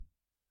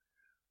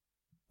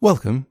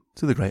Welcome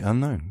to The Great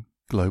Unknown,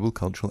 Global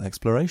Cultural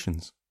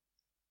Explorations.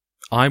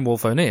 I'm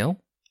Wolf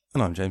O'Neill.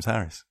 And I'm James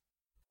Harris.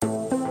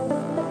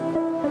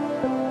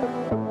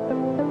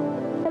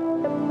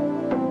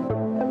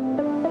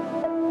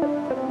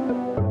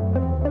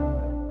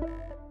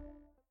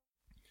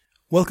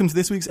 Welcome to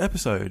this week's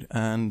episode,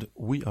 and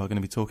we are going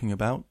to be talking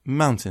about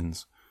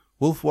mountains.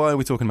 Wolf, why are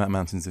we talking about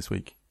mountains this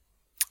week?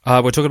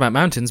 We're talking about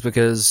mountains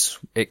because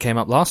it came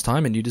up last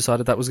time and you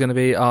decided that was going to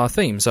be our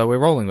theme, so we're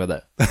rolling with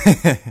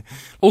it.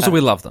 Also,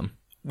 we love them.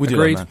 We do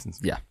Agreed? love mountains.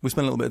 Yeah. We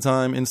spent a little bit of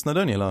time in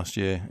Snowdonia last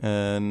year,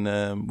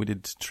 and we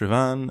did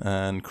Trevan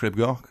and Crib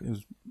Goch. It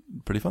was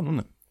pretty fun,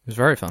 wasn't it? It was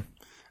very fun.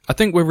 I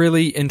think we're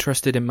really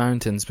interested in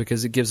mountains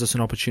because it gives us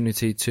an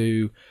opportunity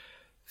to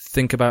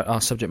think about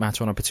our subject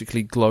matter on a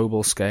particularly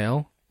global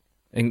scale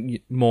and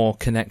more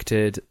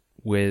connected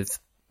with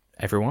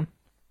everyone.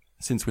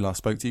 Since we last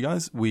spoke to you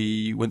guys,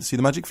 we went to see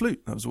the Magic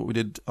Flute. That was what we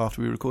did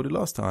after we recorded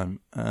last time.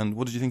 And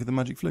what did you think of the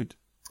Magic Flute?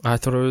 I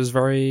thought it was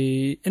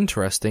very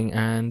interesting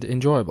and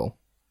enjoyable.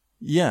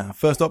 Yeah,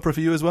 first opera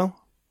for you as well?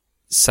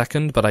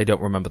 Second, but I don't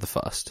remember the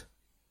first.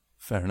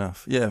 Fair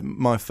enough. Yeah,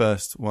 my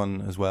first one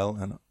as well.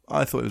 And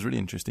I thought it was really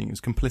interesting. It was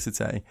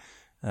Complicité,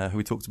 who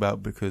we talked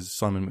about because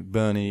Simon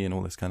McBurney and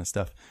all this kind of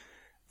stuff.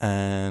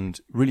 And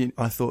really,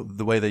 I thought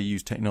the way they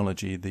used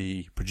technology,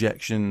 the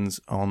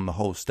projections on the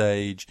whole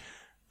stage,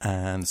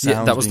 and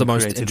sounds that was the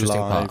most created interesting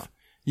live. part.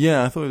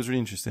 Yeah, I thought it was really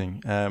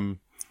interesting.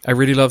 I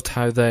really loved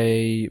how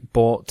they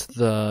brought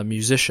the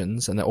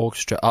musicians and the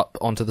orchestra up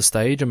onto the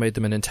stage and made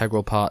them an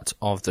integral part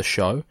of the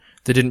show.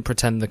 They didn't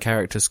pretend the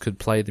characters could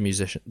play the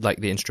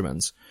the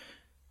instruments.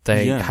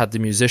 They had the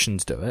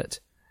musicians do it,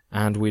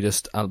 and we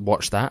just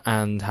watched that,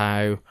 and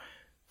how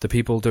the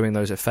people doing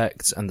those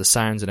effects and the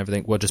sounds and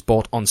everything were just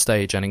brought on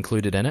stage and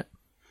included in it.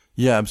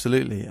 Yeah,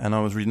 absolutely. And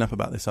I was reading up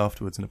about this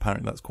afterwards, and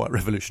apparently that's quite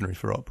revolutionary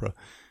for opera.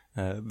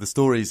 The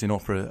stories in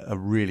opera are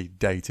really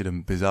dated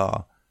and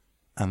bizarre,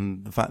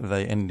 and the fact that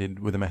they ended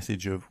with a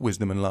message of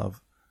wisdom and love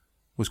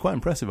was quite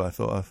impressive. I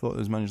thought it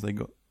was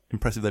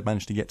impressive they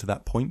managed to get to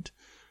that point.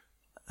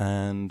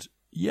 And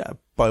yeah,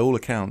 by all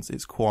accounts,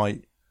 it's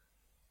quite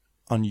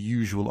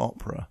unusual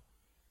opera.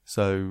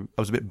 So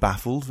I was a bit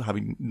baffled,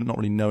 not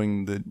really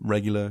knowing the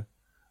regular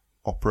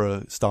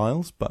opera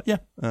styles, but yeah,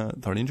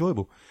 thoroughly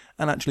enjoyable,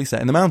 and actually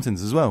set in the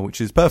mountains as well, which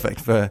is perfect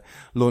for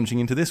launching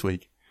into this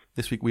week.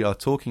 This week we are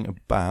talking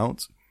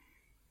about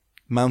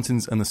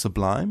mountains and the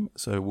sublime.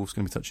 So Wolf's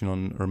going to be touching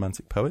on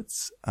romantic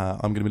poets. I'm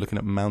going to be looking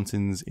at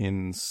mountains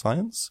in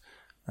science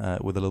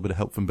with a little bit of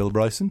help from Bill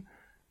Bryson.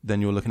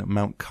 Then you're looking at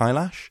Mount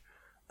Kailash.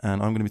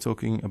 And I'm going to be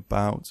talking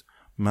about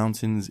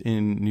mountains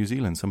in New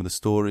Zealand, some of the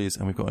stories.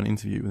 And we've got an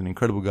interview with an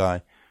incredible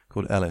guy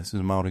called Ellis, who's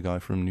a Maori guy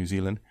from New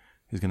Zealand,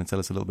 who's going to tell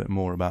us a little bit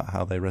more about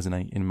how they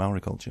resonate in Maori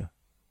culture.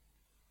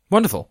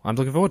 Wonderful. I'm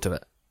looking forward to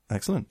it.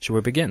 Excellent. Shall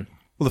we begin?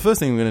 Well, the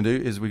first thing we're going to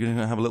do is we're going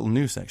to have a little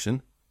news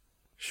section,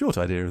 Short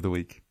Idea of the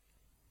Week.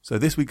 So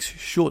this week's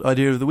Short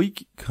Idea of the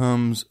Week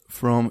comes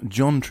from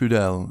John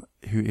Trudell,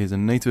 who is a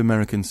Native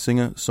American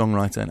singer,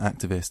 songwriter and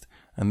activist,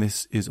 and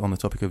this is on the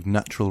topic of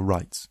natural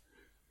rights.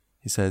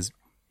 He says,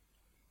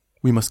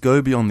 "We must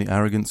go beyond the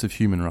arrogance of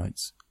human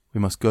rights.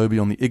 We must go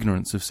beyond the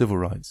ignorance of civil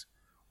rights.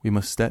 We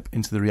must step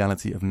into the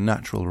reality of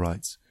natural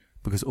rights,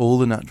 because all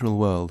the natural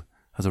world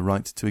has a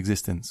right to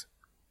existence.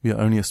 We are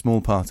only a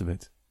small part of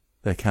it.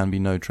 There can be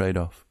no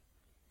trade-off."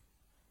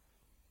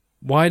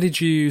 Why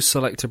did you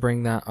select to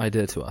bring that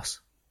idea to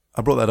us?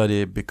 I brought that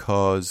idea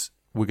because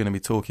we're going to be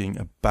talking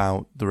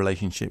about the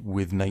relationship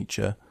with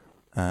nature,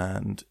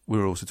 and we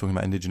were also talking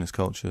about indigenous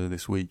culture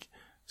this week.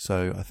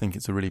 So I think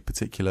it's a really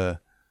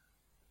particular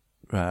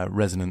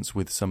resonance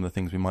with some of the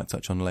things we might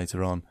touch on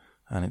later on,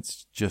 and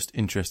it's just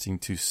interesting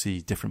to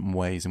see different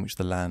ways in which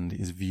the land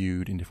is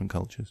viewed in different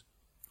cultures.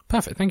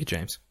 Perfect. Thank you,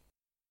 James.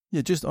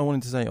 Yeah, just I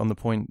wanted to say on the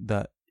point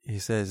that he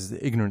says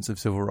the ignorance of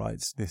civil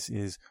rights. This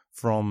is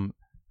from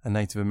a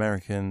Native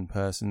American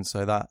person,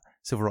 so that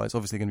civil rights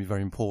obviously going to be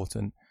very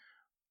important.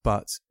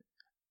 But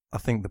I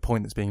think the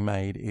point that's being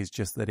made is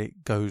just that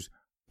it goes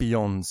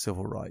beyond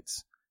civil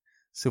rights.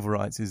 Civil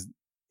rights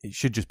it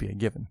should just be a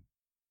given,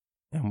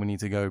 and we need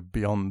to go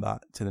beyond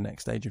that to the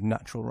next stage of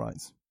natural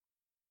rights.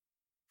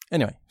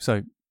 Anyway,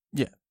 so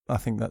yeah, I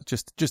think that's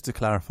just to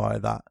clarify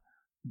that,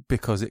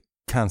 because it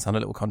can sound a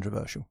little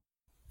controversial.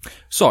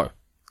 So,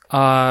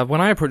 when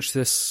I approached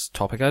this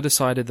topic, I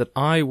decided that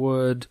I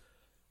would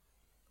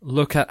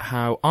look at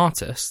how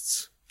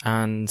artists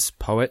and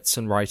poets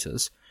and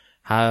writers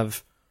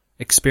have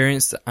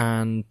experienced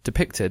and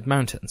depicted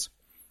mountains.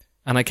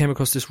 And I came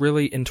across this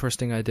really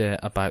interesting idea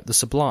about the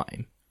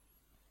sublime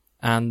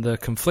and the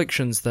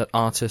conflictions that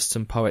artists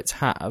and poets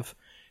have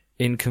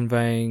in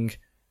conveying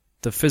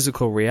the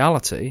physical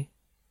reality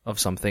of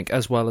something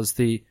as well as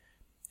the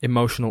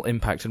emotional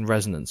impact and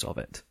resonance of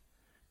it.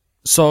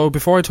 So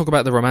before I talk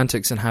about the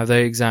Romantics and how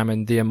they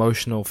examined the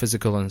emotional,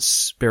 physical and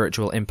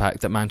spiritual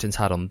impact that mountains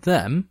had on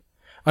them,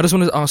 I just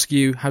wanted to ask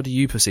you, how do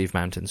you perceive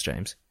mountains,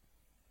 James?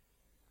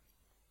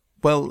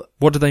 Well,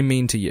 what do they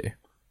mean to you?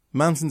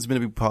 Mountains have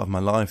been a big part of my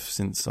life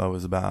since I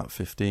was about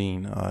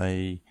 15.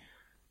 I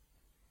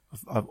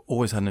I've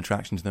always had an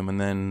attraction to them. And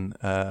then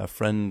a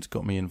friend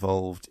got me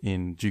involved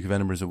in Duke of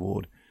Edinburgh's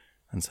award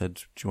and said,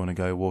 "Do you want to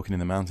go walking in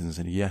the mountains?"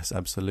 I said, "Yes,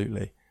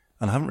 absolutely."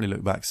 And I haven't really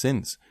looked back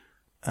since.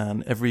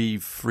 And every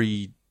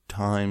free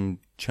time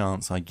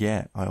chance I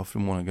get, I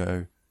often want to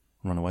go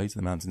run away to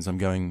the mountains. I'm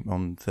going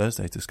on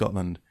Thursday to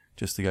Scotland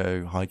just to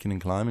go hiking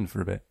and climbing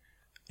for a bit.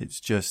 It's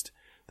just,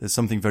 there's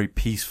something very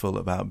peaceful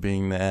about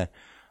being there.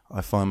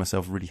 I find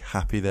myself really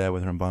happy there,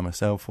 whether I'm by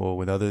myself or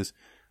with others.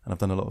 And I've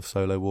done a lot of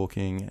solo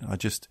walking.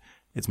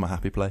 It's my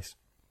happy place.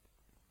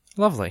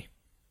 Lovely.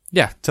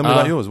 Yeah. Tell me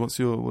about yours. What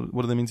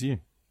do they mean to you?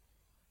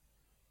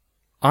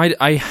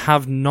 I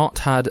have not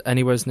had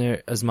anywhere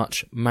near as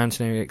much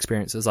mountaineering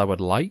experience as I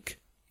would like.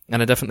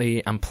 And I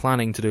definitely am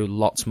planning to do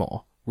lots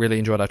more. Really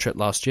enjoyed our trip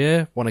last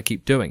year. Want to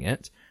keep doing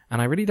it.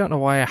 And I really don't know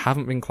why I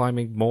haven't been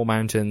climbing more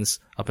mountains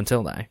up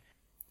until now.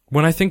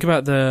 When I think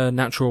about the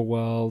natural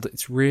world,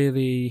 it's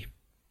really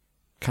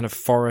kind of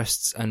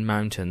forests and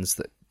mountains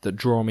that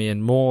draw me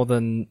in more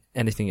than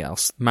anything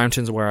else.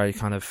 Mountains are where I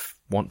kind of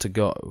want to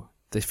go.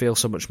 They feel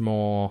so much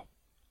more...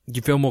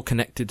 You feel more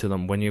connected to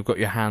them when you've got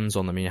your hands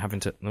on them and you're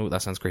having to... Oh,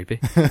 that sounds creepy.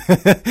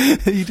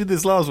 You did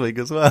this last week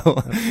as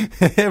well.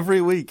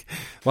 Every week.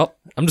 Well,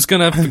 I'm just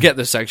going to forget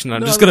this section.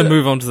 I'm just going to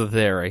move on to the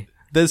theory.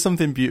 There's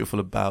something beautiful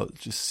about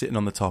just sitting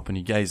on the top and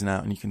you're gazing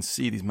out and you can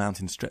see these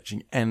mountains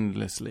stretching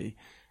endlessly.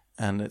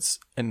 And it's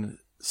a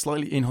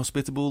slightly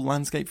inhospitable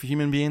landscape for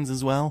human beings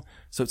as well.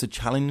 So it's a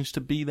challenge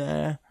to be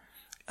there.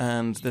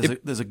 And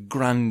there's a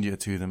grandeur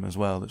to them as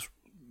well that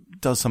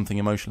does something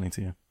emotionally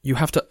to you. You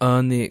have to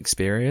earn the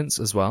experience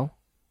as well.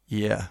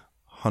 Yeah,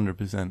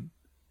 100%.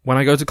 When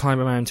I go to climb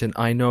a mountain,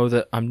 I know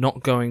that I'm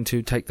not going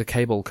to take the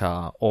cable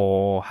car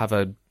or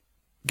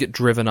get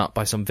driven up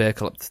by some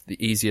vehicle up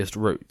the easiest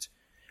route.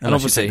 And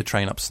obviously take the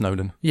train up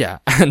Snowdon. Yeah,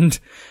 and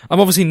I'm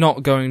obviously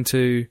not going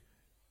to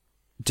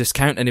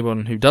discount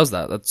anyone who does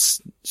that.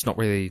 It's not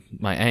really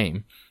my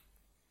aim.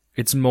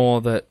 It's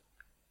more that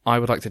I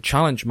would like to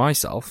challenge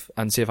myself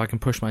and see if I can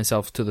push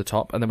myself to the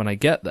top, and then when I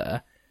get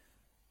there,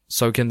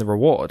 soak in the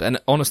reward. And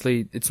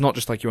honestly, it's not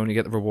just like you only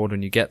get the reward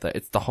when you get there,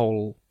 it's the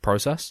whole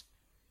process.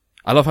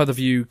 I love how the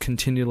view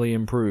continually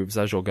improves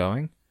as you're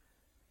going,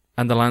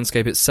 and the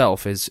landscape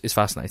itself is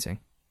fascinating.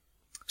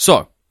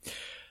 So,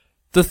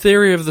 the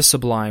theory of the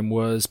sublime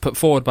was put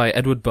forward by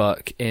Edward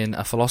Burke in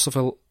a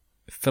philosophical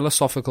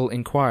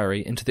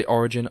inquiry into the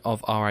origin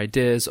of our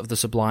ideas of the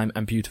sublime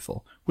and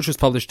beautiful, which was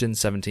published in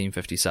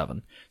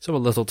 1757, so a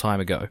little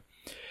time ago.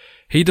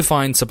 He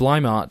defined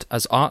sublime art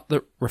as art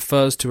that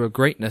refers to a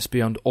greatness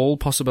beyond all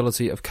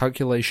possibility of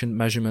calculation,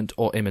 measurement,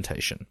 or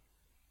imitation.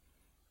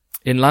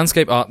 In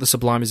landscape art, the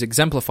sublime is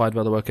exemplified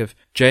by the work of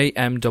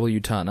J.M.W.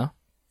 Turner.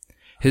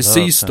 His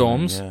sea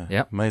storms,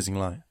 amazing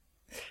light.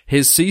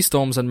 His sea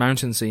storms and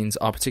mountain scenes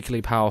are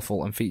particularly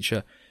powerful and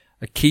feature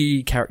a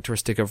key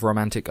characteristic of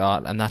romantic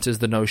art, and that is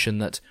the notion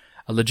that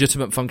a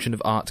legitimate function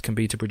of art can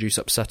be to produce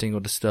upsetting or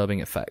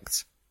disturbing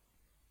effects.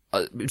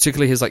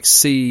 Particularly his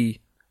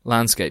sea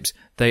landscapes,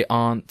 they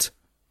aren't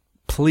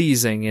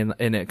pleasing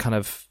in a kind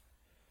of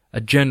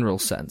a general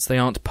sense. They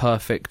aren't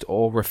perfect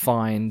or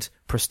refined,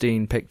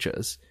 pristine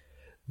pictures.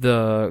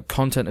 The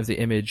content of the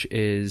image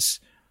is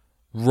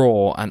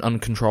raw and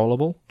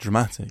uncontrollable.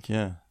 Dramatic,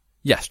 yeah.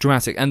 Yes,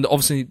 dramatic. And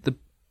obviously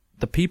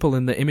the people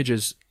in the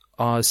images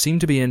seem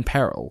to be in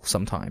peril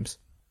sometimes.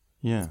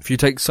 Yeah. If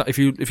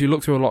you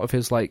look through a lot of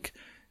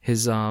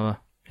his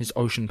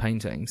ocean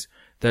paintings,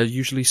 they're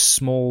usually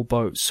small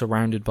boats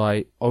surrounded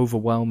by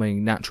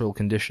overwhelming natural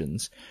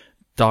conditions,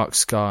 dark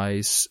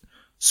skies,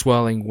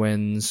 swirling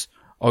winds,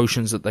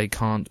 oceans that they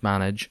can't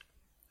manage.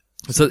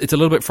 So it's a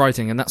little bit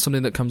frightening, and that's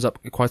something that comes up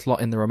quite a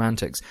lot in the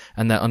Romantics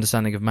and their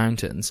understanding of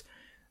mountains.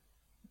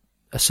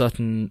 A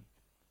certain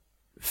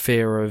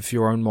fear of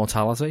your own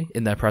mortality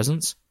in their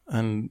presence.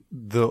 And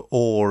the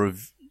awe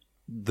of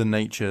the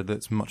nature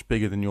that's much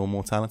bigger than your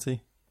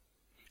mortality.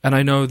 And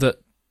I know that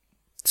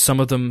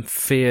some of them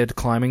feared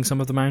climbing some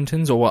of the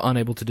mountains or were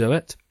unable to do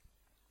it.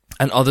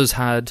 And others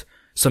had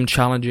some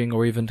challenging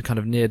or even kind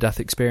of near-death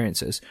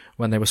experiences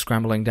when they were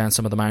scrambling down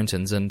some of the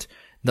mountains, and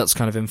that's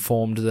kind of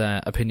informed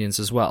their opinions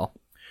as well.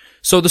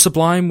 So the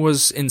sublime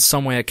was in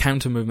some way a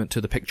counter-movement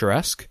to the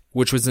picturesque,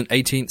 which was an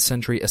 18th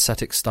century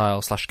aesthetic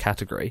style /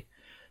 category,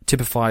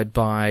 typified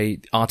by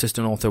artist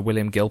and author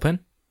William Gilpin,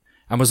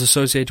 and was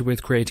associated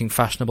with creating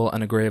fashionable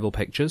and agreeable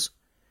pictures.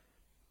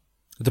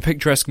 The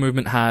picturesque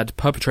movement had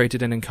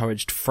perpetrated and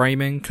encouraged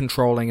framing,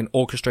 controlling, and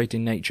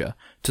orchestrating nature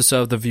to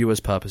serve the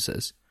viewer's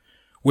purposes.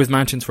 With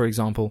mountains, for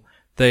example,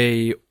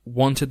 they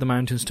wanted the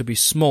mountains to be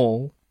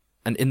small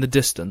and in the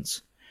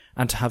distance,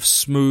 and to have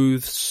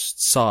smooth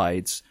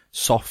sides,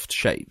 soft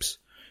shapes,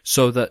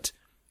 so that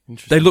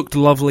they looked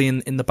lovely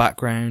in the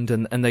background,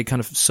 and they kind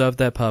of served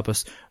their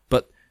purpose,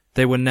 but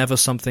they were never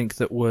something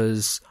that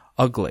was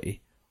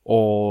ugly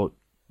or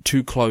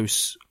too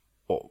close,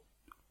 or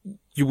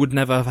you would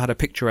never have had a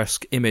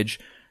picturesque image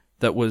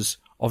that was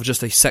of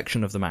just a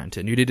section of the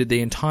mountain. You needed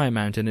the entire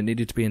mountain. It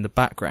needed to be in the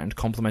background,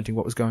 complementing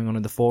what was going on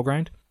in the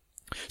foreground.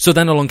 So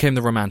then along came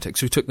the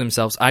Romantics, who took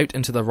themselves out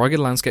into the rugged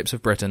landscapes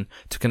of Britain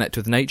to connect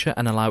with nature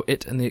and allow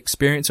it and the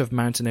experience of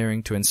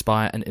mountaineering to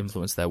inspire and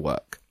influence their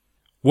work.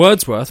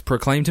 Wordsworth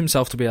proclaimed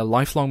himself to be a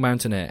lifelong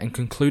mountaineer and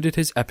concluded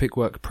his epic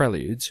work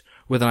Preludes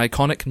with an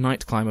iconic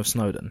night climb of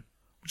Snowdon,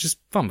 which is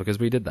fun because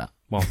we did that.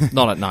 Well,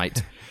 not at night.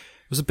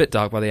 It was a bit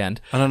dark by the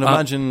end. And I'd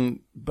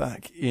imagine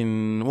back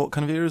in, what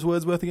kind of era is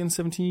Wordsworth again?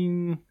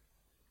 17?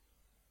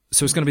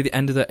 So it's going to be the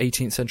end of the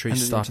 18th century,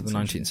 start of the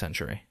 19th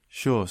century.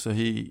 Sure, so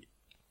he...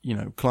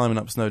 climbing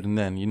up Snowdon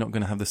then, you're not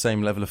going to have the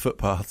same level of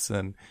footpaths,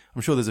 and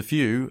I'm sure there's a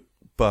few,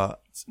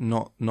 but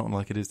not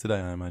like it is today,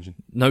 I imagine.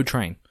 No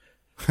train.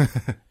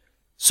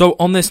 So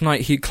on this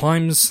night, he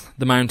climbs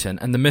the mountain,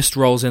 and the mist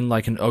rolls in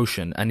like an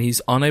ocean, and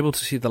he's unable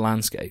to see the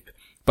landscape,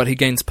 but he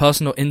gains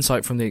personal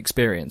insight from the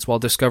experience while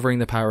discovering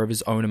the power of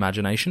his own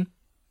imagination.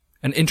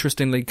 And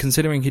interestingly,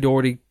 considering he'd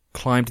already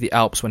climbed the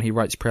Alps when he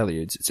writes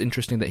Preludes, it's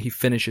interesting that he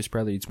finishes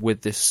Preludes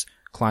with this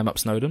climb up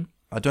Snowdon.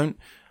 I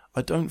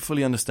don't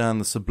fully understand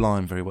the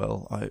Sublime very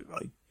well.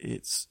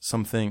 It's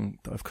something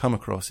that I've come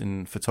across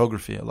in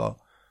photography a lot.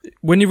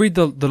 When you read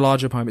the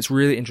larger poem, it's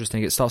really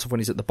interesting. It starts off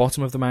when he's at the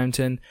bottom of the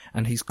mountain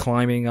and he's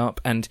climbing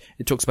up, and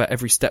it talks about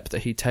every step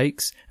that he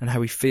takes and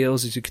how he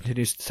feels as he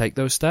continues to take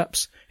those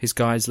steps. His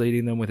guide's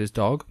leading them with his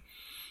dog.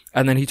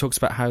 And then he talks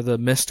about how the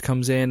mist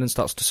comes in and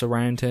starts to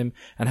surround him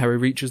and how he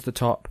reaches the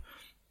top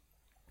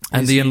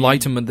and the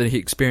enlightenment that he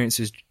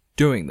experiences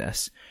doing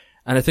this.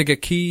 And I think a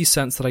key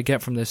sense that I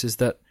get from this is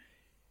that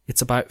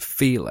it's about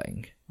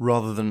feeling.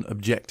 Rather than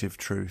objective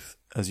truth,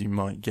 as you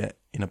might get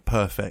in a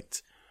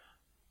perfect,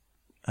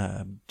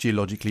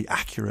 geologically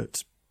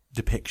accurate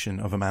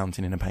depiction of a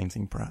mountain in a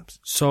painting, perhaps.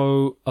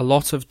 So a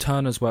lot of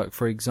Turner's work,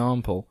 for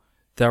example,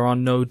 there are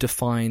no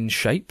defined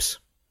shapes.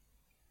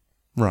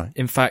 Right.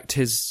 In fact,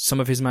 some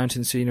of his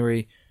mountain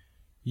scenery,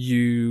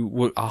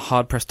 you are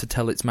hard-pressed to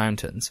tell it's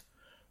mountains,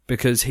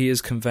 because he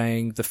is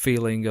conveying the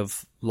feeling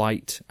of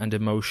light and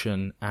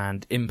emotion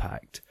and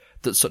impact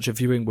that such a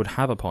viewing would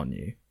have upon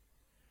you,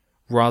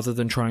 rather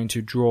than trying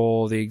to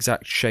draw the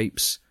exact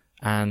shapes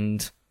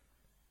and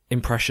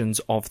impressions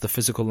of the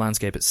physical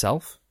landscape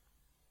itself.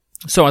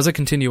 So as I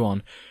continue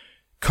on,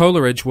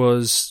 Coleridge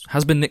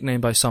has been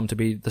nicknamed by some to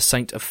be the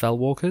saint of fell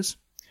walkers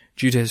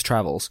due to his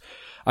travels.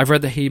 I've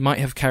read that he might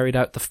have carried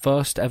out the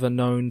first ever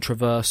known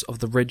traverse of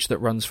the ridge that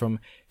runs from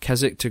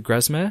Keswick to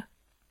Grasmere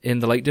in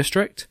the Lake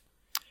District.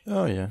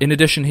 Oh, yeah. In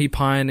addition, he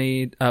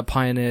pioneered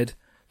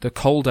the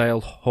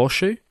Coaldale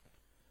Horseshoe,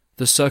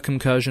 the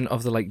circumcursion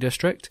of the Lake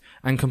District,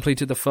 and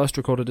completed the first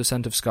recorded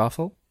ascent of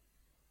Scafell.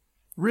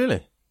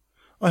 Really?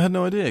 I had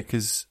no idea,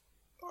 because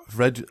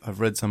I've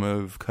read some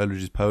of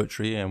Coleridge's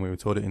poetry, and we were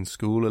taught it in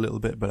school a little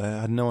bit, but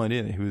I had no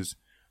idea that he was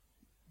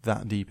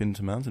that deep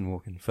into mountain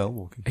walking, fell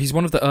walking. He's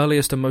one of the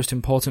earliest and most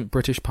important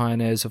British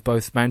pioneers of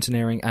both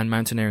mountaineering and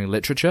mountaineering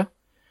literature,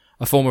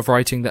 a form of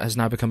writing that has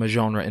now become a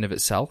genre in of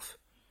itself.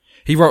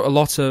 He wrote a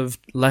lot of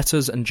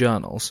letters and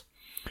journals.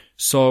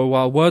 So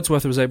while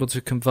Wordsworth was able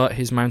to convert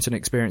his mountain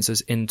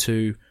experiences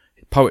into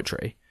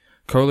poetry,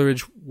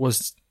 Coleridge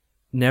was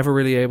never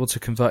really able to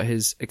convert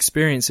his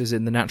experiences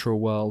in the natural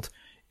world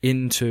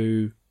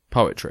into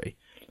poetry.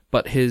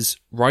 But his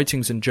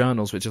writings and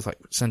journals, which is like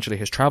essentially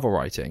his travel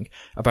writing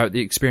about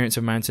the experience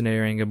of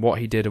mountaineering and what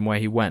he did and where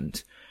he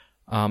went,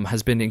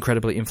 has been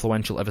incredibly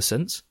influential ever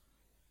since,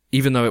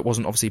 even though it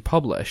wasn't obviously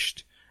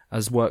published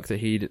as work that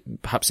he'd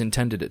perhaps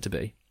intended it to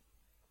be.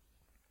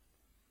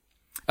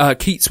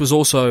 Keats was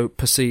also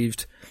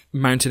perceived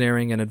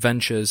mountaineering and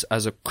adventures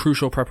as a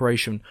crucial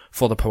preparation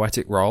for the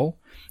poetic role,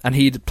 and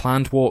he'd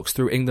planned walks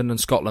through England and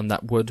Scotland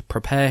that would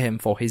prepare him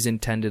for his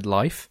intended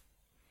life.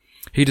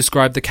 He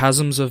described the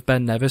chasms of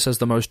Ben Nevis as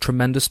the most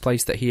tremendous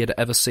place that he had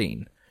ever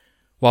seen,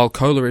 while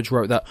Coleridge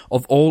wrote that,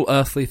 "Of all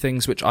earthly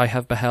things which I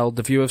have beheld,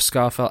 the view of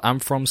Scafell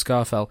and from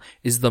Scafell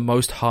is the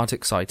most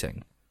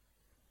heart-exciting."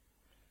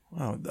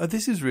 Wow,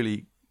 this is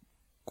really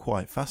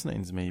quite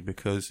fascinating to me,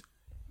 because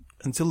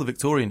until the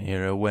Victorian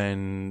era,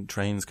 when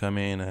trains come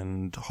in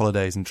and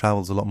holidays and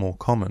travel's a lot more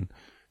common,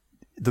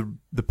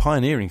 the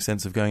pioneering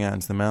sense of going out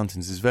into the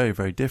mountains is very,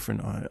 very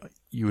different,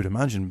 you would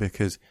imagine,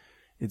 because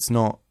it's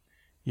not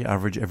your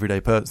average everyday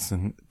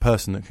person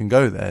that can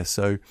go there.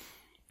 So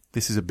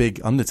this is a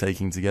big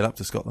undertaking to get up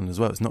to Scotland as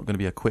well. It's not going to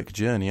be a quick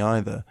journey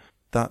either.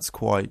 That's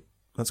quite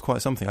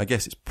something. I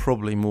guess it's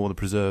probably more the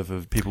preserve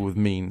of people with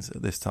means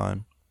at this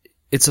time.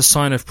 It's a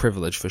sign of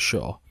privilege for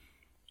sure.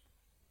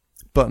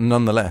 But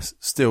nonetheless,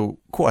 still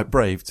quite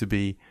brave to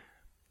be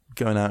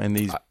going out in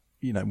these,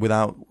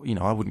 without,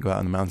 I wouldn't go out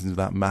in the mountains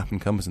without map and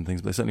compass and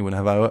things, but they certainly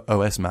wouldn't have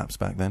OS maps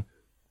back then.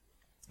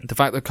 The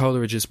fact that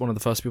Coleridge is one of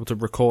the first people to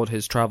record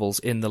his travels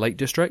in the Lake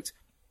District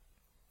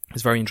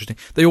is very interesting.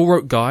 They all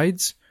wrote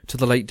guides to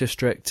the Lake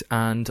District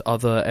and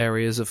other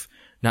areas of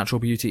natural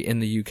beauty in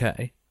the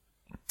UK,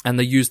 and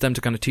they used them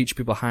to kind of teach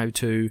people how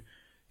to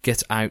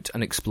get out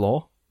and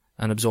explore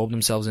and absorb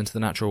themselves into the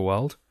natural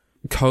world.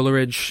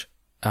 Coleridge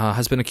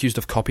has been accused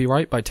of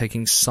copyright by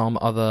taking some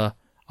other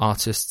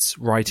artists'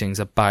 writings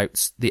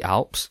about the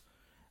Alps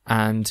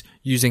and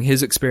using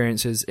his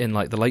experiences in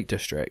like the Lake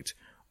District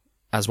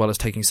as well as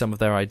taking some of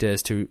their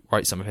ideas to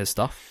write some of his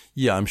stuff.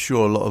 Yeah, I'm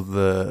sure a lot of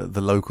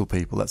the local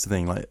people, that's the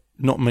thing, like,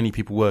 not many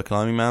people were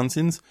climbing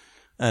mountains,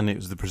 and it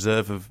was the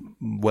preserve of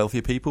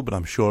wealthier people, but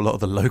I'm sure a lot of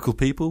the local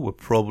people were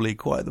probably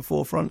quite at the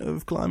forefront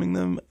of climbing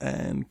them,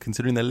 and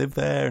considering they live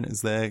there and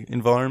it's their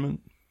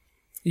environment.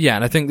 Yeah,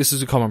 and I think this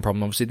is a common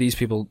problem. Obviously, these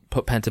people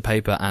put pen to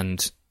paper,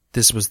 and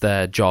this was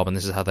their job, and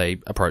this is how they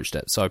approached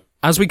it. So,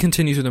 as we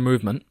continue through the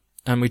movement,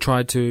 and we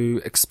tried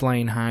to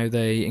explain how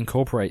they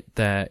incorporate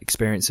their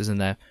experiences and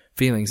their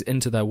feelings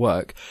into their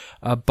work,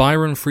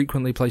 Byron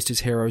frequently placed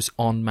his heroes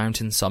on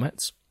mountain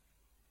summits.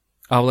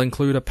 I will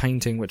include a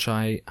painting which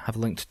I have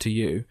linked to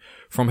you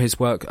from his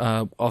work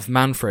of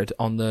Manfred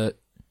on the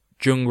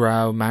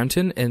Jungfrau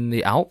mountain in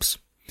the Alps.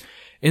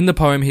 In the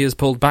poem, he is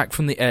pulled back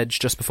from the edge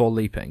just before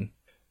leaping.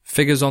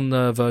 Figures on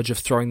the verge of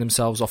throwing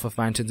themselves off of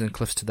mountains and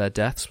cliffs to their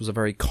deaths was a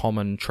very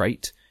common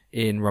trait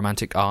in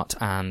romantic art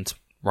and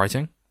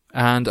writing.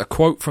 And a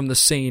quote from the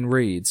scene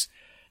reads,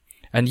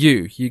 "And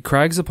you, ye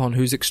crags upon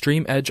whose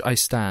extreme edge I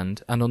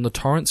stand, and on the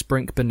torrent's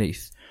brink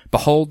beneath,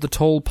 behold the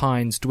tall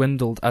pines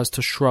dwindled as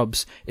to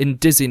shrubs in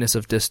dizziness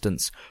of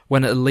distance,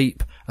 when a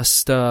leap, a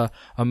stir,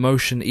 a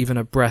motion, even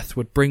a breath,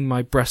 would bring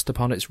my breast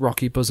upon its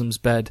rocky bosom's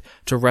bed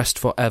to rest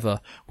for ever.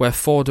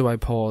 Wherefore do I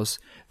pause?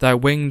 Thou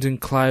winged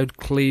and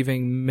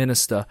cloud-cleaving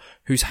minister,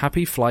 whose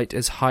happy flight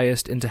is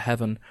highest into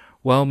heaven,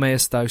 well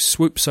mayest thou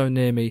swoop so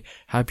near me,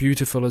 how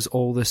beautiful is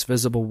all this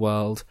visible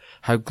world,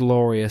 how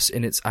glorious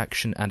in its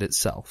action and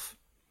itself."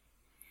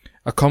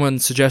 A common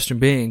suggestion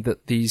being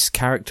that these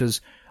characters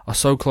are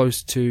so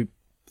close to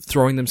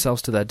throwing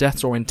themselves to their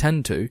deaths, or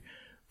intend to,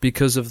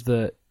 because of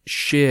the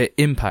sheer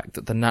impact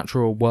that the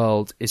natural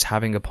world is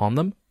having upon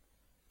them.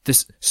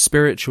 This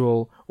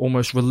spiritual,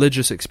 almost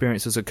religious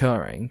experience is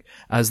occurring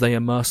as they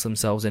immerse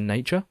themselves in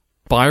nature.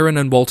 Byron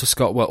and Walter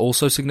Scott were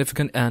also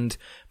significant and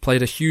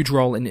played a huge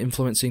role in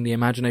influencing the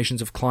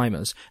imaginations of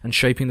climbers and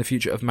shaping the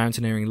future of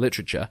mountaineering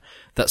literature,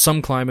 that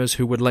some climbers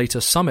who would later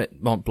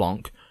summit Mont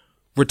Blanc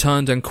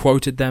returned and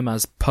quoted them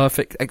as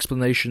perfect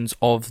explanations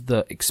of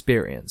the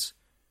experience,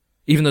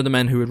 even though the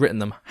men who had written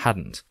them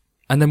hadn't.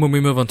 And then when we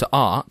move on to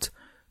art,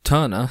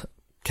 Turner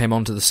came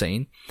onto the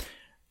scene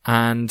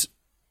and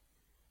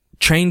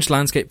changed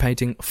landscape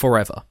painting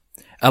forever,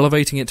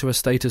 elevating it to a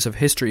status of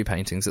history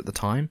paintings at the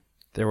time.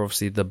 They were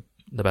obviously the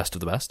best of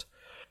the best.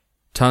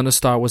 Turner's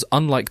style was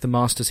unlike the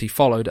masters he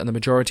followed and the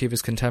majority of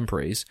his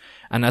contemporaries,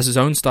 and as his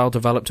own style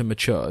developed and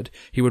matured,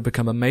 he would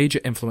become a major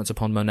influence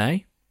upon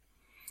Monet.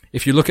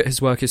 If you look at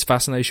his work, his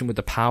fascination with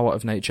the power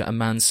of nature and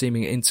man's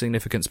seeming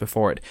insignificance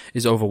before it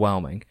is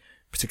overwhelming,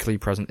 particularly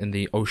present in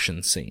the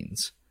ocean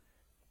scenes.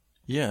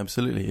 Yeah,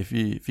 absolutely. If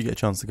you get a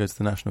chance to go to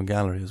the National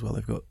Gallery as well,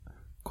 they've got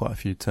quite a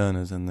few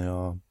Turners, and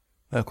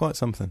they're quite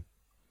something.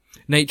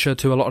 Nature,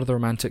 to a lot of the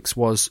Romantics,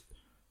 was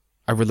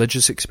a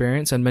religious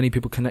experience, and many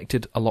people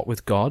connected a lot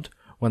with God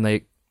when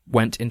they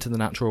went into the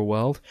natural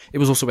world. It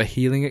was also a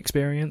healing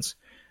experience,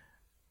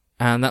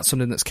 and that's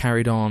something that's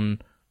carried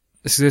on.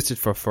 It's existed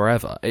for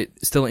forever. It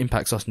still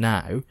impacts us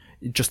now.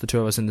 Just the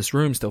two of us in this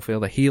room still feel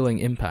the healing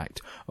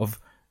impact of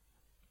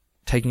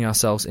taking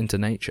ourselves into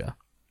nature.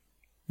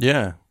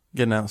 Yeah,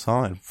 getting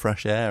outside,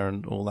 fresh air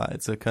and all that.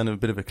 It's a kind of a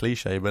bit of a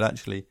cliche, but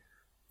actually,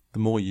 the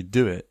more you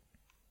do it,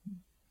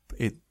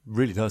 it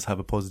really does have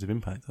a positive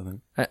impact, I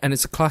think. And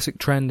it's a classic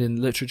trend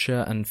in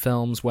literature and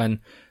films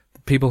when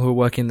people who are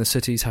working in the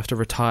cities have to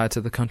retire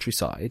to the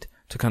countryside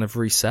to kind of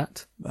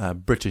reset.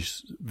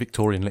 British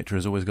Victorian literature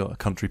has always got a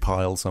country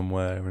pile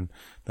somewhere, and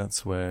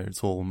that's where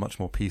it's all much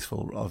more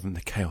peaceful rather than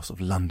the chaos of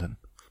London.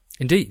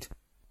 Indeed.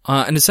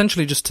 And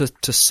essentially, just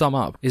to sum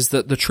up, is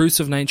that the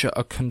truths of nature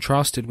are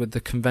contrasted with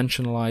the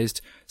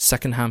conventionalized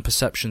second-hand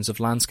perceptions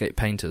of landscape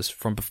painters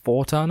from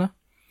before Turner.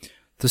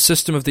 The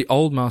system of the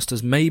old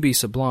masters may be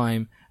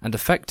sublime and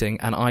affecting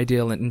and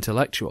ideal and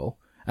intellectual,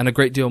 and a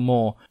great deal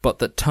more, but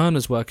that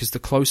Turner's work is the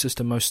closest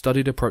and most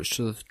studied approach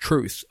to the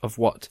truth of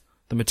what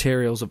the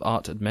materials of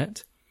art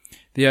admit.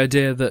 The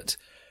idea that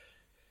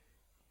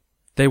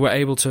they were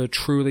able to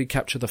truly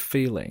capture the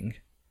feeling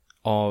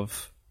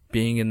of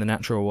being in the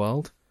natural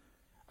world.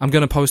 I'm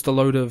going to post a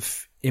load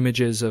of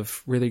images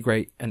of really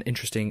great and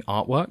interesting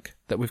artwork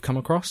that we've come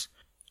across,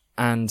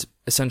 and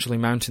essentially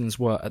mountains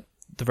were at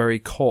the very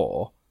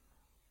core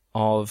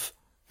of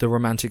the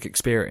Romantic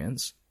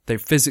experience. They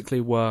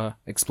physically were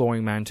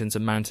exploring mountains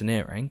and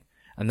mountaineering,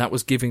 and that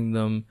was giving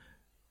them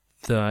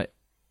the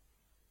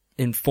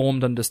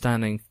informed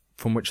understanding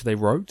from which they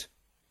wrote.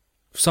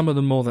 Some of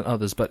them more than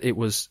others, but it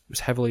was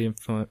heavily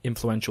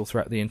influential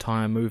throughout the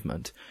entire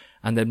movement.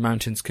 And then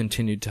mountains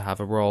continued to have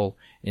a role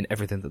in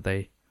everything that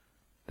they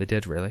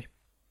did, really.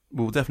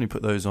 We'll definitely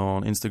put those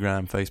on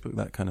Instagram, Facebook,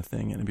 that kind of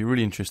thing. And it'd be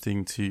really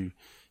interesting to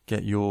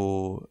get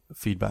your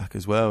feedback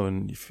as well.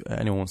 And if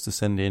anyone wants to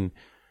send in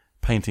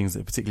paintings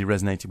that particularly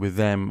resonated with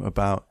them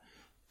about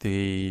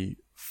the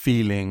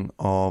feeling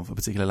of a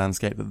particular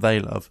landscape that they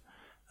love.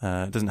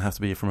 It doesn't have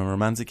to be from a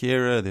Romantic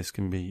era. This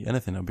can be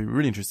anything. I'd be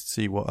really interested to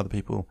see what other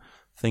people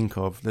think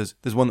of.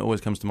 There's one that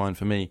always comes to mind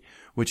for me,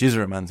 which is a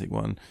Romantic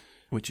one,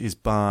 which is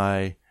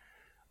by,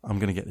 I'm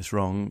going to get this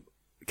wrong,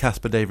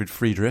 Caspar David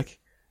Friedrich.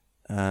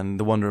 and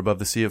the wonder above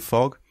the sea of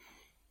fog.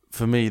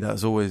 For me,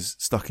 that's always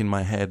stuck in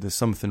my head. There's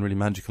something really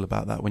magical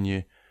about that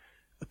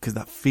because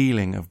that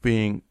feeling of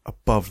being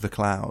above the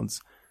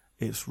clouds,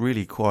 it's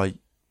really quite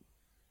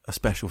a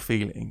special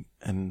feeling,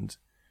 and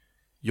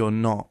you're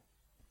not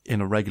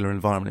in a regular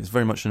environment. It's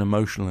very much an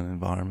emotional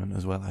environment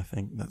as well. I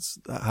think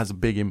that has a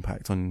big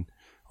impact on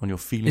your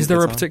feelings. Is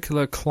there a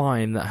particular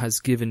climb that has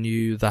given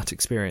you that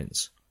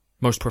experience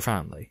most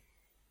profoundly?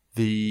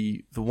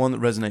 The one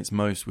that resonates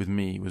most with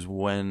me was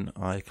when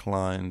I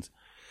climbed.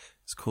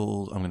 It's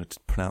called, I'm going to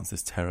pronounce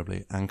this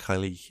terribly, Mount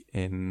Kailash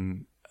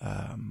in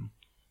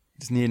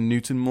it's near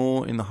Newton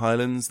Moor in the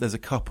Highlands. There's a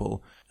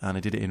couple, and I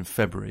did it in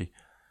February,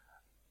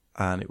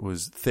 and it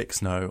was thick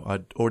snow.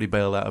 I'd already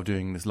bailed out of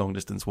doing this long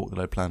distance walk that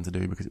I planned to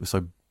do because it was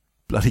so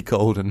bloody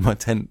cold, and my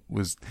tent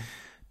was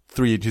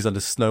 3 inches under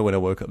snow when I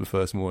woke up the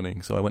first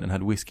morning. So I went and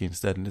had whiskey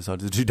instead and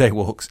decided to do day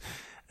walks.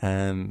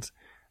 And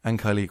Mount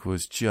Kailash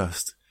was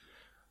just,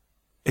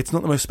 it's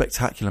not the most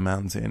spectacular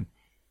mountain,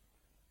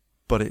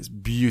 but it's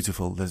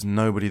beautiful. There's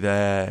nobody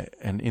there,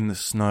 and in the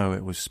snow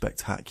it was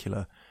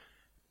spectacular.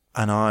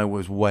 And I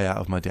was way out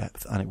of my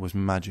depth, and it was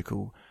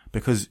magical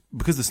because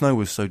the snow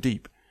was so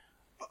deep.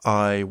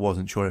 I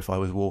wasn't sure if I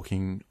was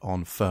walking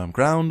on firm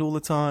ground all the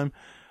time.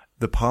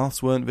 The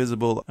paths weren't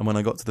visible, and when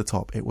I got to the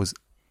top, it was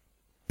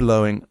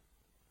blowing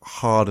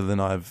harder than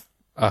I've...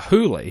 A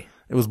hoolie?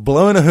 It was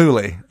blowing a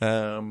hoolie,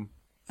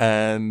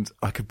 and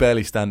I could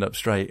barely stand up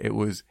straight. It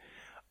was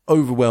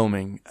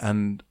overwhelming,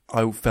 and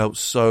I felt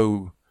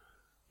so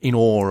in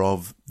awe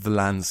of the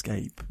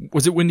landscape.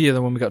 Was it windier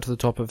than when we got to the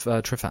top of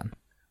Trifan?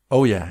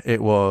 Oh yeah,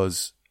 it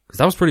was. Because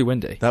that was pretty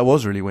windy. That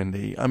was really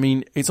windy. I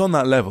mean, it's on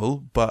that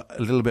level, but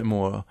a little bit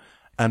more.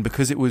 And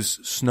because it was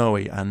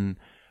snowy and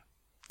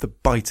the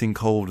biting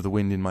cold of the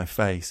wind in my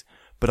face,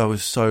 but I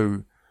was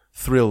so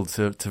thrilled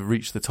to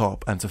reach the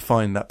top and to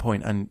find that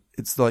point. And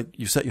it's like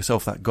you set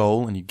yourself that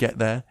goal and you get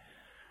there.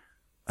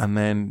 And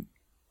then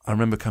I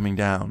remember coming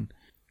down.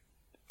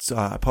 So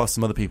I passed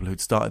some other people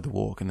who'd started the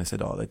walk, and they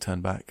said, they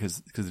turned back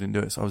because they didn't do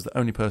it. So I was the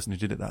only person who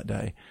did it that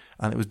day.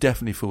 And it was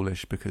definitely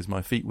foolish because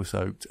my feet were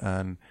soaked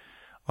and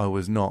I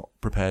was not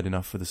prepared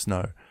enough for the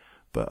snow.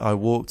 But I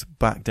walked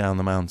back down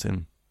the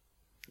mountain,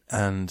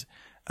 and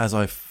as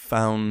I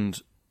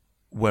found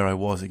where I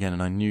was again,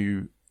 and I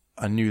knew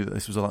that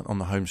this was on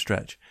the home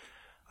stretch,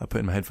 I put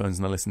in my headphones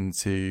and I listened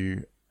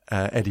to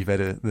Eddie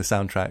Vedder, the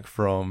soundtrack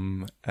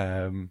from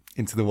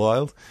Into the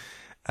Wild.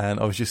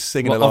 And I was just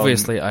singing along.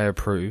 Obviously, I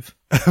approve.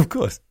 Of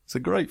course. It's a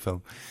great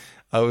film.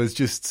 I was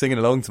just singing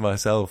along to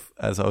myself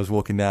as I was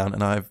walking down,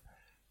 and I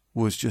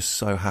was just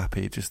so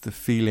happy. Just the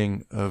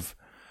feeling of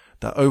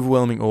that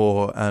overwhelming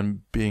awe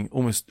and being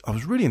almost, I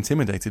was really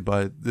intimidated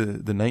by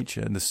the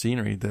nature and the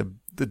scenery,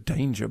 the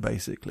danger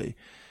basically,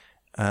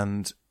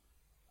 and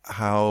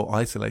how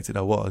isolated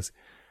I was.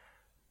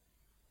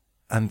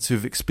 And to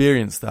have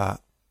experienced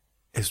that,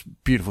 it's a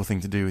beautiful thing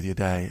to do with your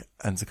day,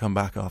 and to come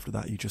back after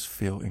that, you just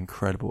feel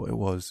incredible. It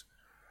was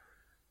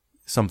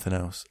something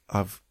else.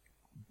 I've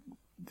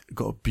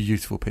got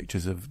beautiful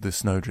pictures of the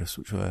snowdrifts,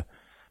 which were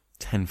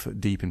 10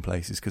 foot deep in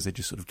places because they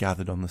just sort of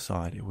gathered on the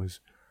side. It was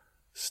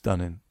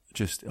stunning.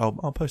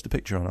 I'll post a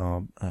picture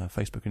on our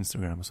Facebook,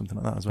 Instagram, or something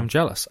like that as well. I'm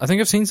jealous. I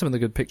think I've seen some of the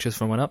good pictures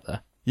from when up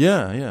there.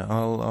 Yeah.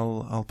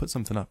 I'll put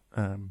something up.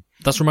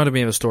 That's reminded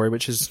me of a story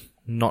which is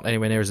not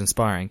anywhere near as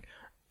inspiring.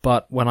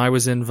 But when I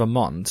was in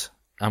Vermont,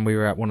 and we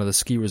were at one of the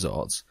ski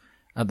resorts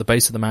at the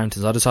base of the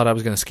mountains, I decided I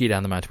was going to ski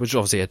down the mountain, which is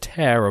obviously a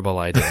terrible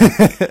idea.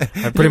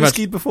 I pretty much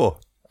skied before.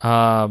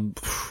 A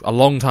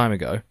long time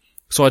ago.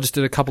 So I just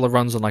did a couple of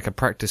runs on like a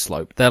practice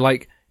slope. Their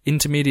like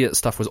intermediate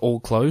stuff was all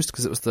closed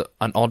because it was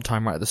an odd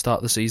time right at the start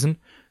of the season.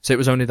 So it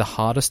was only the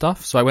harder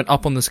stuff. So I went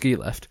up on the ski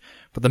lift.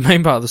 But the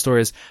main part of the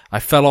story is I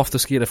fell off the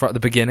ski lift right at the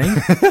beginning.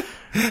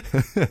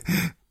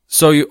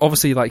 So you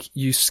obviously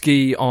you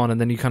ski on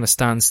and then you kind of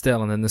stand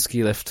still, and then the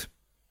ski lift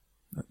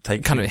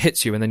kind of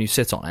hits you and then you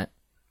sit on it.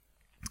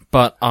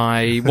 But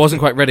I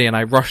wasn't quite ready, and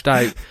I rushed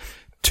out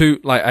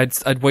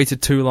I'd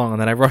waited too long, and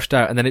then I rushed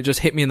out, and then it just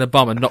hit me in the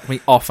bum and knocked me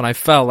off, and I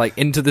fell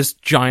into this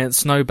giant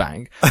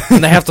snowbank,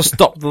 and they have to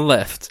stop the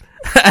lift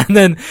and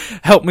then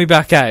help me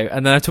back out.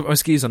 And then I took my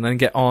skis on and then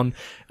get on,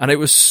 and it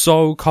was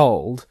so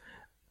cold.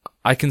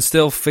 I can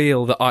still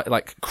feel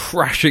the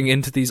crashing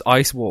into these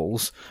ice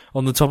walls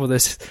on the top of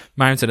this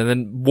mountain, and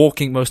then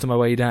walking most of my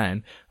way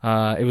down.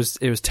 It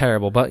was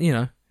terrible, but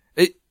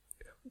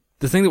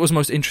the thing that was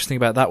most interesting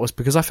about that was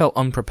because I felt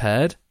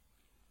unprepared,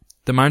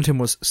 the mountain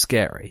was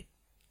scary.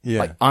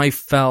 Yeah. I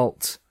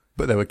felt...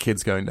 But there were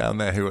kids going down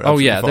there who were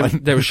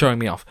fine. They were showing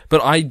me off.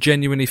 But I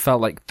genuinely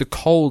felt the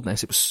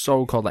coldness, it was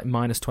so cold,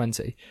 minus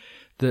 20.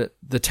 The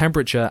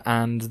temperature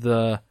and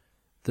the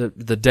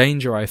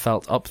danger I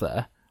felt up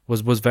there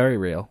was very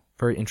real.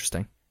 Very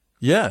interesting.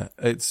 Yeah,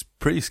 it's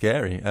pretty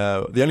scary.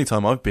 The only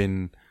time I've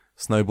been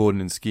snowboarding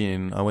and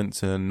skiing, I went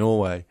to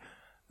Norway,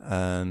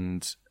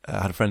 and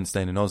I had a friend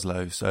staying in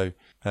Oslo, so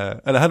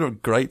and I had a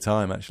great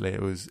time actually.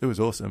 It was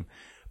awesome.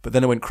 But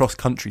then I went cross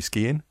country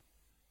skiing,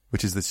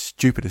 which is the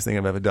stupidest thing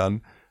I've ever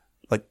done.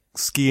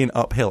 Skiing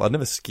uphill. I'd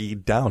never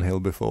skied downhill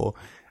before,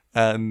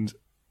 and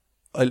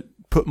I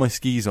put my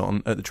skis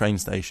on at the train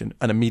station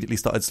and immediately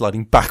started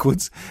sliding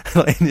backwards.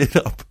 And I ended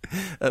up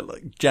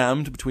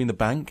jammed between the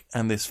bank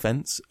and this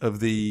fence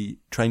of the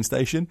train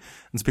station.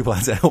 And so people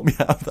had to help me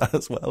out of that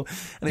as well.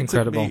 And it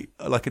Incredible. took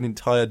me like an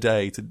entire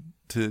day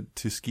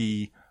to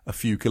ski a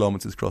few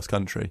kilometers cross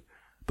country.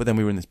 But then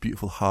we were in this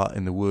beautiful hut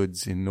in the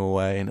woods in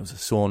Norway, and there was a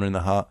sauna in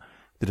the hut.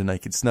 Did a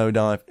naked snow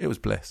dive. It was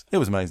bliss. It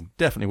was amazing.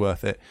 Definitely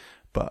worth it.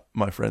 But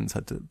my friends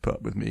had to put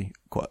up with me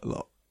quite a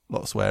lot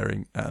of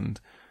swearing, and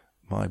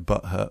my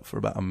butt hurt for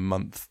about a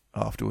month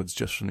afterwards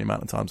just from the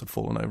amount of times I'd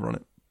fallen over on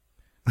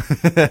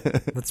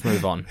it. Let's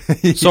move on.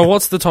 So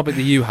what's the topic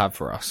that you have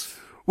for us?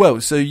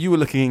 Well, so you were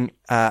looking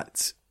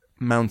at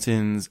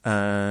mountains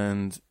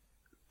and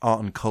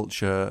art and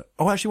culture.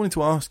 Oh, I actually wanted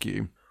to ask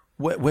you,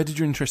 where did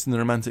your interest in the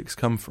Romantics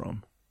come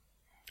from?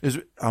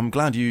 I'm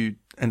glad you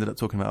ended up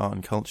talking about art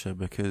and culture,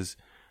 because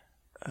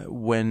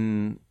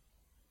when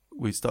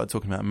we started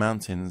talking about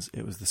mountains,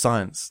 it was the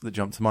science that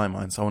jumped to my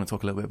mind. So I want to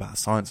talk a little bit about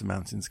science and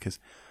mountains, because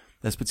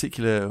there's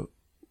a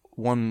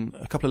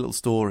couple of little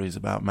stories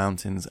about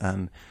mountains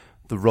and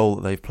the role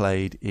that they've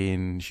played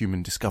in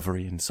human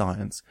discovery in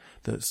science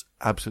that's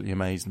absolutely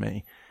amazed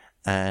me.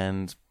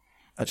 And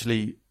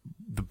actually,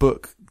 the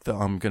book that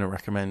I'm going to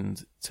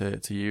recommend to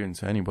you and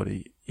to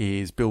anybody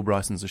is Bill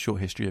Bryson's A Short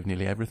History of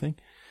Nearly Everything.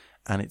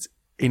 And it's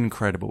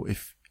incredible.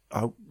 If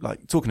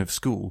talking of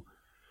school,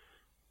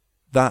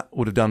 that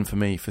would have done for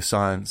me for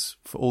science,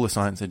 for all the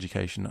science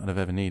education I'd have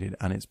ever needed.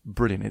 And it's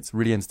brilliant. It's a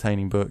really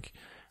entertaining book.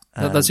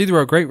 That's either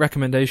a great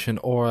recommendation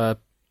or a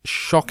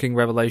shocking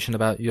revelation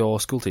about your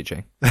school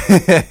teaching.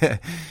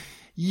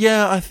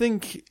 Yeah, I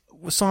think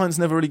science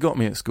never really got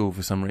me at school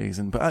for some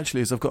reason. But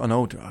actually, as I've gotten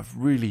older, I've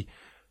really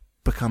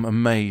become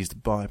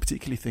amazed by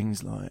particularly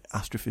things like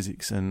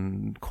astrophysics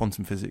and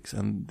quantum physics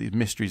and the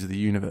mysteries of the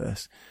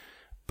universe.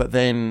 But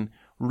then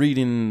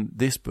reading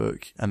this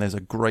book, and there's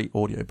a great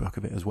audiobook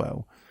of it as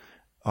well,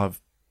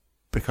 I've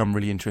become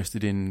really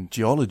interested in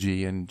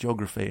geology and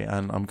geography,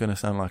 and I'm going to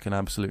sound like an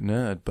absolute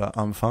nerd, but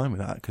I'm fine with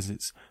that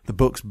because the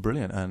book's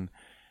brilliant,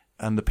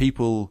 and the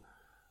people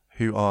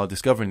who are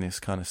discovering this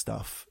kind of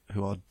stuff,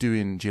 who are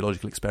doing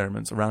geological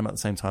experiments around about the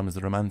same time as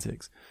the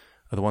Romantics,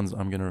 are the ones that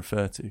I'm going to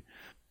refer to.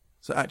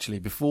 So actually,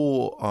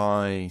 before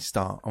I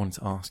start, I wanted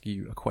to ask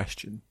you a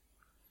question.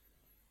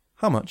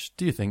 How much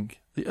do you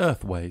think the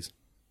Earth weighs?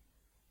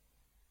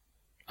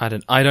 I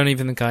don't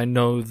even think I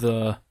know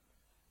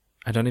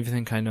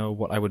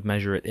what I would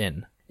measure it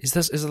in. Is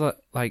it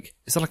like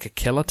a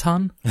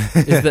kiloton?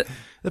 Is there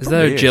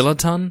a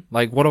gigaton?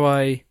 Like, what do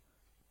I?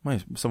 Well,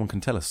 someone can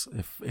tell us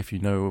if you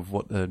know of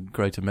what a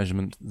greater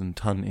measurement than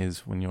ton is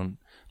when you're on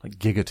like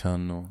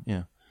gigaton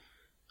or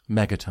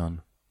megaton.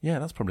 Yeah,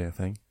 that's probably a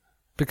thing.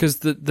 Because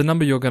the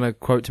number you're going to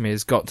quote to me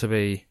has got to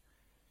be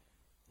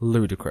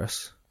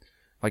ludicrous,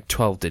 like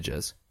 12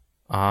 digits.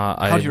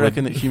 How do you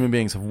reckon that human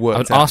beings have worked I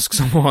would out? ask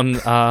someone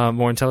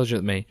more intelligent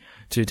than me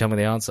to tell me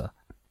the answer.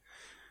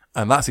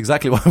 And that's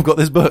exactly why I've got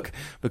this book,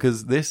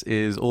 because this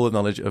is all the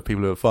knowledge of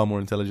people who are far more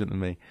intelligent than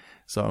me.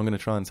 So I'm going to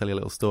try and tell you a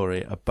little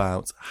story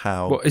about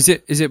how... Well, is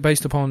it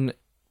based upon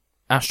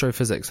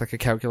astrophysics, like a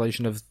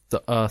calculation of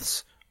the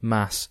Earth's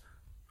mass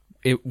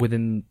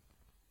within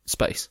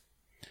space?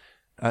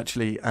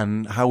 Actually,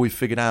 and how we've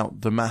figured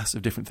out the mass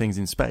of different things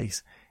in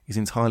space is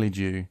entirely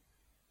due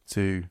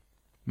to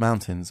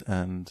mountains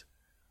and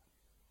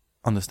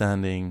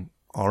understanding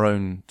our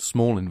own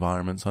small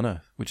environments on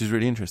Earth, which is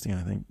really interesting,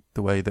 I think,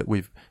 the way that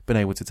we've been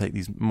able to take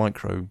these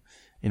micro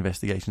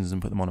investigations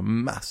and put them on a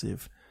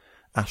massive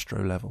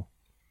astro level.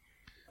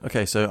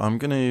 Okay, so I'm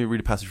going to read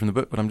a passage from the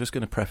book, but I'm just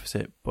going to preface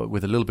it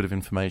with a little bit of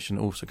information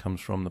also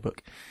comes from the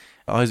book.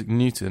 Isaac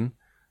Newton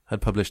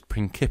had published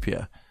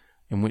Principia,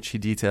 in which he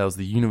details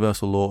the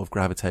universal law of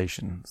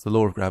gravitation. It's the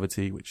law of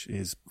gravity, which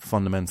is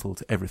fundamental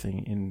to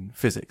everything in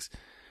physics.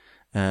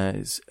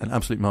 It's an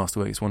absolute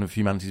masterwork. It's one of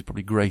humanity's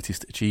probably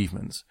greatest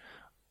achievements.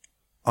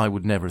 I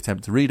would never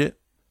attempt to read it,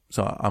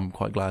 so I'm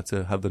quite glad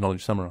to have the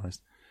knowledge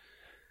summarised.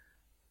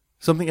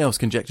 Something else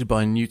conjectured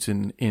by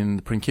Newton in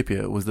the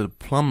Principia was that a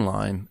plumb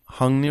line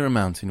hung near a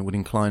mountain would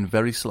incline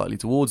very slightly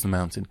towards the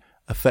mountain,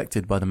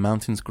 affected by the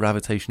mountain's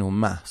gravitational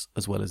mass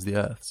as well as the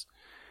Earth's.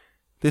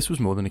 This was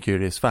more than a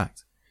curious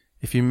fact.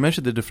 If you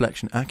measured the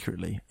deflection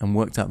accurately and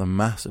worked out the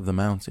mass of the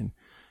mountain,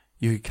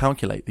 you could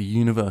calculate the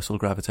universal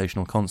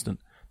gravitational constant,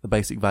 the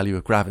basic value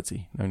of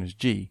gravity, known as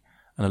G,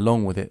 and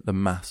along with it, the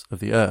mass of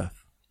the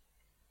Earth.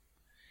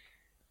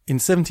 In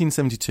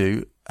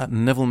 1772, at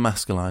Neville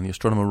Maskelyne, the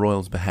Astronomer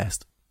Royal's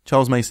behest,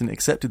 Charles Mason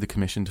accepted the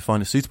commission to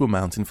find a suitable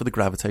mountain for the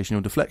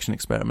gravitational deflection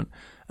experiment,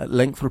 at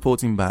length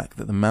reporting back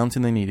that the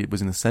mountain they needed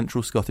was in the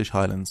central Scottish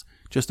Highlands,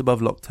 just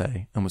above Loch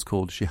Tay, and was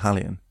called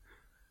Schiehallion.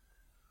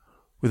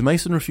 With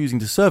Mason refusing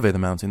to survey the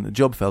mountain, the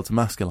job fell to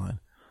Maskelyne,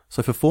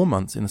 so for 4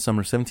 months in the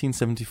summer of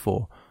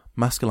 1774,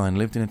 Maskelyne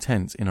lived in a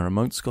tent in a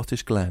remote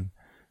Scottish glen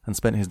and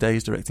spent his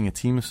days directing a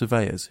team of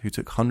surveyors who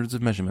took hundreds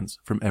of measurements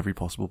from every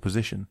possible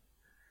position.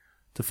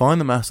 To find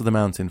the mass of the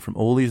mountain from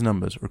all these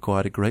numbers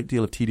required a great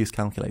deal of tedious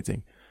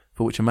calculating,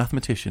 for which a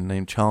mathematician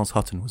named Charles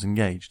Hutton was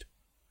engaged.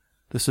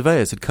 The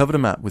surveyors had covered a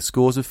map with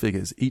scores of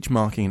figures, each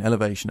marking an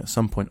elevation at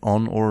some point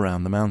on or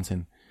around the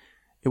mountain.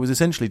 It was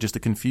essentially just a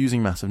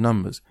confusing mass of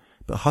numbers,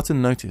 but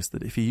Hutton noticed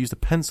that if he used a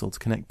pencil to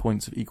connect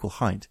points of equal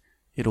height,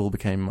 it all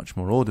became much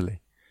more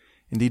orderly.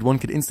 Indeed, one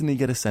could instantly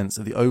get a sense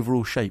of the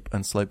overall shape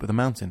and slope of the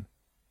mountain.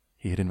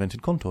 He had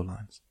invented contour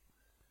lines.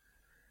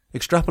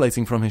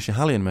 Extrapolating from his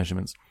Schehallien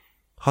measurements,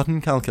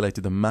 Hutton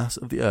calculated the mass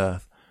of the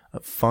Earth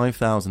at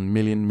 5,000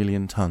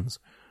 million tons,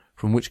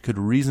 from which could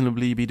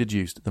reasonably be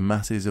deduced the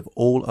masses of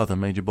all other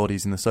major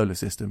bodies in the solar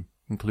system,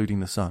 including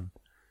the Sun.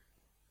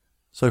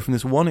 So from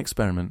this one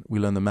experiment, we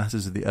learn the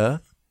masses of the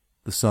Earth,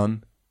 the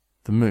Sun,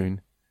 the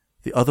Moon,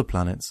 the other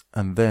planets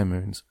and their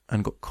moons,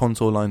 and got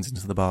contour lines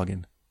into the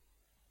bargain.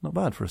 Not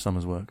bad for a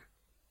summer's work.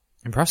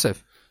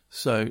 Impressive.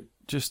 So,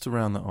 just to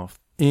round that off,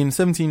 in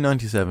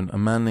 1797, a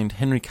man named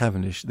Henry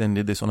Cavendish then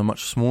did this on a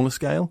much smaller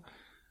scale,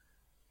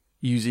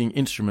 using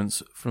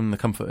instruments from the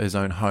comfort of his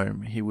own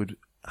home. He would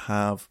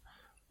have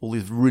all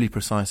these really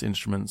precise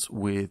instruments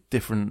with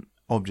different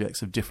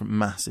objects of different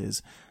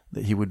masses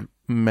that he would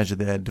measure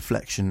their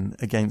deflection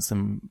against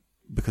them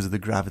because of the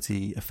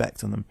gravity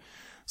effect on them.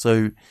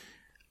 So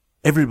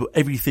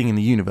everything in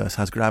the universe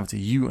has gravity.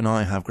 You and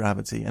I have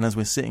gravity. And as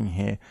we're sitting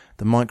here,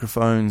 the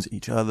microphones,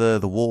 each other,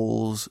 the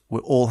walls,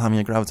 we're all having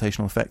a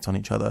gravitational effect on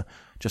each other,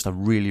 just a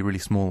really, really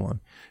small one.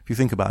 If you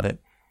think about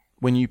it,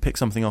 when you pick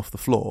something off the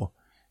floor,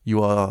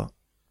 you are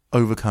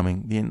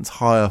overcoming the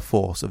entire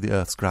force of the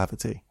Earth's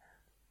gravity.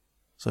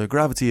 So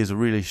gravity is a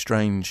really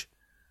strange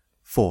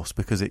force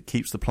because it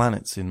keeps the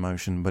planets in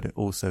motion, but it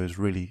also is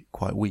really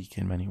quite weak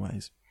in many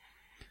ways.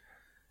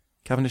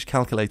 Cavendish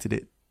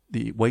calculated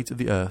the weight of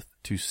the Earth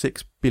to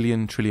 6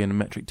 billion trillion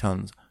metric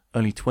tons,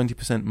 only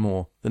 20%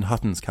 more than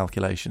Hutton's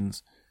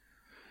calculations.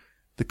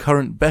 The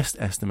current best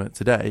estimate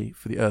today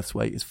for the Earth's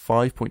weight is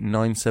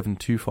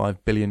 5.9725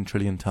 billion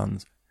trillion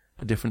tons,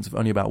 a difference of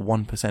only about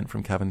 1%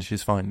 from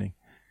Cavendish's finding.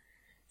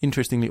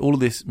 Interestingly, all of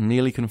this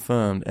merely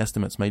confirmed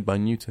estimates made by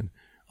Newton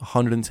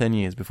 110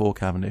 years before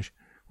Cavendish,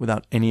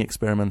 without any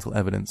experimental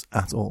evidence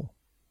at all.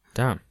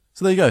 Damn.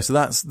 So there you go. So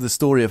that's the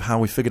story of how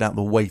we figured out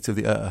the weight of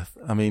the Earth.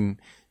 I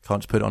mean,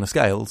 can't just put it on a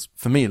scale.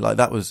 For me, like,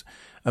 that was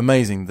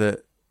amazing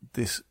that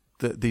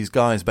these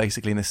guys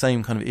basically in the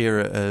same kind of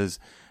era as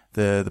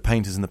the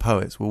painters and the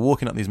poets were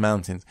walking up these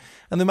mountains.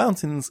 And the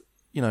mountains,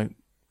 you know,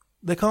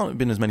 there can't have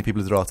been as many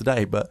people as there are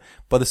today, but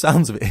by the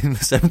sounds of it, in the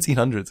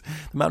 1700s,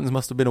 the mountains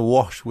must have been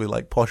awash with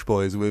like posh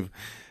boys with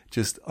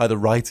just either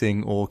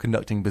writing or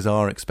conducting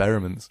bizarre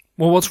experiments.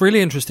 Well, what's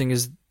really interesting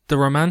is the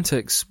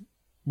Romantics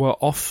were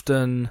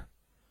often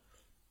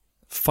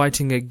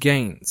fighting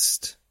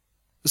against.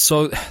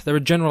 So there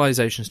are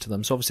generalizations to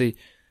them. So obviously,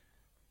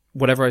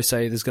 whatever I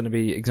say, there's going to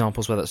be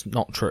examples where that's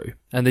not true.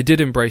 And they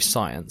did embrace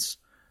science.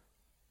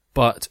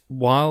 But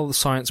while the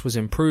science was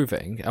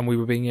improving and we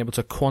were being able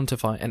to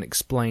quantify and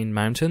explain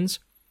mountains,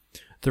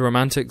 the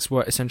Romantics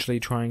were essentially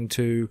trying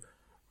to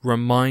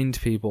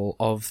remind people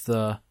of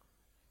the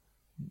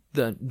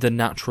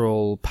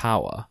natural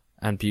power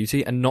and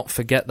beauty and not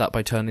forget that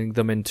by turning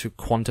them into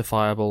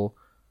quantifiable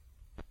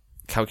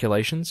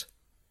calculations.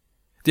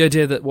 The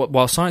idea that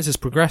while science is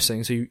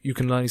progressing, so you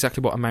can learn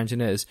exactly what a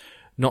mountain is,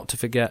 not to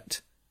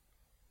forget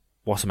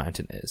what a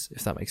mountain is,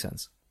 if that makes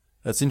sense.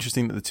 It's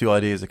interesting that the two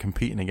ideas are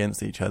competing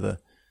against each other.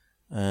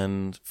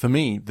 And for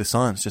me, the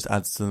science just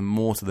adds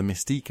more to the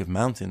mystique of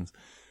mountains,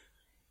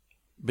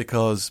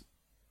 because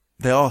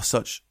they are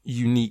such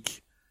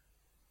unique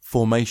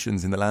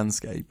formations in the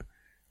landscape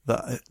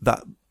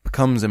that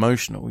becomes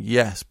emotional,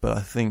 yes, but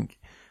I think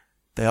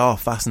they are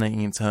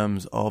fascinating in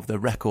terms of the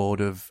record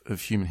of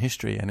human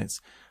history, and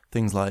it's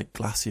things like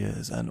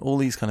glaciers and all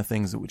these kind of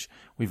things which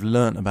we've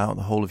learnt about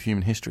the whole of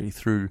human history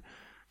through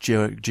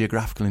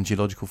geographical and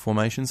geological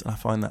formations, and I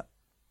find that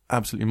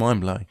absolutely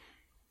mind-blowing.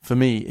 For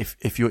me,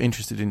 if you're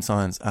interested in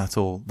science at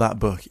all, that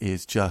book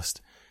is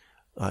just,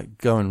 like,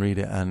 go and read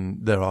it, and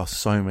there are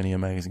so many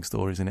amazing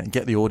stories in it.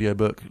 Get the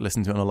audiobook,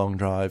 listen to it on a long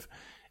drive.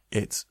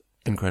 It's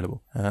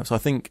incredible. So I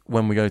think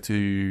when we go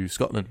to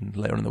Scotland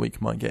later in the week,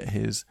 I might get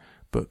his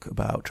book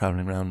about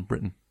travelling around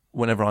Britain.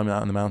 Whenever I'm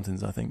out in the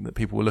mountains, I think that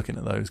people were looking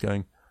at those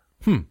going,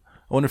 I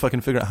wonder if I can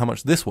figure out how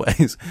much this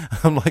weighs.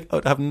 I'm like,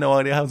 I'd have no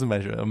idea how to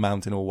measure a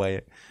mountain or weigh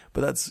it.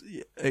 But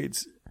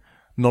it's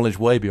knowledge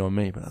way beyond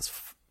me, but that's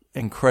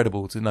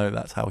incredible to know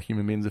that's how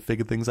human beings have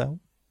figured things out.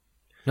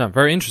 No,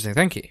 very interesting.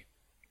 Thank you.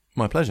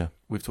 My pleasure.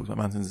 We've talked about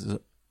mountains as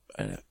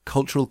a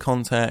cultural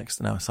context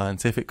and now a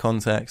scientific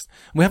context.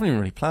 We haven't even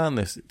really planned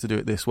to do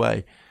it this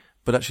way,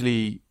 but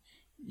actually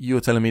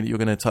you're telling me that you're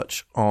going to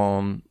touch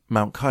on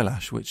Mount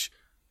Kailash, which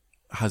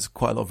has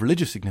quite a lot of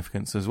religious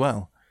significance as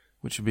well,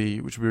 which would be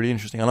really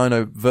interesting. And I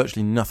know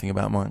virtually nothing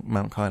about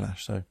Mount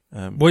Kailash. So,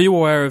 were you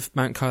aware of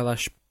Mount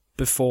Kailash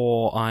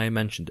before I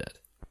mentioned it?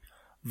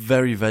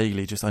 Very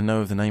vaguely, just I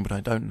know of the name, but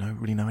I don't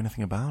really know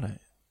anything about it.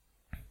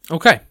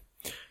 Okay.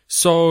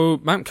 So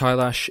Mount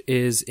Kailash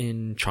is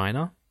in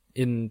China,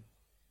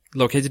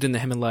 located in the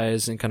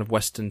Himalayas in kind of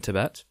western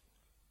Tibet.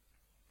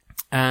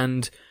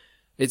 And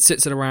it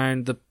sits at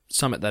around the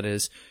summit, that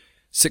is,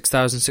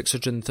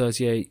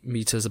 6,638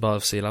 meters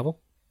above sea level.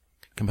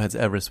 compared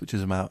to Everest, which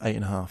is about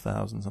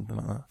 8,500, something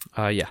like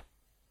that. Yeah.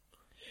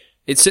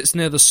 It sits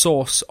near the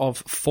source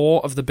of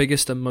 4 of the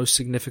biggest and most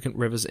significant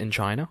rivers in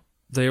China.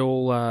 They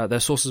all, their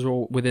sources are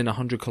all within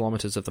 100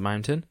 kilometers of the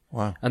mountain.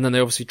 Wow. And then they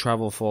obviously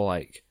travel for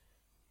like,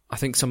 I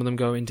think some of them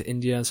go into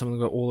India and some of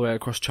them go all the way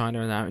across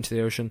China and out into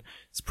the ocean.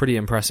 It's pretty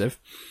impressive.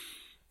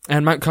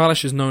 And Mount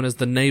Kailash is known as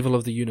the navel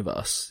of the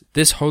universe.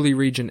 This holy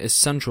region is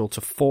central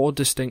to 4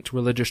 distinct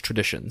religious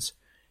traditions: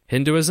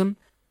 Hinduism,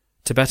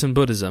 Tibetan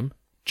Buddhism,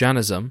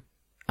 Jainism,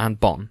 and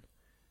Bon,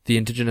 the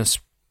indigenous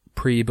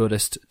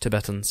pre-Buddhist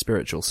Tibetan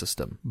spiritual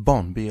system.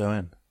 Bon,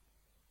 B-O-N.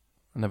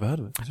 I never heard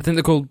of it. I think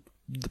they're called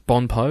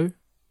Bon Po.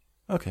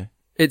 Okay.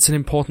 It's an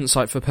important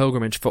site for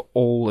pilgrimage for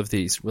all of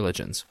these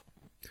religions.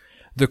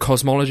 The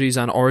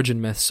cosmologies and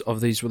origin myths of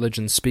these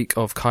religions speak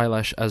of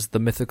Kailash as the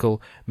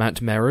mythical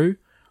Mount Meru,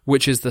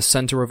 which is the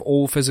center of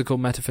all physical,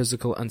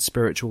 metaphysical, and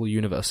spiritual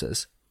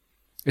universes.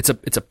 It's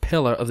a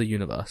pillar of the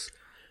universe.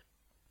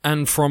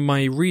 And from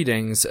my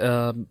readings,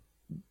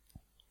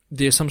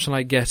 the assumption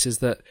I get is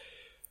that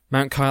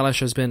Mount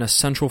Kailash has been a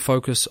central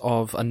focus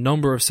of a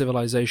number of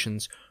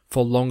civilizations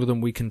for longer than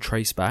we can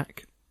trace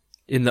back.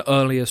 In the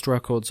earliest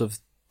records of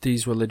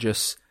these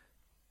religious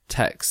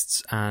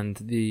texts and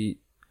the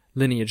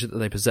lineage that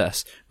they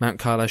possess, Mount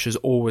Kailash has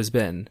always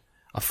been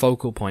a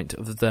focal point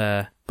of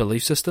their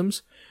belief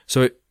systems.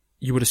 So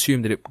you would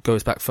assume that it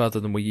goes back further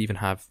than we even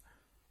have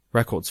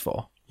records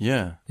for.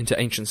 Yeah. Into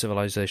ancient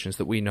civilizations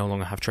that we no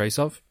longer have trace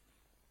of.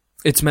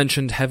 It's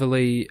mentioned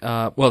heavily,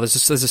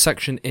 there's a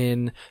section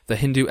in the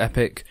Hindu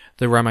epic,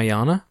 the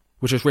Ramayana,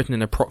 which was written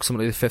in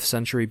approximately the 5th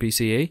century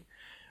BCE,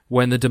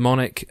 when the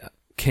demonic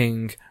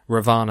king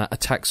Ravana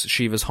attacks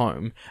Shiva's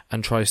home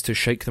and tries to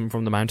shake them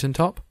from the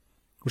mountaintop,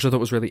 which I thought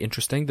was really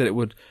interesting, that it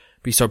would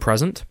be so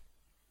present.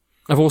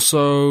 I've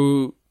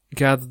also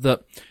gathered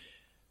that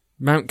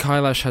Mount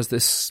Kailash has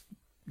this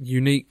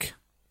unique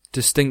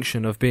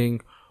distinction of being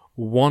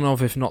one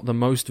of, if not the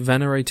most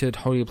venerated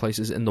holy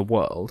places in the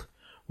world,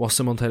 while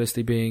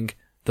simultaneously being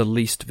the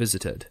least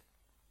visited.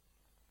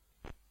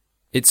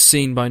 It's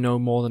seen by no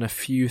more than a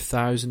few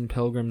thousand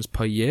pilgrims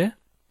per year.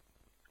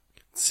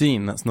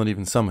 Seen, that's not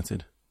even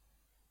summited.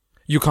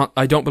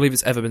 I don't believe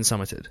it's ever been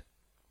summited.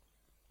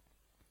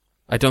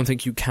 I don't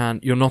think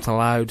you're not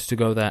allowed to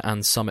go there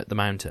and summit the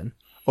mountain.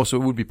 Oh, so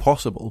it would be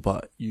possible,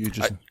 but you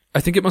just...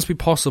 I think it must be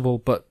possible,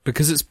 but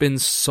because it's been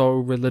so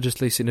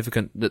religiously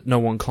significant that no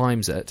one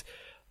climbs it,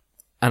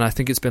 and I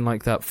think it's been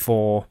like that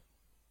for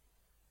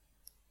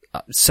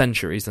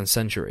centuries and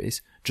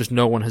centuries, just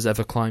no one has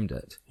ever climbed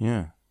it.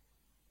 Yeah.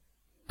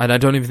 And I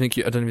don't even think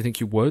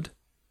you would,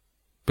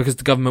 because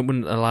the government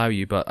wouldn't allow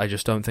you, but I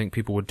just don't think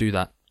people would do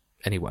that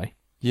anyway.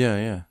 Yeah,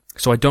 yeah.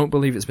 So I don't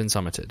believe it's been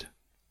summited.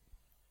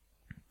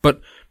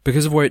 But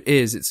because of where it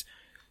is,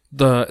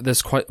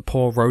 there's quite a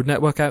poor road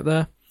network out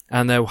there,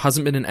 and there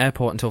hasn't been an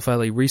airport until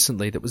fairly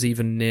recently that was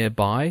even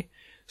nearby.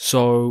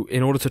 So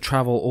in order to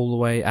travel all the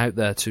way out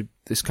there to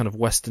this kind of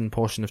western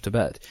portion of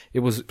Tibet, it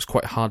was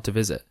quite hard to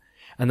visit.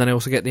 And then I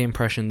also get the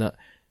impression that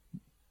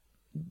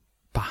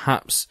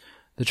perhaps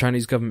the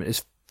Chinese government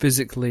is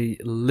physically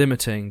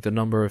limiting the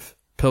number of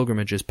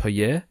pilgrimages per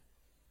year.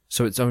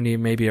 So it's only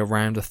maybe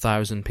around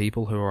 1,000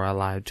 people who are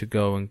allowed to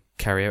go and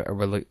carry out a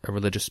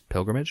religious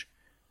pilgrimage.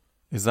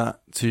 Is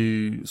that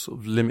to sort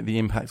of limit the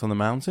impact on the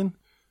mountain?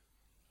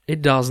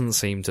 It doesn't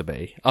seem to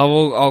be.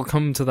 I'll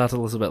come to that a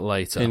little bit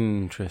later.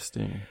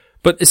 Interesting.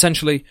 But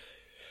essentially,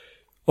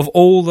 of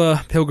all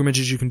the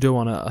pilgrimages you can do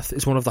on Earth,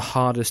 it's one of the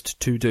hardest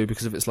to do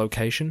because of its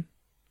location.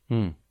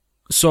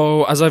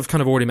 So, as I've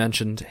kind of already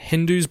mentioned,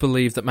 Hindus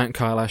believe that Mount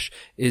Kailash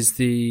is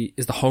the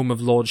home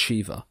of Lord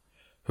Shiva,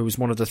 who is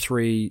one of the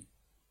three...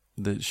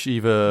 The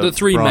Shiva, the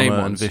three Brahma, main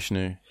and ones.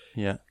 Vishnu.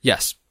 Yeah.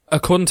 Yes.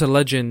 According to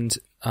legend,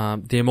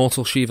 the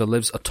immortal Shiva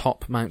lives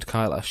atop Mount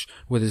Kailash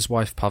with his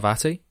wife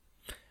Parvati.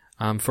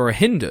 For a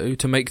Hindu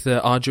to make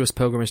the arduous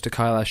pilgrimage to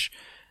Kailash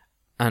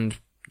and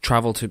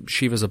travel to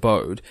Shiva's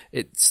abode,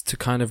 it's to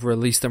kind of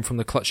release them from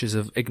the clutches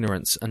of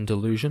ignorance and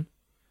delusion.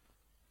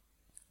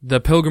 The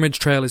pilgrimage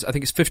trail is, I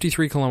think it's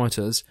 53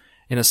 kilometers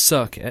in a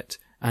circuit,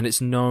 and it's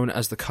known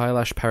as the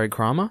Kailash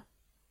Parikrama.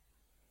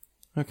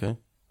 Okay.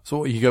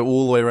 So you go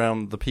all the way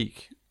around the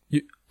peak?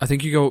 I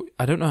think you go,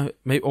 I don't know,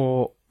 maybe,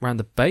 or around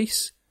the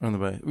base? Around the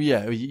base.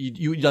 Yeah,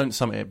 you don't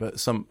summit it,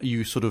 but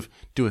you sort of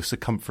do a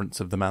circumference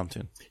of the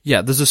mountain.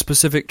 Yeah, there's a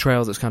specific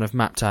trail that's kind of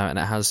mapped out, and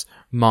it has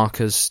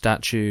markers,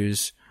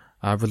 statues,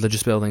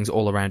 religious buildings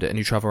all around it, and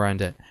you travel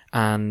around it.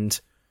 And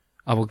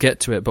I will get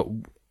to it, but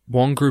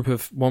one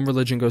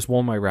religion goes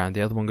one way around,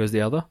 the other one goes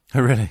the other.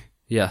 Oh, really?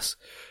 Yes.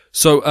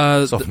 So,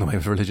 it's often the way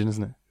with religion,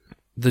 isn't it?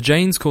 The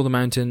Jains call the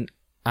mountain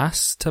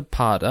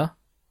Astapada,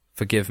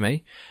 forgive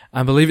me,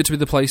 and believe it to be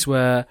the place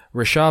where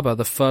Rishabha,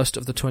 the first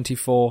of the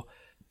 24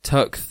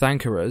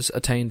 Tirthankaras,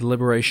 attained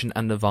liberation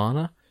and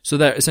nirvana. So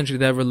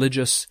their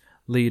religious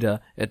leader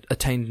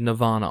attained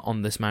nirvana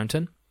on this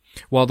mountain,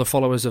 while the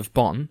followers of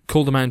Bon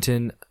call the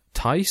mountain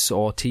Tais,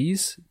 or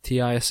Tise,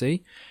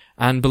 T-I-S-E,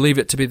 and believe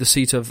it to be the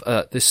seat of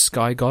this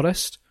sky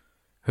goddess,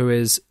 who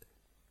is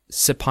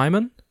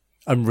Sipaiman.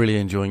 I'm really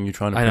enjoying you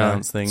trying to I know,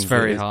 pronounce things. it's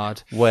very that is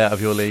hard. way out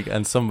of your league,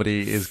 and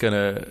somebody is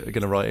gonna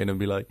write in and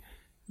be like,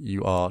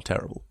 "You are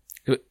terrible."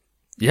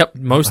 Yep,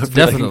 most Hopefully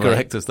definitely. they can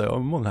correct us, though.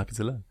 I'm more than happy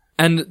to learn.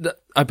 And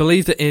I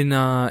believe that in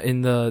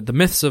the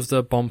myths of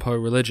the Bonpo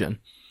religion,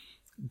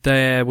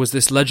 there was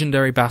this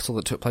legendary battle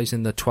that took place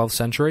in the 12th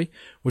century,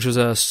 which was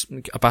a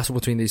battle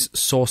between these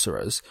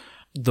sorcerers,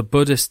 the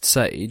Buddhist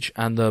sage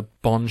and the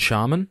Bon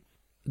shaman.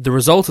 The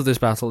result of this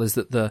battle is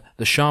that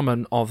the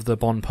shaman of the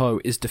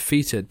Bonpo is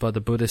defeated by the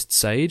Buddhist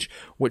sage,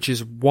 which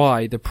is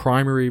why the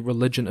primary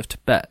religion of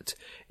Tibet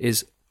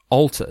is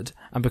altered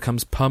and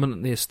becomes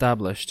permanently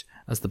established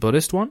as the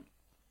Buddhist one.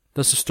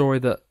 That's a story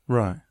that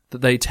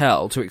they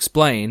tell to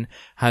explain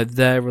how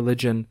their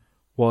religion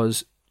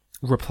was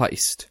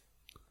replaced.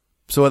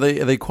 So are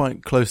they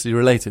quite closely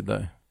related,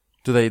 though?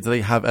 Do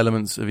they have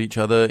elements of each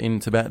other in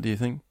Tibet, do you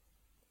think?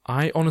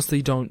 I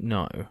honestly don't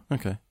know.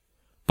 Okay.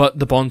 But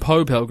the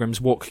Bonpo pilgrims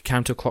walk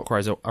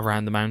counterclockwise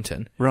around the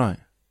mountain. Right.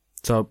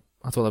 So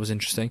I thought that was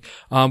interesting.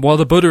 While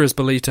the Buddha is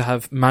believed to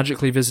have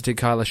magically visited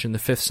Kailash in the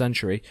 5th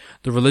century,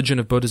 the religion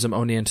of Buddhism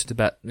only entered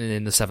Tibet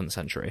in the 7th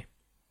century.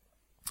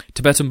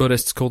 Tibetan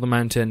Buddhists call the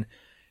mountain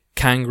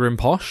Kang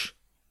Rinpoche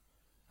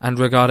and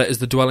regard it as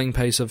the dwelling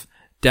place of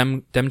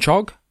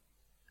Demchog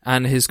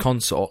and his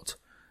consort.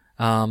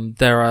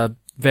 There are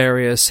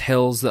various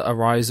hills that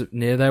arise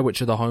near there,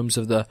 which are the homes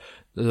of the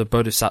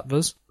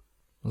Bodhisattvas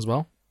as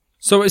well.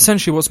 So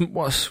essentially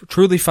what's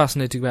truly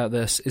fascinating about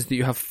this is that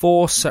you have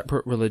 4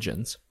 separate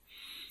religions,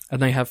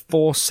 and they have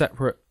 4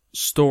 separate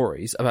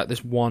stories about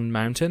this one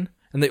mountain,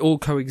 and they all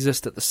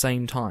coexist at the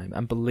same time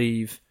and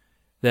believe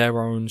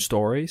their own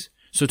stories.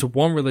 So to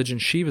one religion,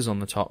 Shiva's on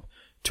the top.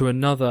 To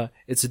another,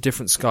 it's a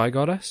different sky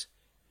goddess.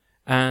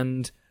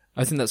 And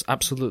I think that's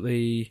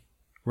absolutely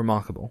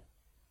remarkable.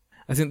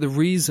 I think the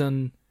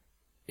reason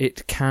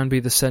it can be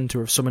the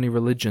center of so many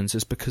religions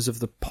is because of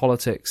the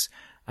politics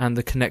and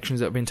the connections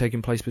that have been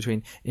taking place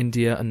between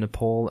India and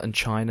Nepal and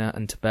China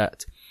and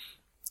Tibet.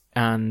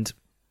 And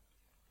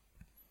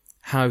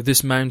how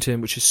this mountain,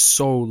 which is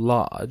so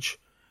large,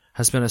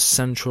 has been a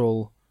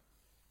central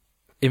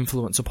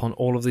influence upon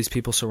all of these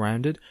people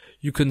surrounded.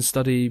 You can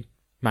study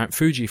Mount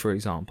Fuji, for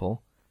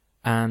example,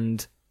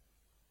 and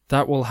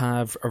that will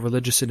have a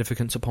religious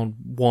significance upon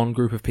one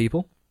group of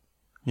people.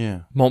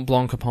 Yeah. Mont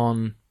Blanc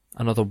upon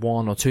another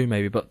 1 or 2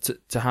 maybe, but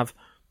to have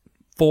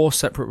 4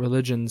 separate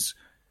religions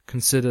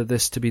consider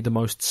this to be the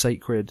most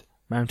sacred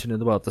mountain in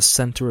the world, the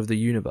center of the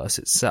universe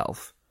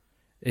itself,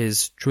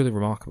 is truly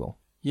remarkable.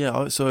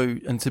 Yeah,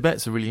 and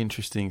Tibet's a really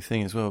interesting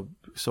thing as well.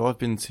 So I've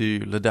been to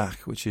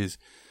Ladakh, which is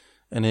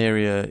an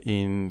area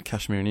in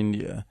Kashmir in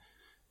India,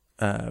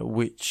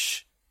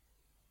 which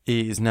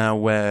is now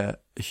where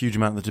a huge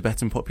amount of the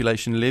Tibetan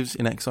population lives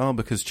in exile,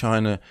 because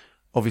China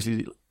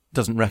obviously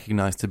doesn't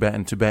recognize Tibet,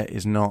 and Tibet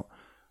is not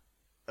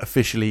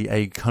officially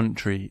a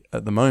country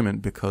at the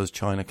moment because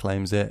China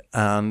claims it,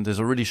 and there's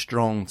a really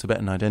strong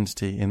Tibetan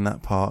identity in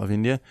that part of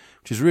India,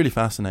 which is really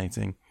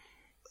fascinating.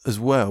 As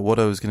well, what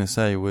I was going to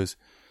say was,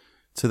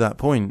 to that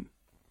point,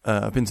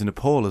 I've been to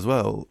Nepal as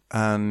well,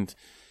 and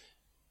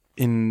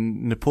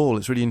in Nepal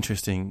it's really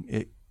interesting.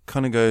 It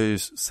kind of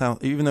goes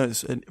south, even though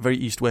it's a very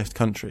east-west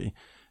country,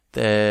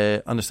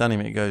 their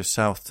understanding of it goes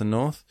south to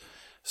north.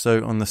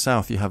 So on the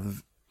south you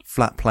have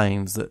flat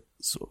plains that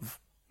sort of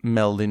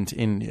meld into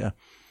India.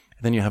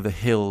 Then you have the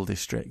hill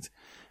district,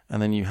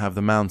 and then you have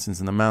the mountains,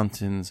 and the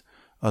mountains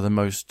are the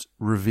most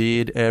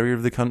revered area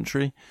of the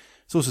country.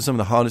 It's also some of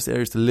the hardest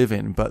areas to live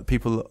in, but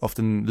people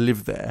often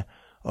live there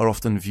are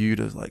often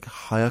viewed as like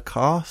higher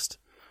caste,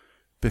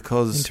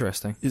 because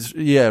Interesting. It's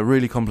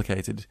really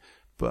complicated.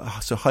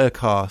 But so higher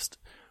caste,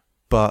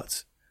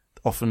 but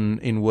often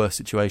in worse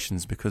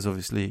situations because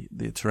obviously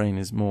the terrain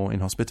is more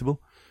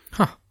inhospitable.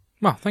 Huh.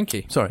 Well, thank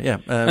you. Sorry, yeah.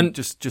 And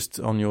just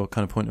on your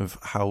kind of point of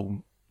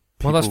how.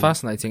 Well, that's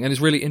fascinating, and it's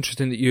really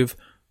interesting that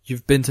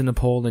you've been to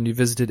Nepal and you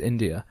visited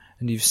India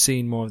and you've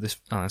seen more of this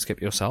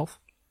landscape yourself.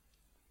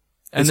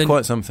 And it's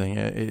quite something.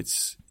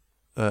 It's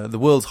the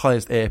world's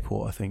highest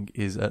airport, I think,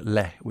 is at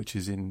Leh, which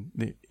is in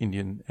the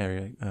Indian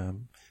area,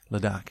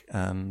 Ladakh,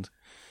 and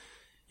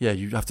yeah,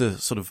 you have to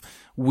sort of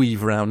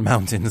weave around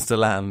mountains to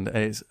land.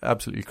 It's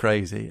absolutely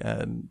crazy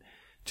and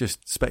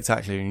just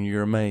spectacular, and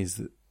you're amazed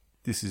that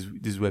this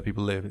is where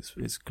people live.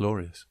 It's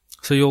glorious.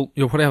 So you'll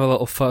probably have a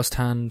little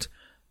first-hand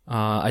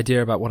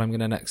idea about what I'm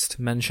going to next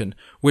mention,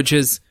 which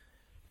is,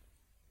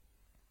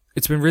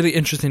 it's been really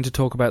interesting to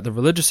talk about the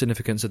religious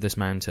significance of this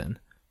mountain,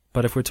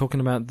 but if we're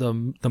talking about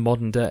the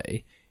modern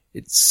day,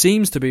 it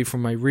seems to be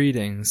from my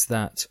readings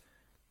that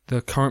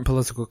the current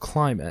political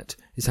climate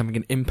is having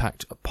an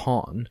impact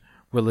upon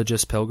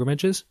religious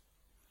pilgrimages,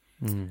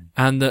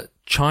 and that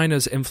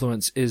China's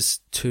influence is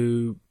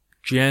to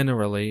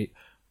generally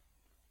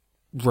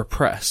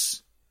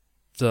repress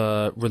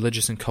the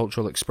religious and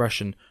cultural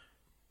expression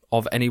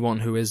of anyone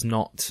who is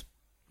not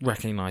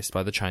recognized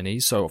by the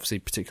Chinese, so obviously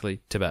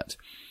particularly Tibet.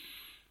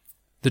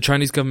 The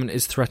Chinese government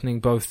is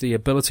threatening both the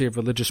ability of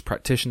religious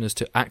practitioners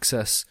to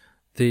access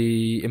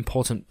the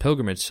important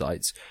pilgrimage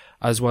sites,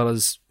 as well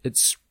as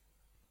it's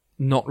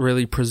not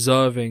really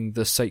preserving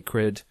the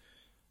sacred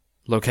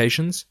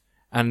locations,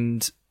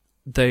 and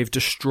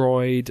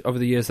over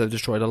the years, they've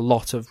destroyed a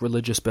lot of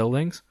religious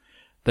buildings.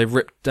 They've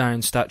ripped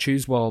down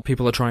statues while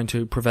people are trying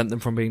to prevent them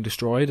from being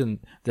destroyed, and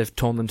they've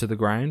torn them to the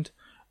ground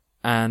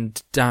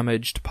and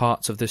damaged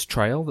parts of this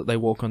trail that they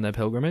walk on their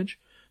pilgrimage,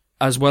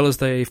 as well as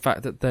the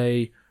fact that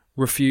they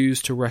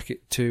refuse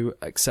to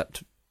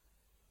accept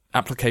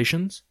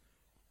applications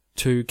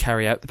to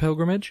carry out the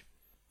pilgrimage.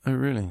 Oh,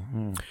 really?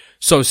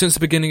 So, since the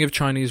beginning of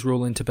Chinese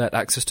rule in Tibet,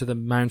 access to the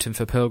mountain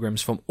for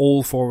pilgrims from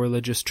all 4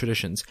 religious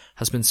traditions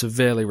has been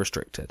severely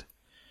restricted.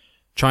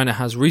 China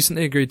has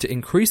recently agreed to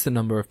increase the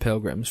number of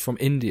pilgrims from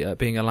India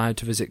being allowed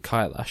to visit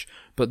Kailash,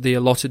 but the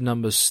allotted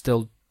numbers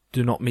still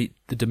do not meet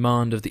the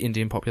demand of the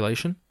Indian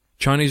population.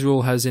 Chinese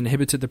rule has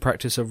inhibited the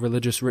practice of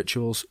religious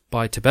rituals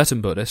by Tibetan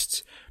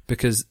Buddhists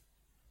because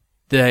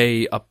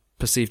they are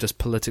perceived as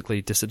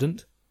politically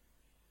dissident.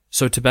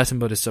 So Tibetan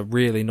Buddhists are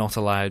really not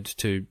allowed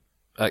to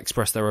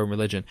express their own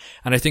religion.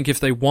 And I think if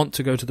they want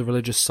to go to the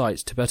religious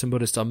sites, Tibetan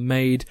Buddhists are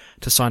made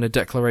to sign a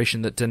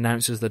declaration that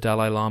denounces the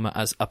Dalai Lama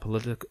as a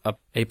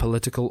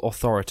political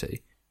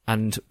authority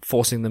and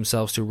forcing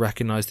themselves to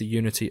recognize the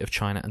unity of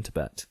China and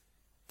Tibet.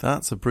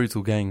 That's a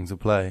brutal game to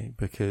play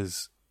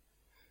because,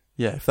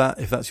 yeah,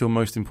 if that's your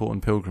most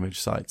important pilgrimage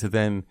site, to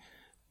then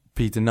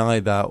be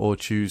denied that or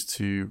choose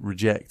to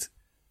reject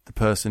the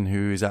person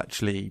who is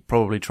actually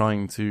probably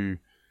trying to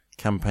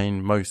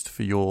campaign most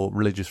for your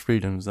religious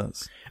freedoms,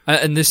 that's...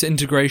 And this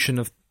integration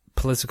of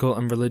political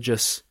and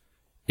religious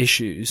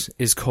issues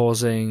is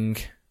causing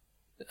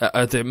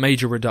the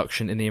major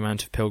reduction in the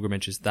amount of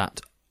pilgrimages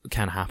that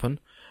can happen.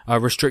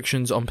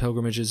 Restrictions on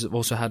pilgrimages have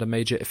also had a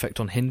major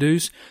effect on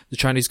Hindus. The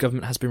Chinese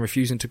government has been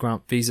refusing to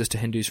grant visas to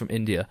Hindus from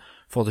India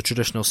for the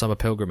traditional summer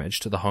pilgrimage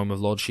to the home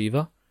of Lord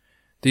Shiva.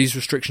 These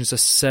restrictions are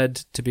said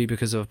to be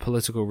because of a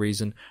political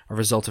reason, a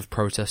result of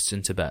protests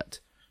in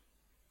Tibet.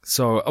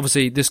 So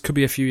obviously this could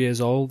be a few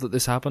years old that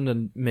this happened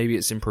and maybe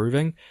it's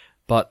improving,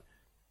 but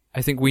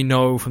I think we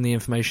know from the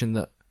information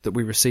that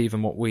we receive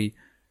and what we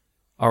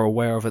are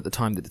aware of at the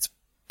time that it's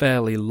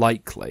fairly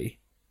likely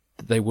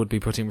that they would be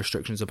putting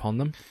restrictions upon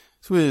them.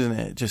 It's weird, isn't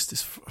it?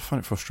 I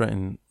find it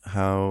frustrating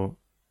how,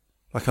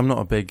 like, I'm not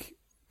a big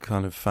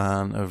kind of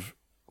fan of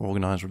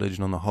organised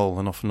religion on the whole,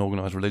 and often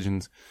organised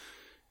religions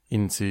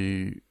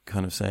into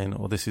kind of saying,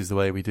 oh, this is the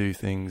way we do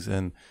things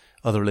and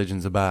other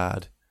religions are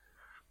bad.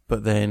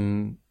 But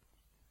then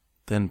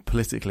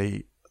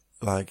politically,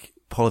 like,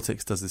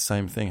 politics does the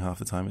same thing half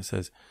the time. It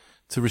says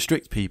to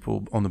restrict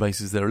people on the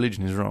basis their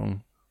religion is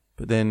wrong.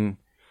 But then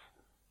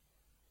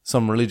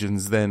some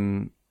religions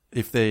then,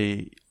 if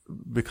they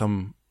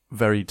become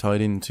very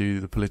tied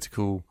into the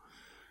political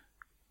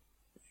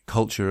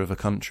culture of a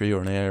country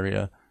or an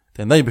area,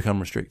 then they become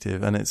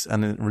restrictive,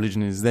 and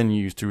religion is then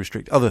used to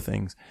restrict other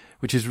things,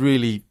 which is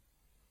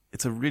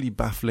it's a really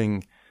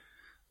baffling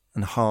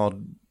and hard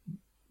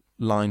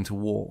line to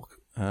walk.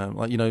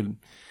 Like,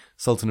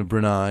 Sultan of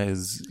Brunei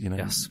is,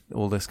 yes.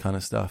 All this kind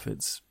of stuff.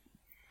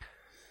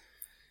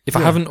 If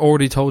I haven't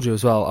already told you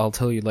as well, I'll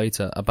tell you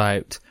later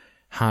about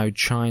how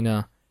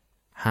China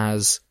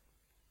has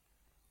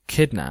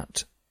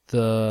kidnapped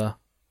the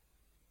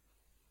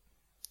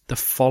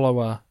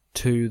follower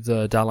to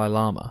the Dalai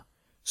Lama,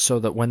 so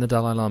that when the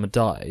Dalai Lama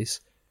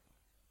dies,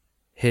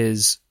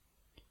 his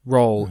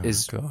role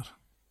is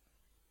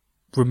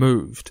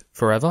removed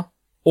forever,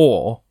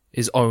 or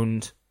is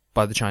owned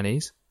by the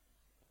Chinese.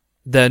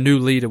 Their new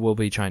leader will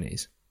be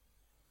Chinese.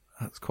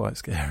 That's quite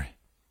scary.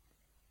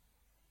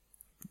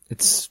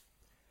 It's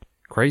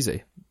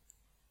crazy.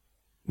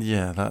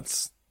 Yeah,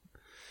 that's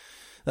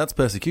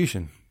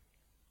persecution.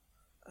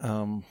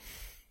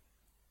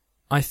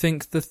 I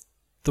think the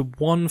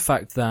one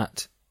fact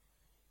that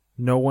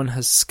no one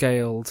has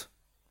scaled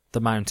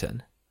the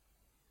mountain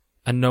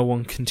and no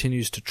one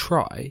continues to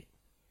try,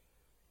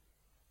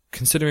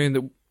 considering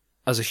that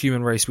as a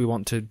human race we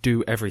want to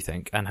do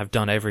everything and have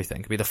done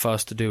everything, be the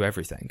first to do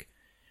everything,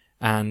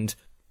 and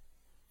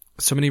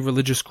so many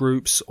religious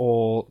groups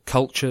or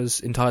cultures,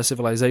 entire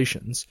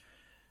civilizations,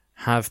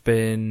 have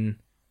been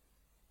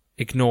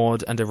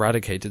ignored and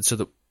eradicated so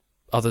that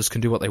others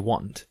can do what they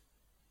want.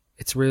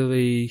 It's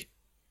really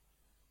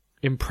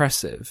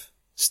impressive,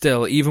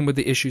 still, even with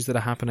the issues that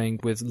are happening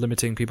with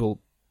limiting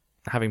people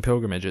having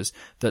pilgrimages,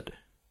 that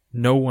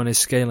no one is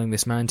scaling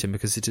this mountain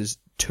because it is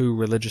too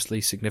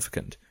religiously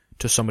significant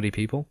to so many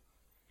people.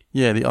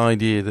 Yeah, the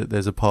idea that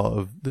there's a part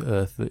of the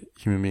earth that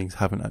human beings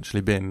haven't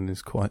actually been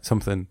is quite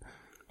something.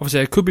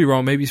 Obviously, I could be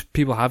wrong. Maybe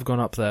people have gone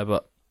up there,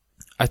 but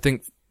I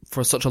think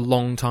for such a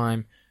long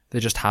time they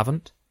just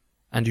haven't,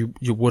 and you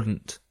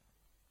wouldn't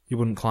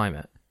climb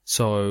it.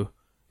 So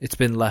it's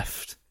been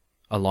left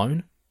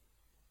alone,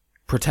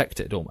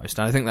 protected almost,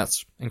 and I think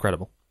that's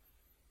incredible.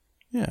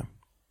 Yeah.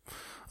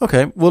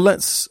 Okay. Well,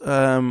 let's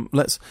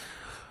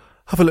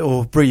have a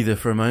little breather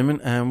for a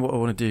moment, and what I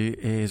want to do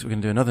is we're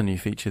going to do another new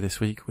feature this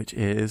week, which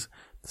is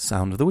the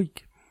Sound of the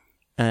Week.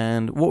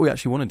 And what we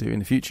actually want to do in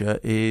the future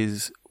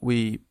is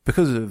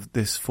because of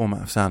this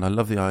format of sound, I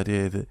love the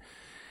idea that,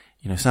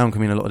 sound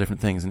can mean a lot of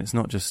different things, and it's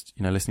not just,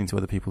 listening to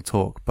other people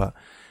talk, but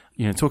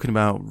talking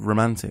about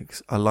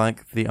romantics, I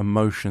like the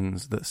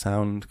emotions that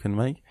sound can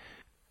make.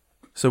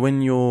 So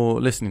when you're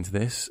listening to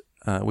this,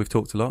 we've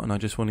talked a lot, and I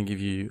just want to give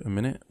you a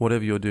minute.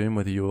 Whatever you're doing,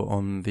 whether you're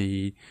on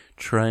the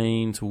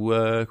train to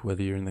work,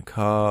 whether you're in the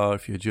car,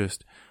 if you're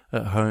just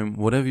at home,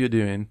 whatever you're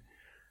doing,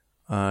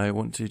 I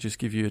want to just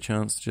give you a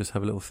chance to just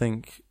have a little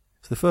think.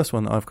 So the first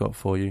one that I've got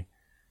for you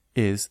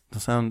is the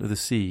sound of the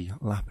sea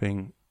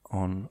lapping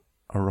on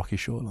a rocky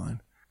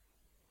shoreline.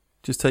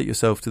 Just take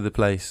yourself to the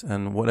place,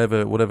 and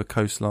whatever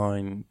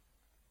coastline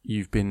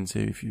you've been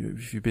to, if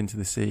you've been to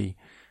the sea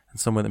and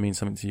somewhere that means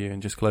something to you,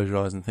 and just close your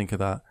eyes and think of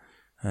that,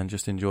 and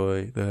just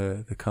enjoy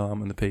the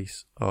calm and the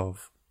peace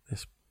of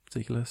this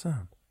particular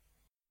sound.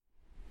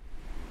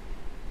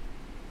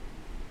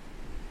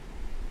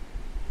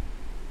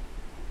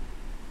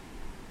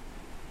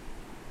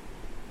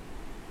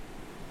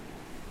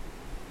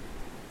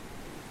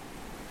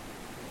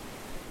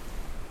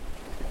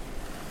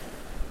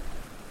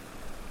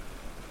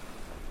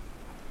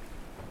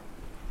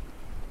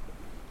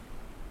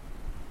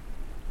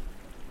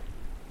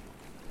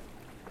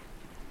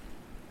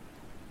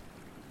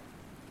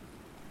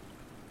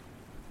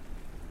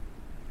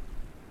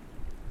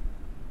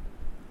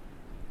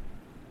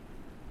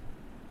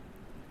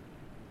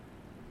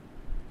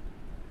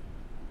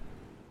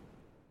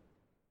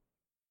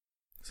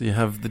 So you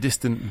have the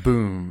distant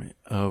boom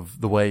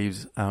of the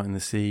waves out in the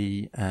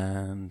sea,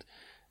 and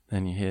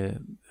then you hear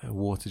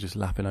water just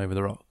lapping over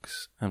the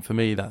rocks. And for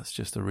me, that's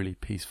just a really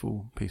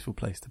peaceful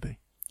place to be.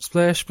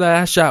 Splash,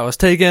 splash, I was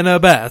taking a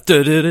bath.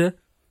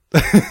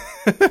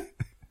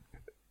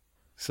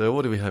 So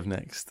what do we have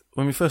next?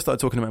 When we first started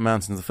talking about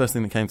mountains, the first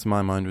thing that came to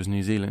my mind was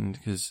New Zealand,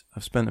 because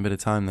I've spent a bit of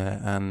time there,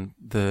 and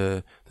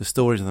the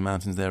stories of the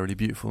mountains there are really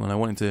beautiful. And I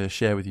wanted to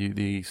share with you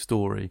the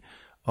story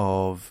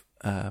of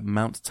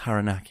Mount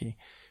Taranaki,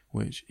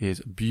 which is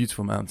a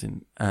beautiful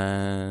mountain,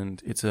 and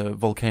it's a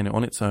volcano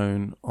on its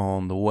own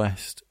on the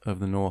west of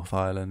the North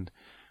Island.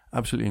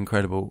 Absolutely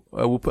incredible.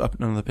 We'll put up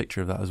another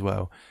picture of that as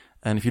well.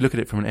 And if you look at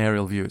it from an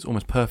aerial view, it's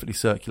almost perfectly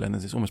circular, and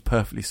there's this almost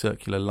perfectly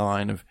circular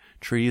line of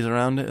trees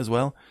around it as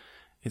well.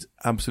 It's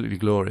absolutely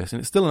glorious, and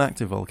it's still an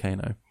active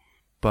volcano,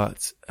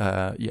 but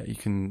you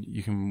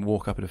can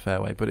walk up it a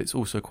fair way. But it's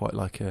also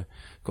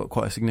got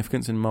quite a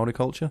significance in Maori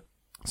culture.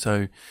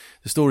 So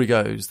the story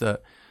goes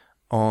that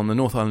on the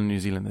North Island of New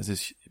Zealand, there's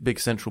this big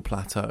central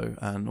plateau,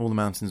 and all the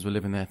mountains were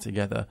living there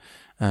together.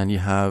 And you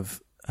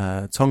have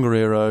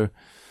Tongariro,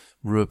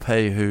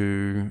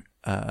 Ruapehu,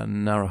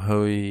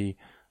 Ngauruhoe,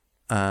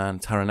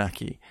 and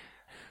Taranaki.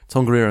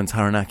 Tongariro and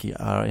Taranaki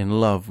are in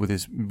love with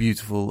this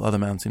beautiful other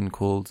mountain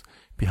called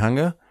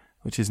Pihanga,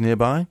 which is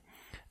nearby.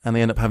 And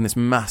they end up having this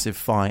massive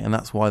fight, and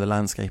that's why the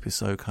landscape is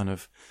so kind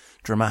of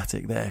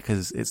dramatic there,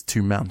 because it's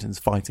two mountains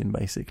fighting,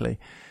 basically.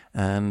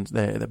 And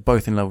they're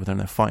both in love with her, and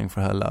they're fighting for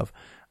her love.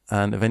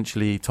 And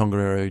eventually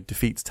Tongariro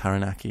defeats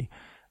Taranaki,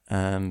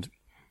 and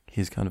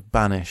he's kind of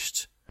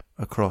banished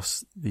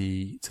across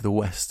to the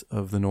west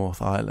of the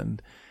North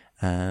Island.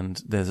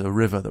 And there's a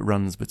river that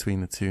runs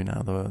between the two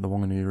now, the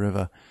Wanganui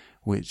River,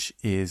 which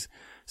is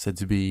said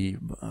to be,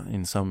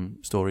 in some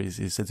stories,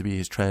 is said to be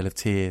his trail of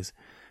tears.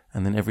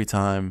 And then every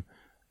time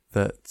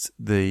that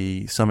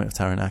the summit of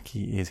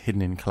Taranaki is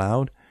hidden in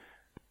cloud,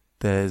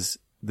 it's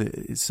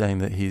saying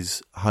that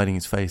he's hiding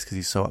his face because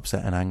he's so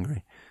upset and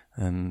angry.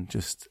 And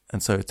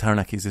so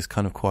Taranaki is this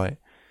kind of quite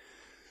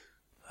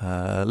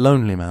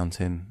lonely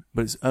mountain,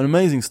 but it's an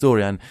amazing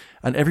story. And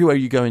everywhere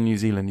you go in New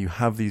Zealand, you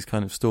have these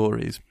kind of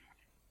stories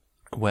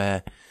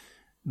where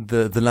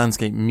the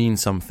landscape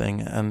means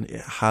something, and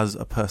it has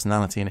a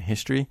personality and a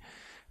history.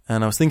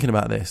 And I was thinking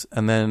about this,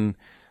 and then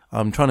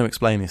I'm trying to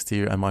explain this to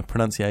you, and my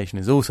pronunciation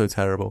is also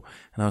terrible.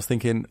 And I was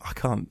thinking, I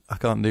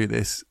can't do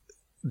this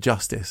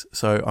justice,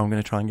 so I'm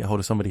going to try and get hold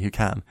of somebody who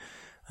can.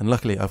 And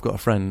luckily, I've got a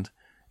friend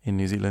in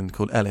New Zealand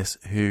called Ellis,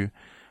 who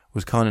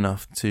was kind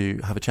enough to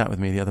have a chat with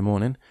me the other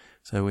morning.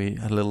 So we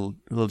had a little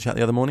chat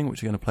the other morning,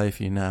 which we're going to play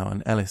for you now.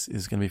 And Ellis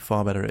is going to be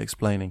far better at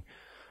explaining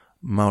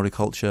Maori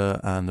culture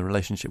and the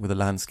relationship with the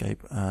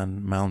landscape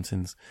and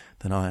mountains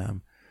than I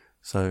am.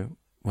 So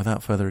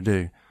without further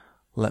ado,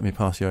 let me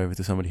pass you over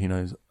to somebody who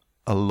knows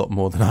a lot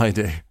more than I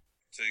do.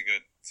 Too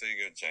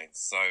good, James.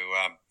 So,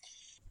 a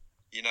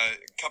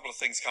couple of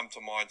things come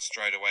to mind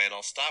straight away, and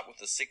I'll start with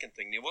the second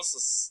thing. There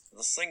was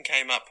this thing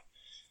came up,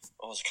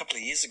 it was a couple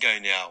of years ago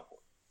now,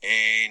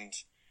 and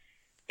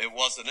it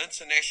was an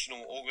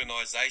international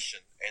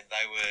organisation, and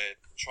they were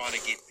trying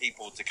to get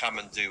people to come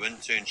and do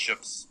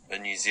internships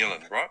in New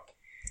Zealand, right?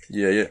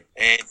 Yeah.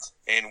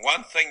 And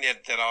one thing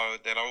that I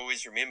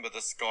always remember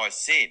this guy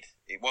said,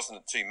 it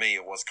wasn't to me,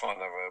 it was a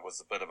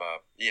bit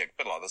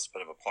like this,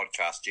 bit of a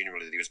podcast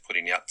generally that he was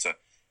putting out to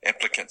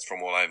applicants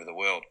from all over the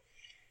world.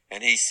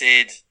 And he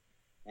said,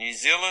 New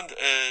Zealand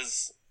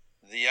is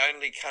the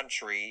only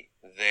country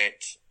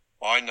that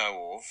I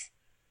know of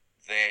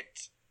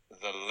that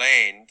the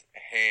land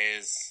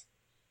has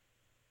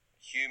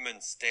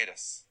human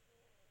status.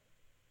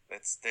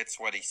 That's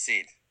what he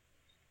said.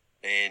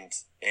 And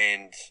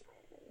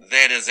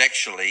that is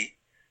actually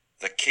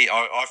the key.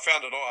 I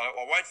found it.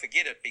 I won't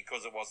forget it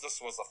because this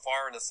was a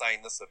foreigner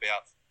saying this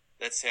about.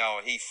 That's how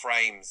he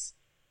frames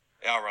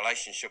our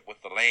relationship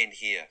with the land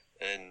here,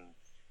 and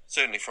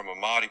certainly from a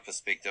Māori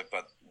perspective.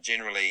 But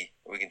generally,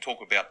 we can talk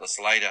about this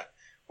later.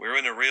 We're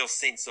in a real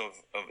sense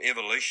of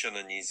evolution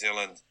in New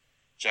Zealand,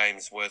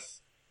 James,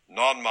 with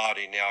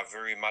non-Māori now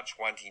very much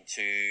wanting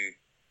to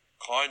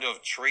kind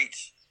of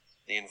treat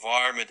the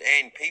environment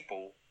and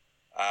people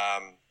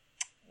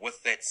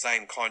with that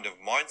same kind of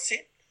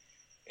mindset.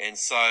 And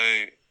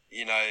so,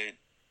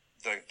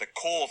 the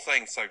core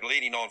thing, so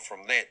leading on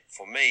from that,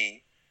 for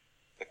me,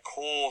 the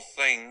core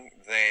thing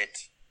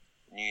that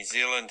New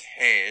Zealand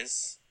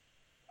has,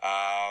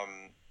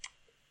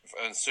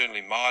 and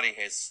certainly Māori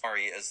has,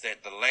 is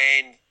that the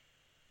land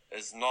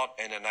is not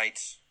an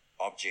innate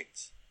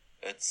object.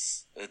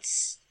 It's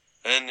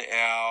in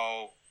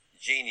our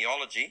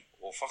genealogy,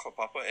 or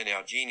whakapapa, in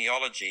our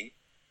genealogy,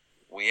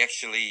 we're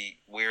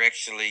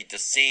actually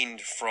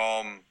descend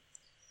from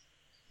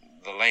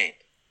the land.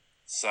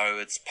 So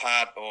it's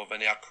part of,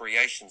 in our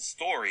creation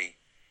story,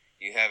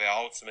 you have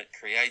our ultimate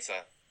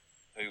creator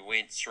who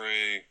went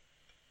through,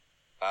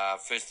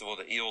 first of all,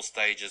 the eel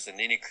stages, and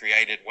then he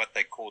created what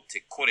they called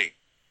te kore.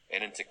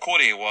 And in te kore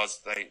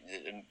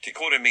te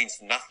kore means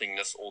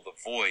nothingness or the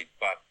void,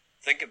 but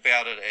think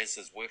about it as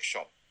his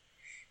workshop.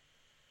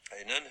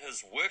 And in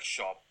his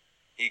workshop,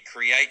 he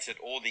created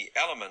all the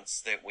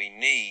elements that we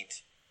need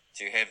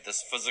to have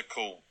this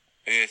physical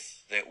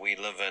earth that we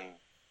live in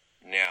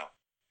now.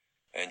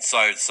 And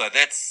so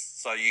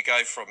you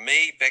go from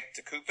me back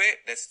to Kupe,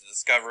 that's the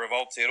discoverer of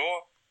Aotearoa,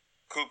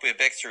 Kupe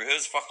back through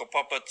his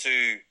whakapapa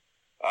to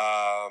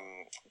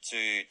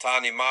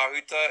Tāne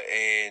Mahuta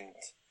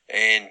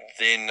and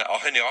then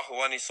Ahine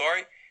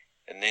Ahuani,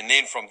 and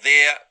then from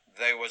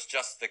there was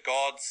just the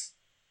gods,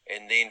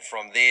 and then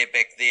from there,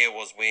 back there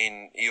was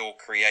when Eo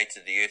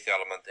created the earth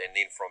element, and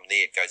then from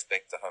there it goes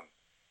back to him.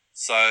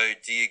 So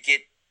do you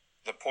get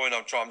the point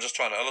I'm just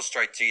trying to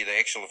illustrate to you the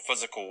actual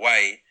physical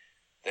way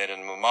that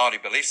in the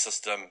Māori belief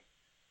system,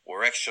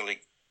 we're actually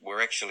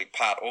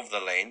part of the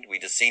land. We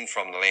descend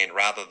from the land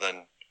rather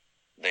than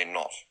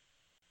not.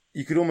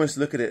 You could almost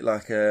look at it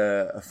like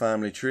a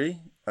family tree,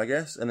 I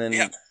guess, and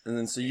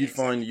then so you'd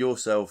find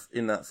yourself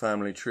in that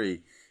family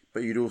tree,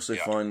 but you'd also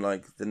find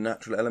like the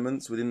natural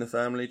elements within the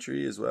family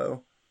tree as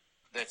well.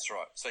 That's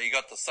right. So you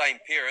got the same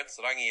parents,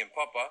 Rangi and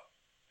Papa,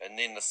 and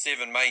then the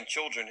 7 main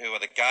children who are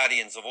the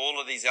guardians of all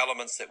of these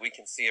elements that we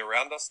can see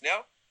around us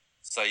now.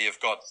 So you've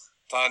got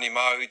Tāne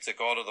Mahuta,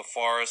 god of the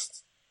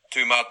forest,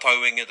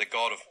 Tūmātauinga, the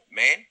god of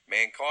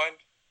mankind,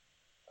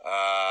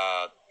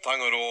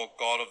 Tangaro,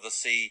 god of the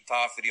sea,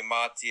 Tāwhiri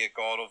Mātia,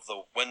 god of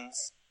the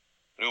winds,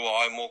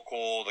 Rua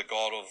Aimoko, the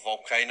god of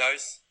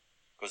volcanoes,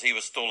 because he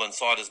was still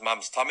inside his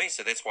mum's tummy,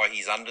 so that's why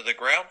he's under the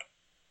ground.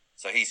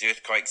 So he's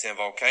earthquakes and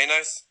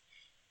volcanoes.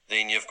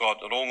 Then you've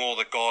got Rongo,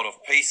 the god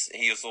of peace.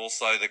 He is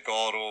also the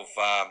god of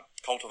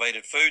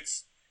cultivated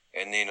foods.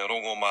 And then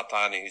Rongo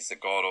Matane, who's the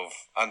god of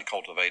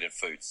uncultivated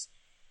foods.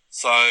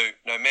 So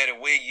no matter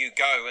where you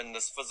go in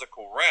this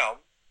physical realm,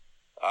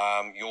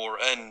 you're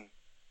in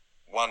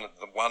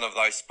one of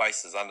those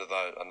spaces under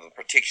the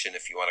protection,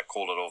 if you want to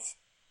call it,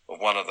 of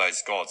one of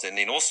those gods. And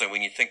then also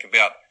when you think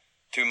about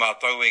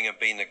Tūmātauinga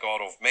being the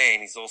god of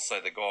man, he's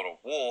also the god of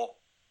war,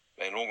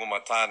 and Rongo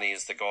Matane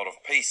is the god of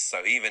peace.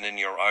 So even in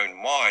your own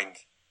mind,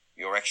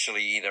 you're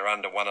actually either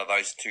under one of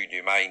those two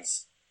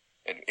domains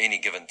at any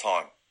given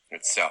time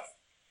itself.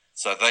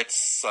 So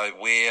that's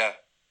where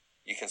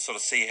you can sort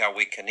of see how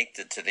we're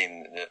connected to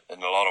them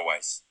in a lot of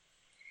ways.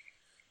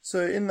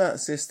 So in that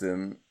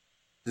system,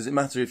 does it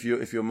matter if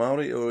you're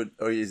Maori or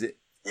is it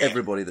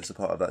everybody that's a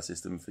part of that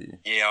system for you?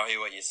 Yeah, I hear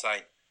what you're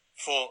saying.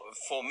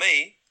 For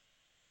me,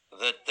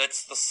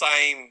 that's the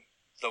same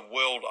the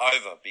world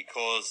over,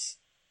 because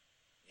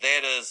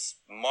that is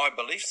my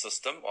belief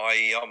system,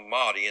 i.e. I'm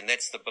Māori, and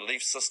that's the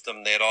belief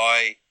system that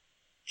I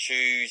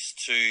choose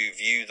to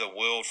view the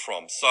world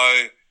from.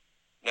 So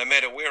no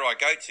matter where I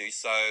go to,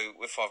 so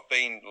if I've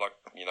been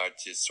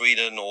to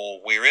Sweden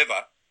or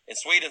wherever, and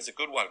Sweden's a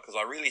good one because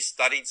I really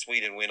studied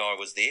Sweden when I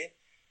was there.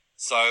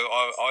 So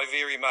I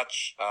very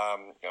much, I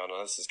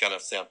know this is going to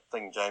sound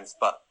thing, James,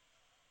 but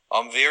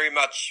I'm very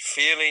much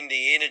feeling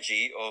the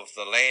energy of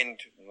the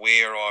land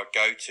where I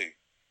go to.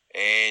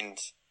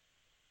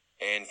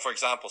 And for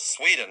example,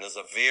 Sweden is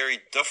a very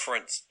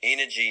different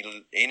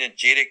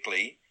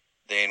energetically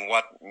than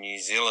what New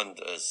Zealand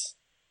is.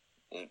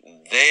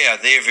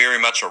 They're very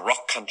much a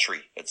rock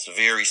country. It's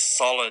very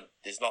solid.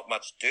 There's not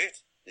much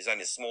dirt. There's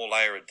only a small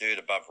layer of dirt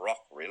above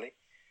rock, really.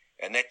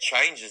 And that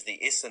changes the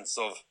essence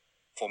of,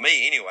 for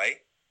me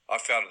anyway, I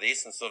felt the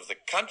essence of the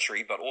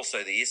country, but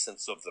also the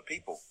essence of the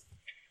people.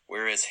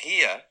 Whereas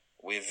here,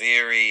 we're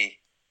very,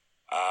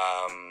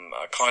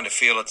 I kind of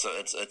feel it's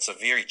a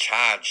very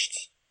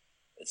charged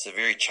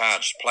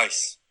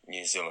place,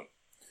 New Zealand.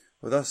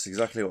 Well, that's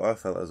exactly what I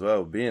felt as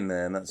well, being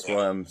there, and that's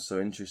why I'm so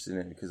interested in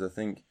it, because I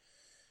think,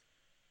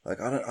 I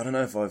don't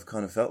know if I've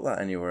kind of felt that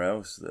anywhere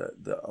else,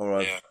 or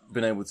I've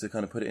been able to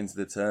kind of put it into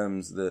the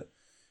terms that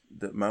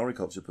Maori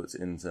culture puts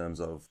it in terms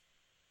of.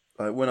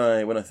 when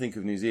I think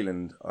of New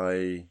Zealand,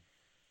 I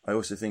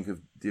also think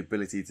of the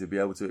ability to be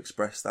able to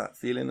express that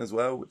feeling as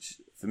well, which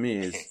for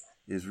me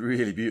is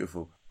really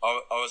beautiful.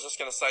 I was just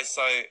going to say,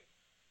 so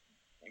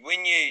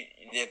when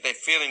that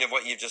feeling of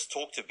what you've just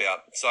talked about,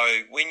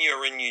 so when you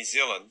were in New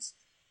Zealand,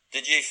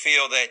 did you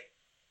feel that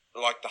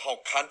like the whole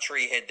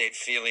country had that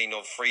feeling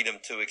of freedom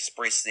to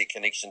express their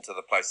connection to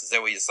the place? Is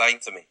that what you're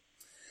saying to me?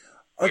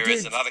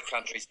 Whereas in other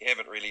countries, you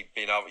haven't really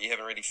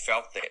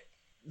felt that.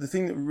 The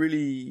thing that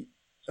really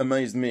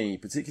amazed me,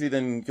 particularly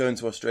then going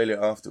to Australia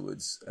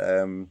afterwards,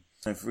 and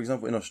for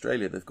example, in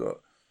Australia, they've got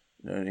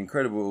an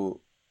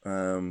incredible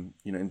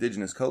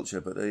indigenous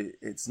culture, but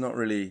it's not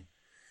really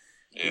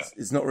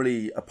it's not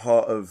really a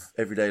part of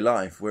everyday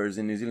life. Whereas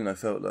in New Zealand, I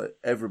felt like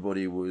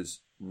everybody was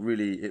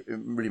it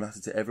really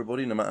mattered to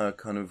everybody, no matter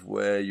kind of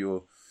where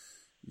your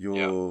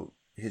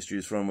history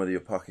is from, whether you're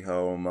Pākehā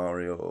or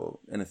Māori or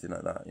anything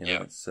like that.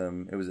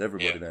 It was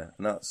everybody there,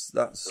 and that's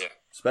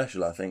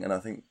special, I think. And I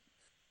think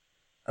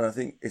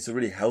it's a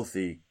really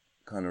healthy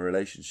kind of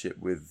relationship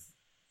with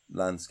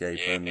landscape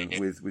and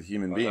with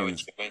human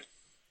beings.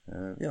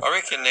 I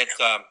reckon that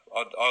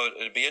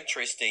it'd be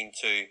interesting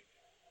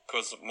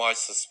because my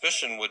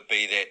suspicion would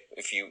be that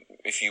if you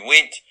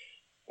went,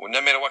 well,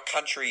 no matter what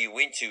country you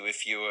went to,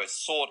 if you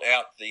sought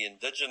out the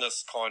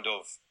indigenous kind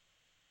of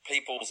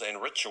peoples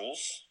and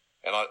rituals,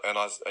 and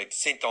I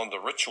sent on the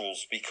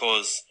rituals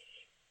because,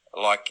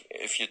 like,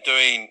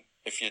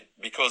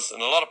 because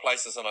in a lot of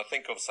places, and I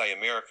think of, say,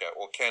 America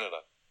or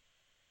Canada,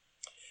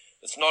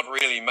 it's not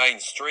really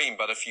mainstream,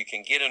 but if you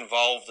can get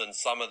involved in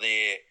some of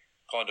their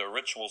kind of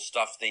ritual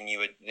stuff, then you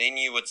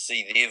would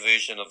see their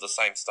version of the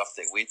same stuff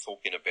that we're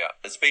talking about.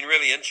 It's been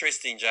really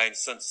interesting, James,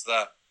 since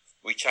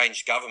we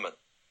changed government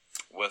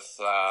with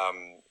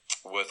Jacinda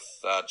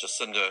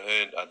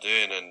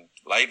Ardern and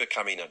Labour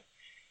coming in.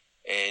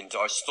 And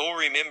I still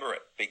remember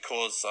it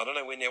because I don't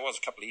know when that was,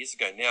 a couple of years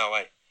ago now,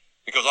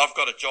 because I've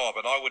got a job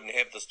and I wouldn't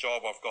have this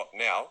job I've got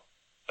now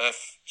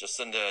if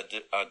Jacinda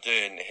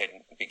Ardern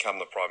hadn't become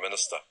the Prime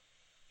Minister.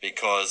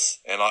 Because,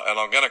 and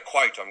I'm going to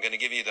quote, I'm going to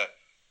give you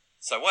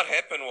so what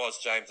happened was,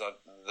 James,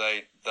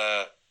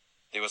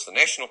 there was the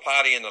National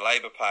Party and the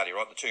Labour Party,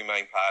 right, the two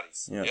main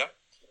parties, yeah?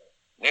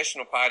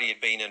 National Party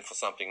had been in for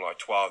something like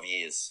 12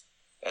 years,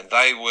 and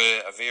they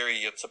were a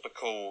very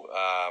typical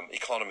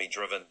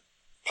economy-driven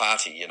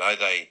party,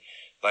 They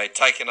had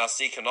taken us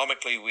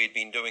economically, we'd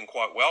been doing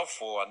quite well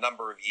for a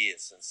number of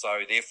years, and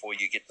so therefore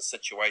you get the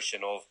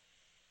situation of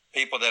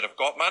people that have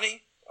got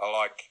money are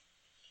like,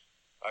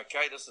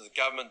 okay, this is a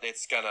government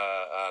that's going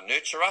to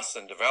nurture us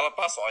and develop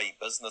us, i.e.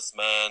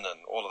 businessmen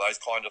and all of those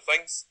kind of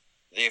things.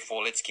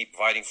 Therefore, let's keep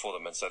voting for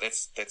them. And so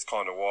that's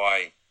kind of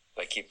why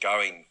they keep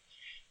going.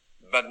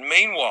 But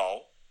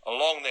meanwhile,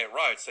 along that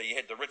road, so you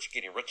had the rich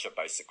getting richer,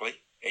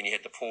 basically, and you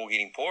had the poor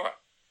getting poorer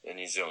in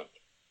New Zealand.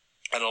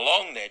 And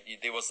along that,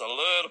 there was a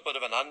little bit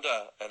of an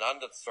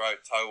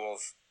undertow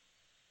of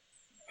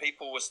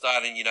people were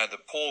starting, the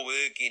poor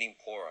were getting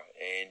poorer.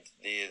 And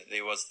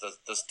there was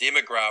this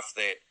demographic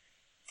that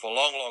for a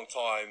long, long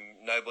time,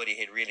 nobody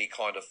had really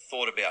kind of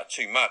thought about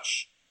too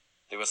much.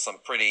 There was some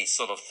pretty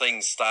sort of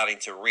things starting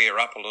to rear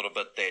up a little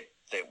bit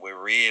that were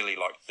really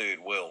like third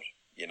world,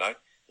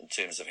 in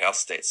terms of health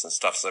stats and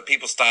stuff. So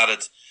people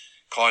started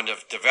kind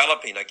of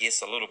developing, I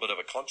guess, a little bit of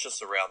a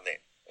conscience around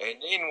that.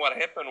 And then what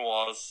happened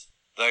was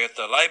the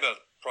Labour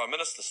Prime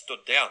Minister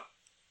stood down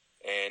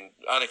and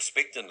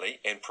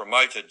unexpectedly and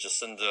promoted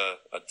Jacinda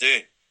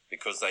Ardern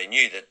because they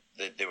knew that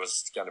there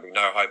was going to be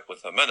no hope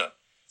with him in it.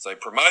 So they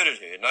promoted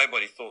her.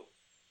 Nobody thought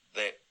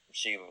that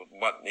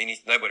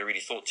nobody really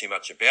thought too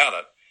much about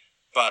it.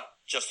 But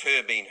just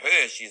her being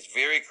her, she's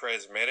very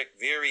charismatic,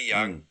 very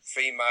young,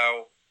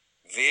 female,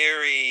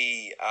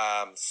 very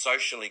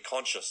socially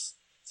conscious.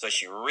 So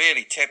she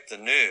really tapped the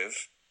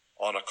nerve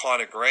on a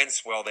kind of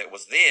groundswell that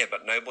was there,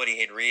 but nobody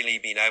had really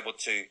been able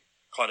to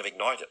kind of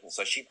ignite it. And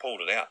so she pulled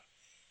it out.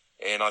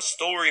 And I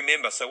still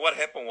remember, so what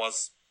happened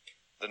was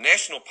the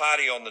National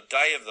Party on the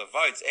day of the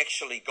votes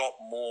actually got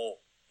more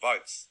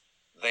votes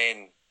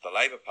than the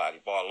Labour Party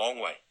by a long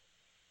way.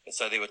 And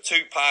so there were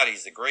two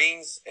parties, the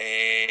Greens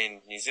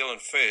and New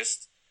Zealand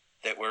First,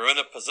 that were in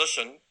a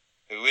position,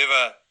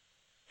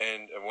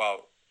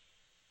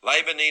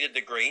 Labour needed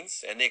the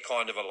Greens, and they're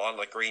kind of aligned,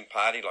 like Green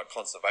Party, like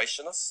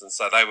conservationists, and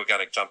so they were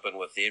going to jump in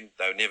with them.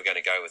 They were never going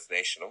to go with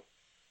National.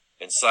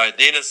 And so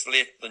then it's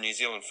left the New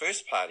Zealand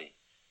First Party,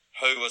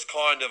 who was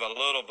kind of a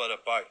little bit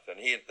of both. And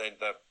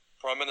the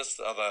Prime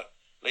Minister, the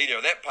leader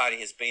of that party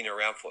has been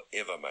around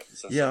forever, mate.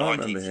 Since the 90s. I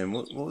remember him.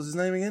 What was his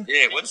name again?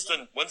 Yeah,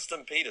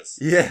 Winston Peters.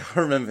 Yeah, I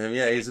remember him.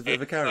 Yeah, he's a bit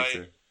of a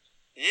character.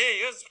 He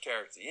is a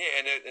character,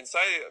 yeah. And so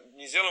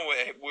New Zealand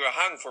were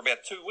hung for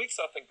about 2 weeks,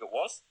 I think it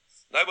was.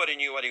 Nobody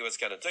knew what he was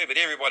going to do, but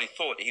everybody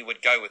thought he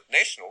would go with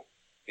National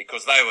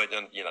because they were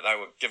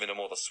giving him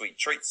all the sweet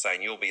treats,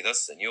 saying you'll be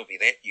this and you'll be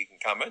that, you can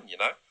come in,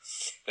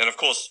 And of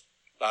course,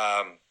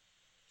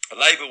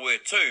 Labour were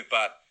too,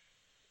 but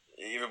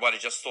everybody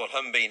just thought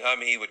him being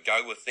him, he would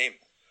go with them.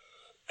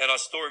 And I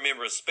still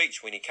remember his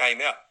speech when he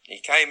came out. He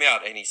came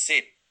out and he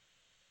said,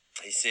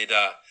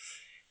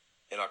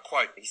 and I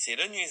quote, he said,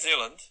 in New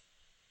Zealand,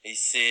 he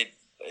said,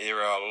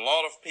 there are a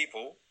lot of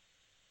people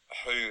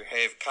who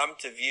have come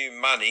to view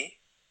money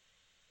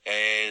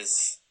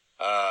as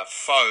a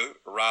foe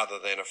rather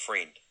than a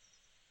friend.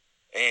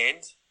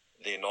 And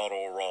they're not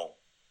all wrong.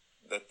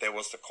 That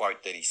was the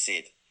quote that he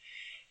said.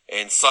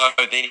 And so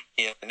then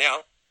he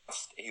announced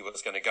he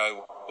was going to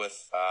go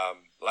with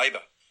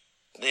Labour.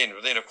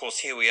 Then, of course,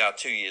 here we are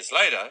 2 years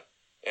later,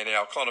 and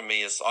our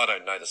economy is, I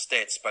don't know the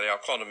stats, but our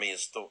economy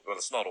is still, well,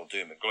 it's not all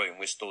doom and gloom.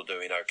 We're still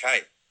doing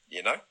okay,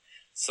 you know?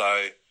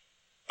 So,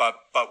 but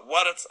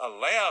what it's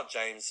allowed,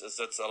 James, is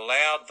it's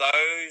allowed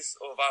those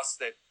of us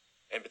that,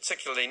 and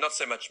particularly not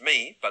so much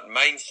me, but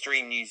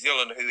mainstream New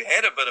Zealand who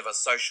had a bit of a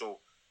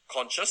social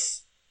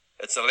conscious,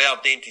 it's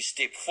allowed them to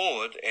step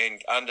forward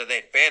and under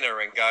that banner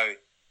and go,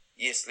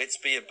 yes, let's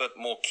be a bit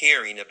more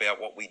caring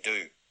about what we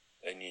do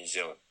in New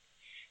Zealand.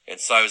 And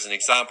so as an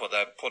example,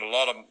 they've put a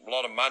lot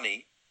of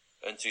money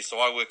into, so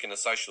I work in the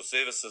social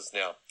services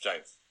now,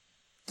 James.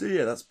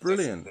 Yeah, that's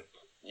brilliant.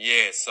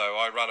 Yeah, so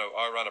I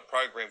run a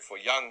program for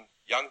young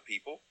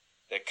people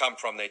that come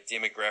from that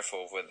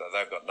demographic of where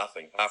they've got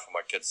nothing. Half of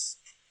my kids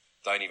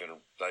they're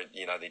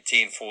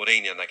 10,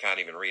 14 and they can't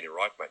even read or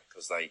write, mate,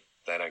 because they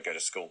don't go to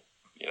school.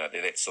 You know,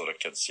 they're that sort of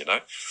kids, you know.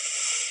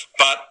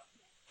 But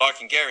I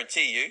can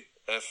guarantee you,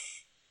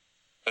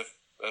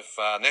 if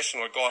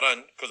National had got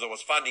in, because it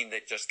was funding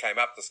that just came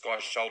up, this guy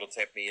shoulder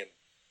tapped me and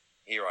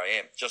here I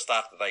am, just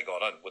after they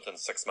got in, within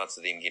 6 months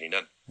of them getting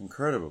in.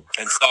 Incredible.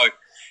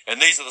 And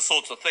these are the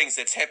sorts of things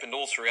that's happened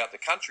all throughout the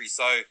country.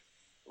 So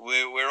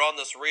we're on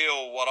this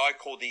real, what I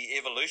call the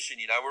evolution,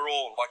 you know, we're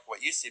all, like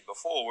what you said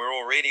before, we're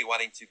already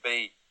wanting to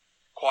be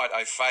quite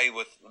au fait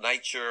with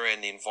nature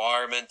and the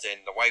environment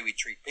and the way we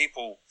treat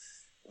people,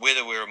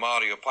 whether we're a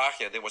Māori or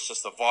Pākehā. That was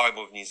just the vibe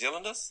of New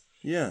Zealanders.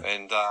 Yeah.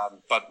 And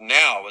but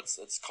now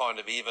it's kind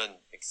of even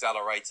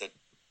accelerated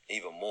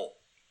even more.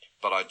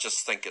 But I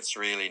just think it's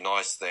really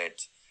nice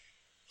that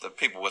the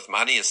people with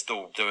money are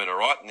still doing all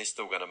right and they're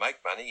still going to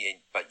make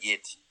money, but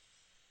yet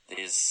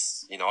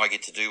there's, you know, I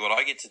get to do what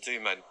I get to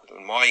do, man,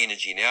 my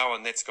energy now,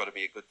 and that's got to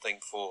be a good thing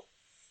for,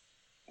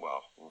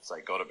 well, I won't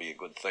say got to be a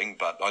good thing,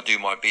 but I do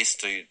my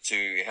best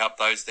to help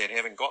those that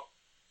haven't got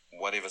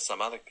whatever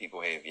some other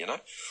people have, you know.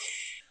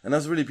 And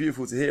that's really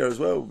beautiful to hear as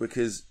well,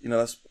 because, you know,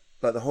 that's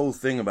like the whole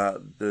thing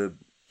about the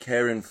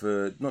caring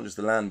for not just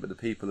the land but the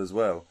people as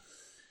well.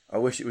 I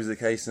wish it was the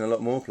case in a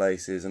lot more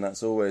places, and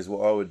that's always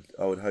what I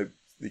would hope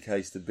the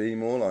case to be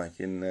more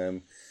like.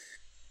 In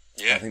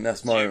I think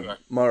that's my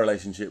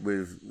relationship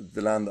with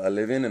the land that I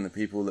live in and the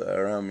people that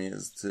are around me,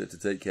 is to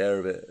take care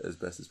of it as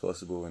best as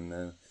possible.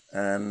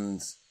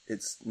 And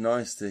it's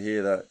nice to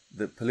hear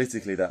that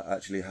politically that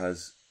actually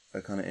has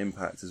a kind of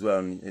impact as well,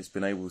 and it's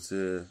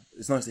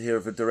nice to hear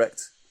of a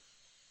direct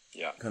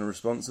kind of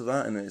response of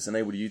that, and it's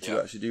enabled you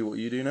to actually do what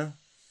you do now.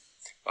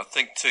 I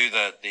think too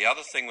that the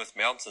other thing with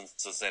mountains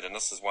is that, and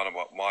this is one of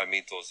what my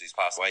mentors who's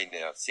passed away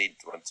now said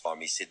one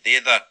time, he said they're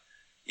the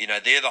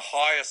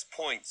highest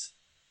point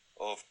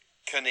of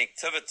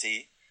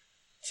connectivity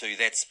to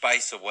that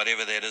space of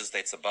whatever that is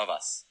that's above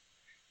us.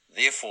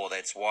 Therefore,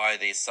 that's why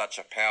there's such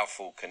a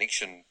powerful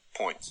connection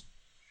point.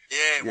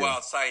 Yeah,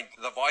 well, saying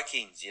the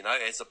Vikings, you know,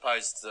 as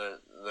opposed to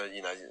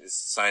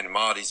saying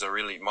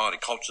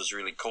Māori culture is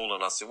really cool,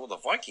 and I said, well, the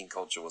Viking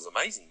culture was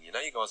amazing, you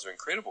know, you guys are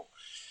incredible.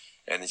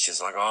 And it's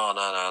just like, oh,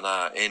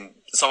 no. And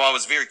so I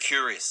was very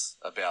curious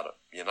about it,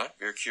 you know,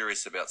 very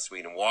curious about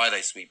Sweden, why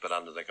they sweep it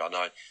under the guy.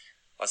 No,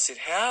 I said,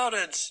 how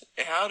did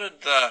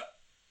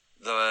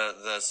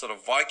the sort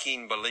of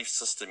Viking belief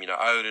system, you know,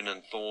 Odin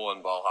and Thor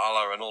and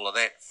Valhalla and all of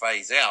that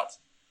phase out,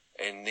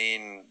 and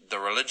then the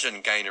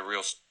religion gain a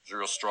real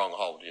strong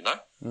hold, you know?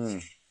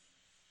 Mm.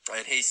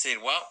 And he said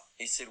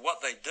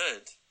what they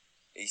did,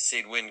 he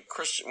said when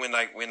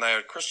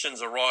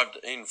Christians arrived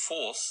in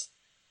force,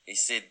 he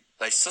said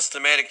they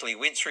systematically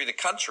went through the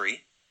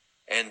country,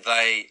 and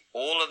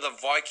all of the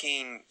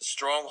Viking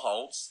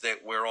strongholds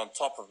that were on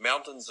top of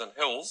mountains and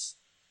hills,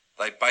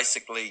 they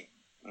basically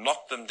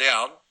knocked them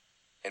down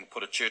and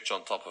put a church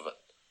on top of it.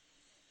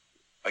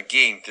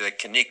 Again, the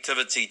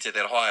connectivity to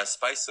that higher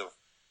space of,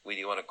 whether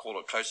you want to call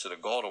it closer to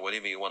God or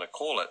whatever you want to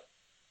call it,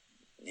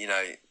 you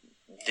know,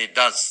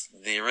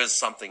 there is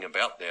something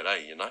about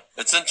that, you know.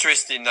 It's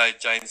interesting though,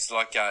 James,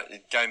 like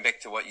going back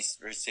to what you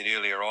said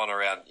earlier on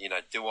around, you know,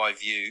 do I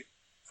view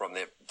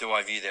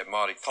that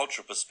Māori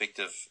cultural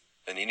perspective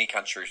in any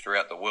country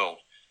throughout the world?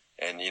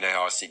 And you know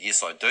how I said,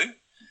 yes, I do.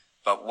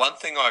 But one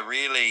thing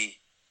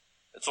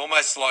it's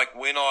almost like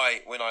when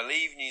I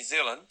leave New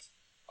Zealand,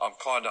 I've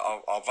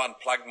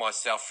unplugged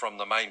myself from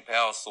the main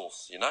power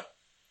source, you know,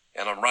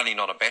 and I'm running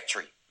on a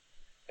battery.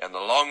 And the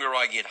longer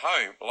I get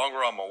home, the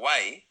longer I'm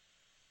away,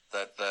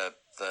 the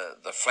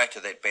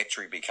flatter that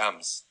battery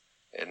becomes.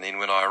 And then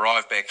when I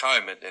arrive back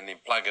home and then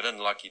plug it in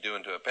like you do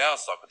into a power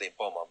socket, then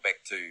boom, I'm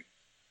back to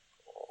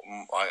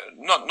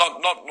not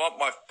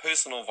my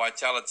personal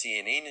vitality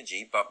and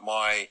energy, but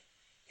my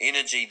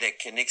energy that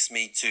connects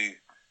me to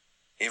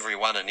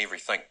everyone and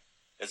everything.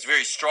 It's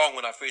very strong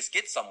when I first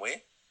get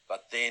somewhere,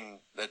 but then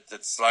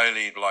it's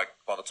slowly, like,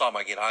 by the time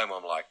I get home,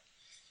 I'm like,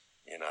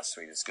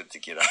 Sweet, it's good to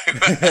get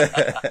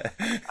over.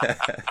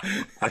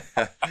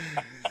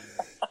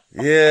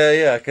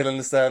 Yeah, I can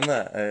understand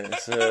that.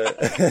 It's,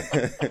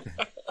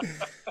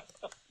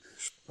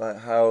 like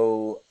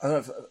how, I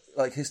don't know,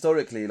 like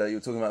historically, like you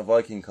were talking about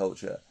Viking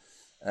culture,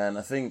 and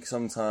I think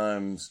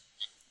sometimes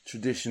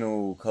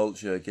traditional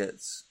culture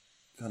gets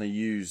kind of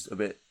used a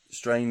bit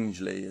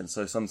strangely, and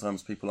so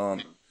sometimes people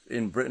aren't,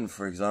 in Britain,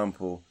 for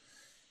example,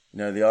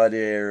 the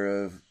idea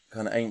of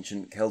kind of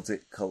ancient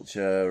Celtic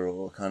culture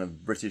or kind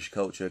of British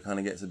culture kind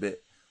of gets a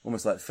bit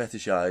almost like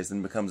fetishized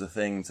and becomes a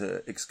thing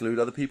to exclude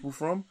other people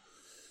from.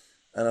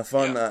 And I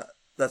find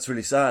that's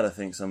really sad, I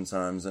think,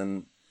 sometimes.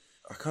 And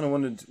I kind of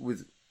wondered,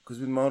 because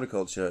with Māori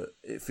culture,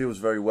 it feels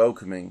very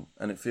welcoming,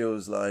 and it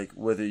feels like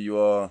whether you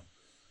are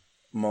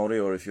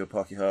Māori or if you're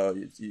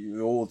Pākehā,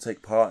 you all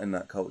take part in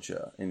that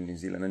culture in New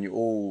Zealand, and you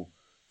all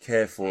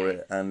care for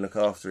it and look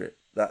after it.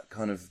 That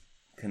kind of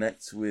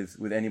connects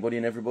with anybody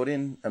and everybody,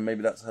 and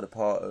maybe that's had a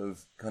part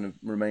of kind of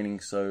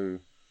remaining so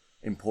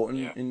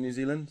important in New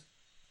Zealand.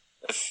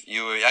 If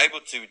you were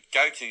able to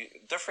go to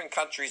different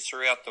countries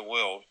throughout the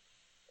world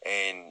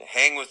and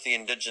hang with the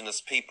indigenous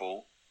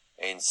people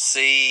and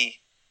see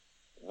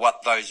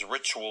what those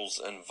rituals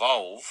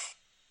involve,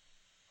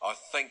 I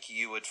think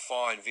you would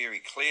find very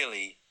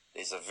clearly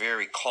there's a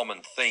very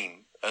common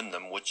theme in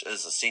them, which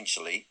is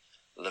essentially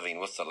living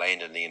with the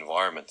land and the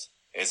environment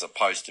as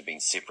opposed to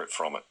being separate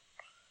from it.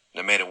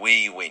 No matter where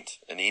you went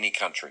in any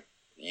country,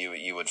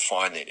 you would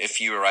find that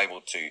if you were able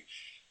to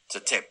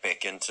tap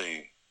back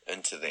into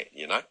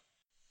that,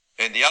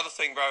 And the other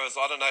thing, bro, is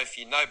I don't know if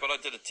you know, but I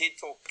did a TED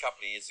Talk a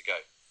couple of years ago.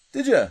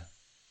 Did you?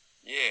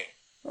 Yeah.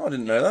 Oh, I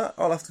didn't know that.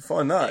 I'll have to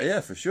find that. Yeah,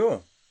 for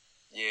sure.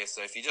 Yeah,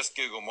 so if you just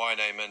Google my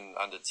name in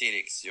under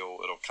TEDx,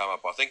 it'll come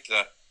up. I think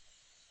the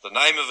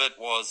name of it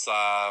was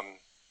Our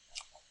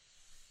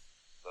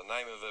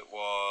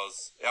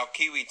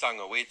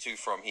Kiwitanga, Where To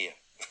From Here.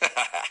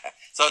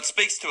 So it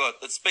speaks to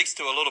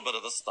a little bit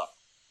of this stuff.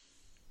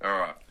 All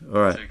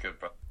right. Too good,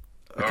 bro.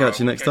 I'll catch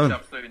you next time.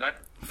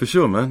 For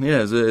sure, man.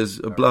 Yeah, it was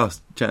a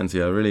blast chatting to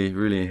you. I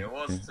really. Yeah, it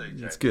was too,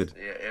 James. It's good.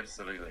 Yeah,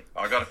 absolutely.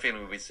 I got a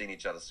feeling we'll be seeing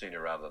each other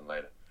sooner rather than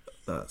later.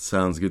 That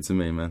sounds good to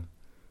me, man.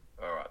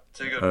 All right.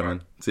 Too good, bro.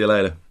 Man. See you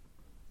later.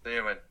 See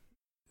you, man.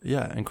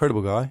 Yeah,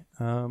 incredible guy.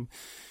 Tell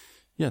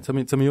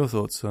me your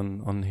thoughts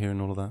on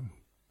hearing all of that.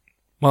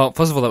 Well,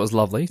 first of all, that was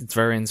lovely. It's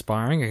very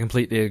inspiring. I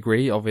completely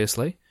agree,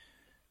 obviously.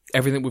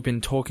 Everything we've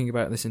been talking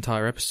about this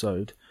entire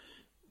episode,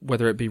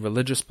 whether it be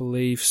religious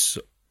beliefs,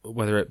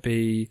 whether it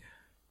be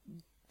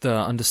the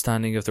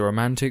understanding of the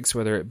romantics,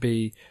 whether it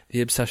be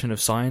the obsession of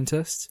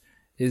scientists,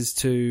 is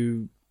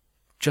to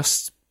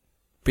just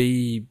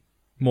be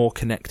more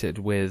connected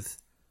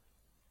with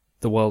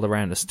the world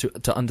around us,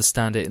 to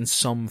understand it in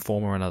some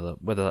form or another,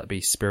 whether that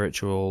be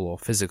spiritual or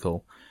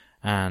physical.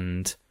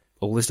 And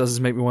all this does is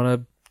make me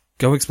want to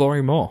go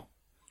exploring more.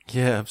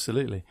 Yeah,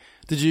 absolutely.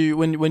 Did you,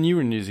 when you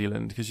were in New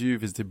Zealand, because you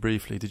visited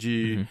briefly,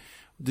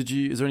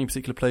 is there any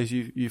particular place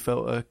you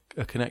felt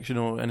a connection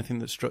or anything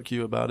that struck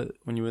you about it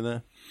when you were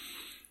there?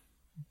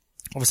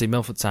 Obviously,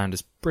 Milford Sound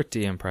is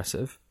pretty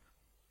impressive,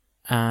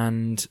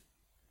 and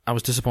I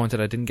was disappointed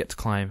I didn't get to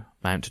climb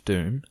Mount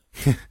Doom.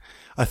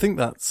 I think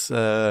that's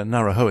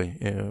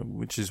Narahoe,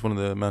 which is one of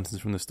the mountains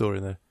from the story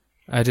there.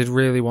 I did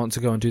really want to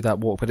go and do that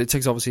walk, but it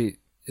takes, obviously,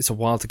 it's a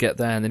while to get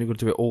there, and then you've got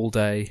to do it all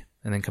day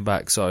and then come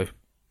back, so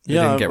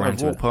yeah,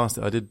 I've walked past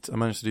it. I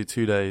managed to do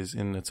 2 days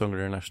in the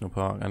Tongariro National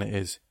Park, and it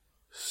is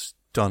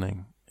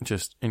stunning,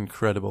 just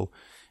incredible.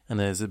 And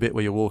there's a bit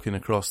where you're walking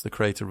across the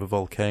crater of a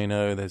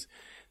volcano. There's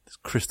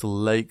crystal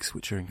lakes,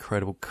 which are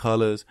incredible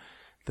colours.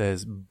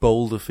 There's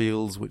boulder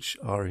fields, which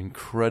are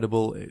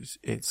incredible.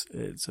 It's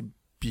a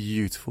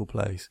beautiful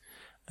place.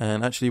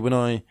 And actually, when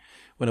I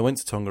went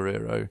to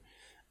Tongariro,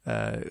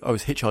 I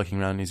was hitchhiking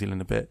around New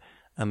Zealand a bit,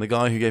 and the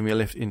guy who gave me a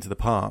lift into the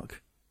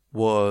park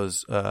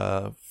was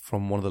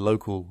from one of the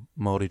local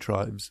Māori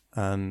tribes,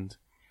 and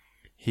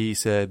he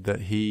said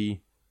that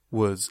he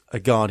was a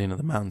guardian of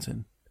the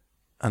mountain,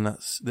 and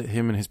that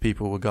him and his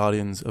people were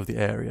guardians of the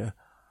area,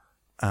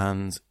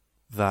 and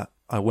that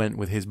I went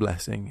with his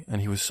blessing,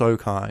 and he was so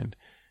kind,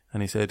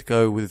 and he said,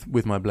 go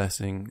with my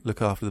blessing,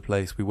 look after the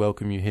place, we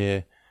welcome you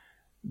here,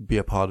 be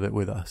a part of it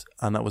with us.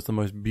 And that was the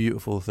most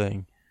beautiful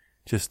thing,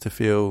 just to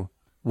feel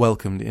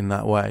welcomed in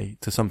that way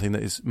to something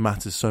that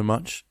matters so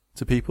much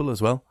to people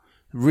as well.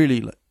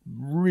 Really,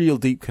 real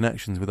deep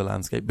connections with the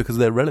landscape, because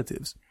they're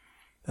relatives.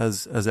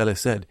 As Ellis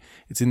said,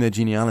 it's in their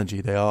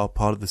genealogy. They are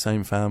part of the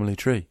same family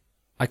tree.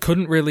 I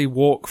couldn't really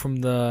walk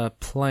from the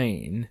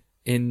plane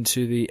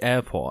into the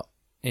airport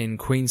in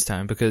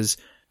Queenstown because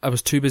I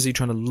was too busy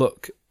trying to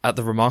look at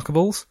the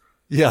Remarkables.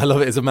 Yeah, I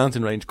love it. It's a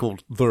mountain range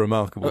called the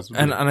Remarkables.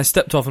 And I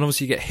stepped off, and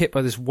obviously you get hit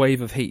by this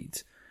wave of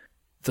heat.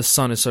 The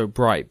sun is so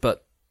bright,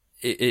 but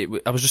I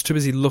was just too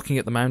busy looking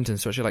at the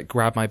mountains to actually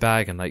grab my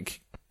bag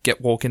and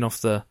get walking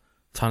off the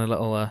tiny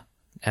little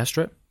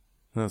airstrip.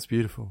 That's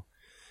beautiful.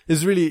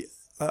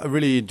 I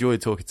really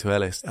enjoyed talking to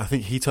Ellis. I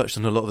think he touched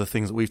on a lot of the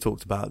things that we've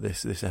talked about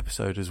this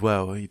episode as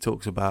well. He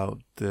talks about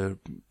the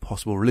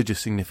possible religious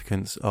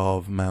significance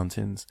of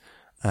mountains,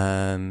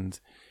 and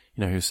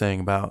he was saying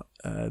about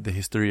the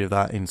history of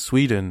that in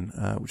Sweden,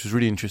 which was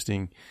really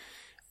interesting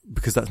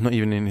because that's not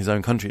even in his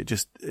own country.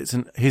 It's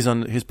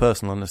his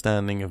personal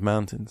understanding of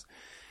mountains,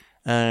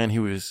 and he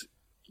was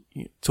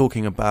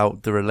talking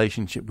about the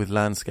relationship with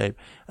landscape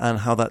and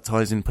how that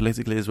ties in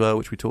politically as well,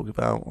 which we talked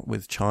about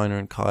with China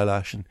and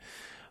Kailash, and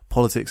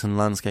politics and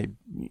landscape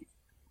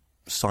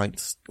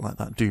sites like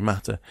that do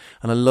matter.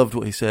 And I loved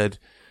what he said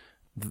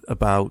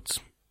about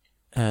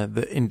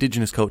the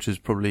indigenous cultures.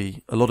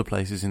 Probably a lot of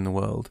places in the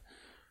world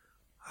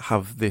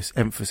have this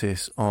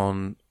emphasis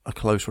on a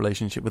close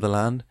relationship with the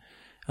land,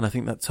 and I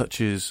think that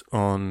touches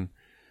on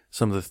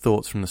some of the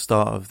thoughts from the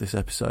start of this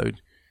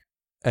episode.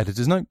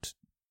 Editor's note.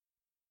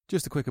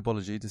 Just a quick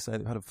apology to say that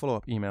we've had a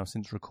follow-up email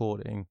since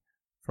recording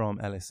from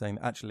Ellis saying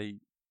that actually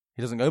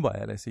he doesn't go by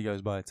Ellis, he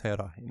goes by Te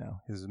Arahi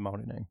now, his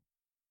Maori name.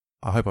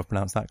 I hope I've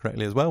pronounced that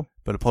correctly as well,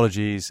 but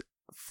apologies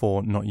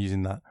for not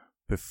using that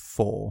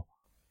before.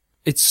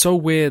 It's so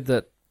weird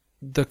that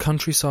the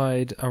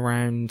countryside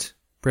around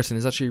Britain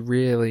is actually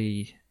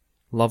really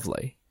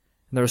lovely.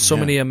 And there are so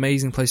many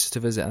amazing places to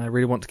visit, and I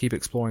really want to keep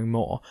exploring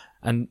more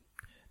and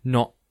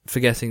not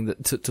forgetting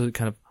that to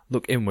kind of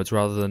look inwards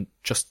rather than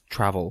just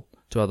travel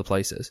to other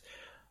places.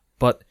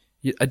 But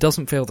it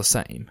doesn't feel the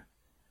same.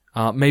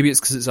 Maybe it's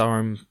because it's our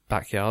own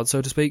backyard,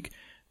 so to speak,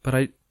 but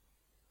I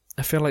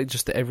feel like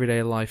just the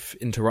everyday life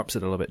interrupts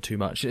it a little bit too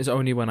much. It's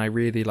only when I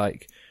really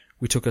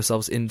we took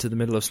ourselves into the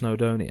middle of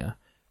Snowdonia,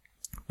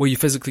 where you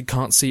physically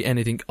can't see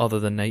anything other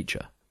than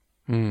nature.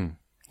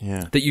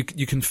 That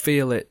you can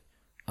feel it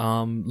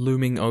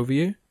looming over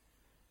you,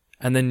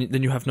 and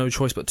then you have no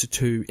choice but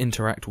to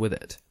interact with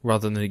it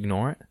rather than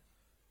ignore it.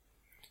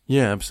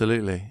 Yeah,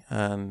 absolutely.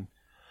 And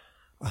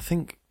I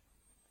think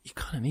you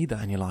kind of need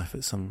that in your life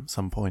at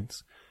some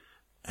points.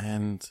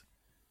 And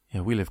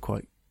we live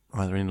quite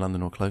either in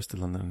London or close to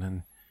London,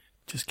 and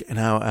just getting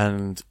out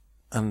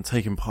and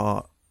taking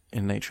part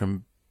in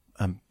nature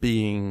and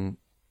being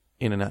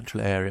in a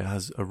natural area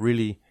has a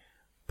really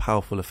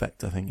powerful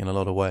effect, I think, in a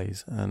lot of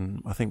ways.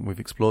 And I think we've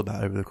explored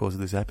that over the course of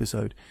this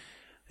episode.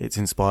 It's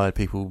inspired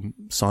people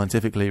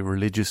scientifically,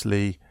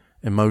 religiously,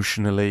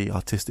 emotionally,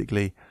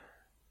 artistically.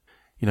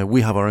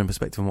 We have our own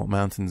perspective on what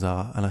mountains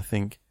are, and I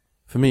think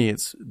for me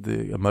it's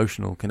the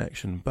emotional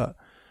connection, but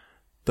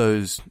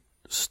those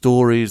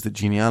stories, the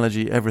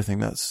genealogy, everything,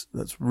 that's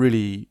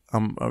really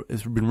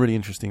it's been really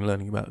interesting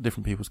learning about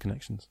different people's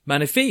connections.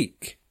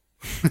 Magnifique.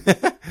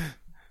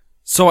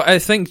 So I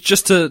think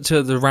just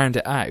to round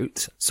it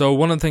out, so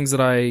one of the things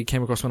that I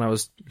came across when I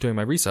was doing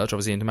my research,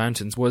 obviously into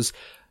mountains, was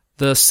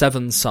the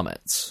 7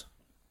 summits.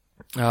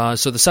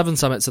 So the 7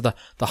 summits are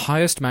the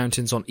highest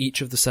mountains on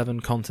each of the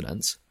 7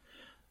 continents.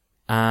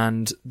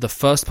 And the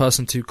first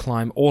person to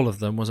climb all of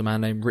them was a man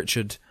named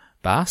Richard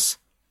Bass.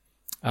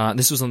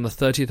 This was on the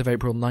 30th of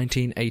April,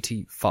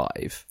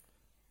 1985.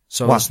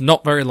 So It's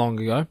not very long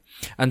ago.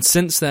 And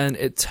since then,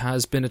 it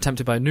has been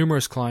attempted by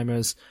numerous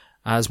climbers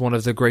as one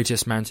of the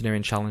greatest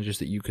mountaineering challenges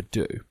that you could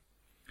do.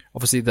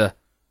 Obviously, the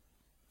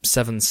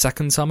 7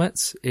 second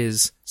summits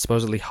is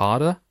supposedly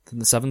harder than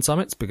the 7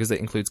 summits because it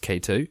includes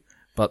K2.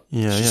 But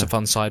it's just a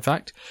fun side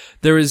fact.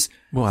 There is...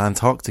 Well,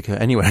 Antarctica.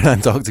 Anywhere in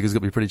Antarctica is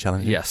going to be pretty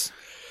challenging. Yes.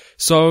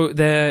 So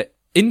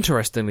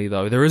interestingly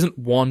though, there isn't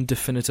one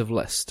definitive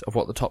list of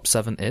what the top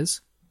 7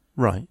 is.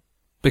 Right.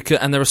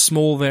 And there are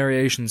small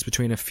variations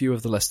between a few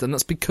of the lists, and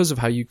that's because of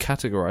how you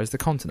categorize the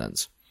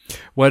continents.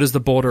 Where does the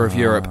border of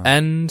Europe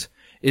end?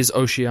 Is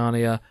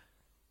Oceania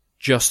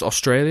just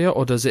Australia,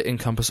 or does it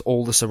encompass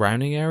all the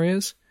surrounding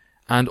areas?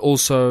 And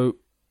also,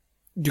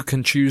 you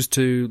can choose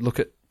to look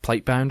at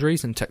plate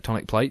boundaries and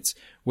tectonic plates,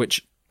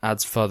 which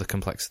adds further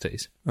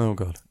complexities. Oh,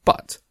 God.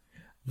 But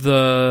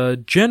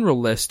the general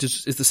list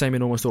is the same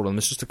in almost all of them.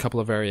 There's just a couple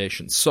of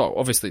variations. So,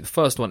 obviously, the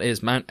first one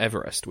is Mount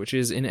Everest, which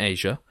is in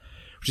Asia,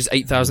 which is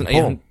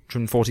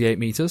 8,848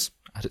 meters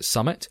at its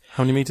summit.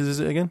 How many meters is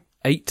it again?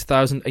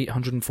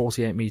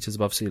 8,848 meters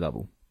above sea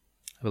level.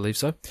 I believe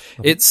so.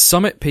 Okay. Its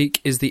summit peak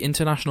is the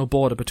international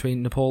border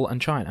between Nepal and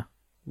China,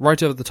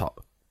 right over the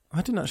top.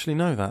 I didn't actually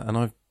know that, and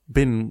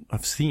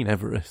I've seen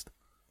Everest.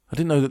 I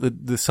didn't know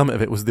that the summit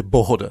of it was the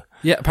border.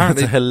 Yeah,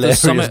 apparently the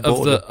summit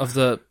border. of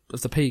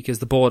the peak is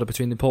the border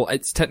between Nepal.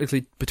 It's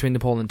technically between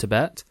Nepal and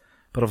Tibet,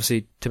 but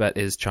obviously Tibet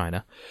is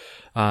China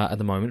at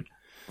the moment.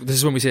 This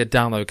is when we see a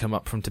download come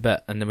up from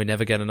Tibet, and then we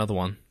never get another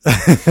one.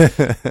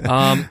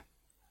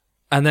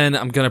 And then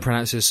I'm going to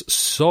pronounce this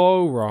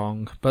so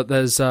wrong, but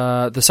there's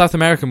the South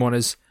American one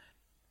is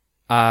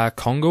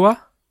Aconcagua,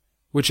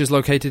 which is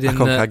located in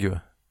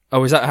Aconcagua.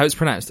 Oh, is that how it's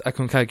pronounced?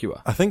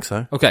 Aconcagua. I think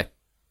so. Okay.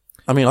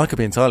 I mean, I could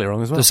be entirely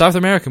wrong as well. The South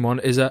American one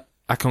is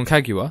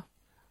Aconcagua,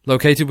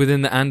 located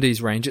within the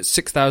Andes range at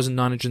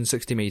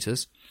 6,960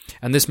 meters,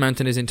 and this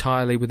mountain is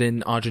entirely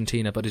within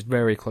Argentina, but is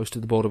very close to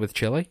the border with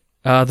Chile.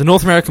 The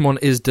North American one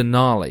is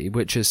Denali,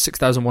 which is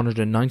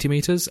 6,190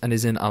 meters and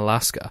is in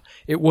Alaska.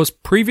 It was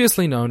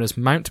previously known as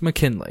Mount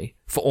McKinley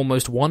for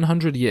almost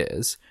 100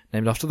 years,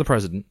 named after the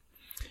president,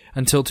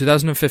 until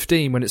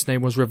 2015 when its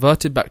name was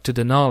reverted back to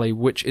Denali,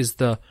 which is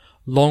the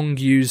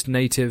long-used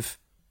native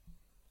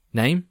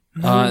name.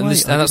 And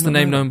that's the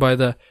name known by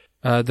the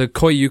The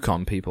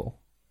Koyukon people.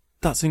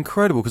 That's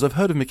incredible, because I've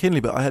heard of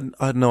McKinley, but I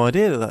had no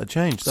idea that had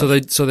changed. So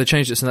they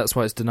changed it, so that's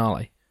why it's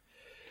Denali.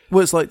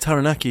 Well, it's like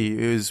Taranaki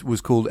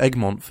was called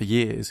Egmont for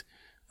years.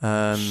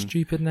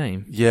 Stupid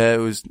name. Yeah, it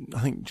was,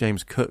 I think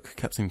James Cook,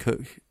 Captain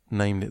Cook,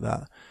 named it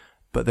that.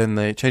 But then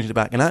they changed it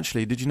back. And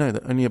actually, did you know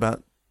that only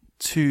about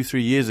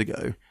 2-3 years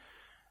ago,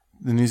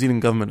 the New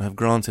Zealand government have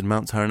granted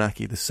Mount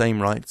Taranaki the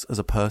same rights as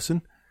a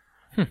person?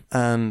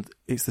 And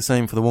it's the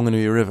same for the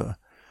Wanganui River,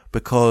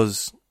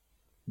 because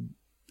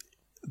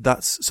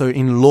so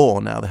in law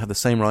now they have the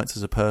same rights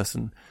as a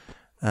person,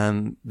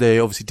 and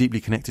they're obviously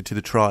deeply connected to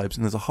the tribes,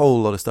 and there's a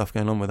whole lot of stuff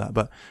going on with that.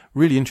 But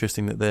really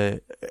interesting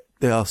that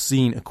they are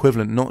seen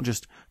equivalent, not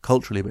just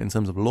culturally, but in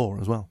terms of law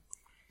as well.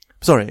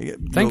 Sorry.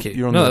 Thank you.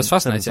 You're on that's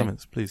fascinating.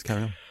 Summits. Please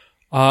carry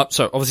on.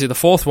 So obviously the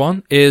fourth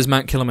one is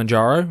Mount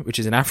Kilimanjaro, which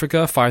is in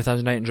Africa,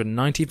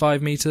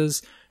 5,895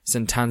 meters. It's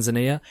in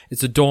Tanzania.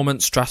 It's a dormant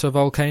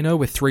stratovolcano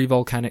with 3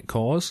 volcanic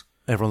cores.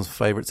 Everyone's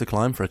favourite to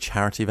climb for a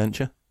charity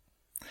venture.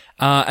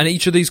 And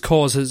each of these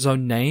cores has its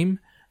own name,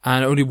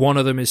 and only one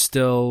of them is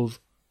still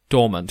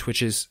dormant,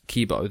 which is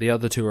Kibo. The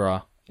other 2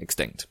 are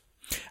extinct.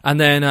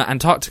 And then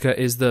Antarctica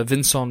is the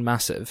Vinson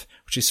Massif,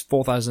 which is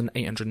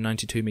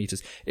 4,892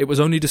 meters. It was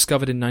only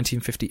discovered in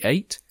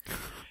 1958.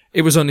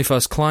 It was only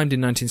first climbed in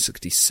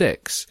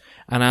 1966,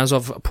 and as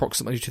of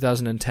approximately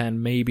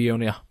 2010, maybe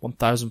only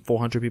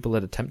 1,400 people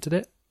had attempted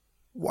it.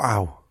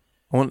 Wow.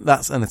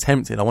 That's an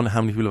attempted. I wonder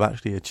how many people have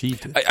actually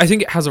achieved it. I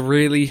think it has a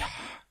really,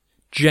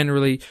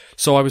 generally,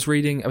 so I was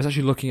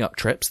actually looking up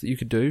trips that you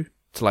could do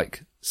to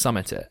like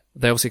summit it.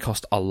 They obviously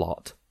cost a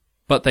lot,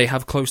 but they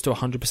have close to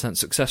 100%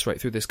 success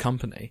rate through this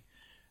company.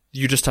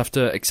 You just have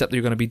to accept that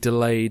you're going to be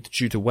delayed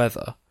due to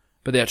weather,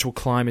 but the actual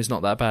climb is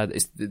not that bad.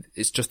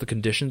 It's just the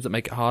conditions that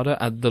make it harder,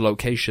 and the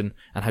location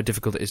and how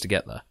difficult it is to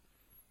get there.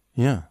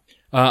 Yeah.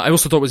 I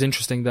also thought it was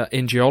interesting that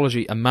in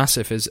geology, a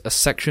massif is a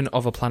section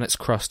of a planet's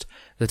crust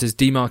that is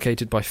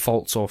demarcated by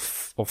faults or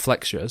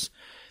flexures.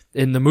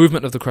 In the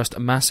movement of the crust, a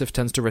massif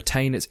tends to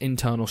retain its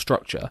internal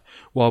structure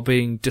while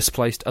being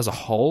displaced as a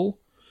whole.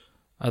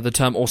 The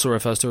term also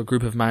refers to a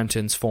group of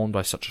mountains formed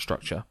by such a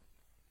structure.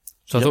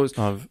 So I thought it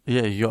was...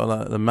 you got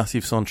like the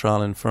Massif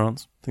Central in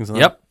France, things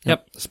like that.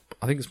 Yep.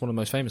 I think it's one of the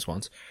most famous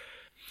ones.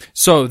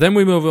 So then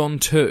we move on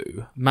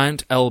to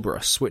Mount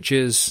Elbrus, which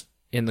is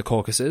in the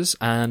Caucasus,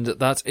 and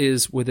that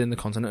is within the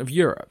continent of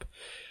Europe.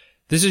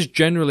 This is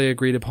generally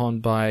agreed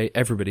upon by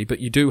everybody, but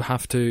you do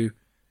have to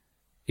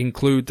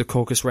include the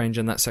Caucasus Range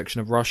and that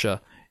section of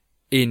Russia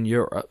in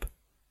Europe.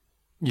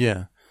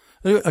 Yeah.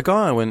 A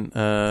guy I went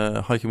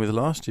hiking with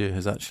last year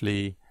has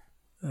actually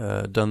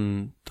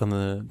done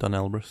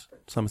Elbrus,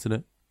 summited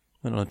it,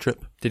 went on a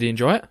trip. Did he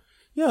enjoy it?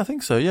 Yeah, I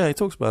think so. Yeah, he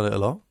talks about it a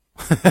lot.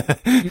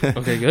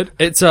 Okay, good.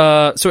 It's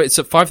at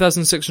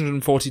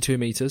 5,642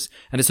 meters,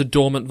 and it's a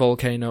dormant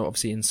volcano,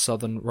 obviously in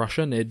southern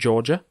Russia near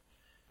Georgia.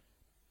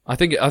 I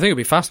think it'd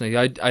be fascinating.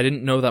 I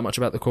didn't know that much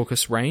about the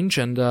Caucasus Range,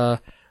 and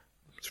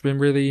it's been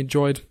really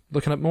enjoyed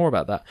looking up more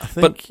about that. I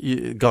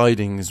think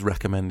guiding is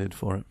recommended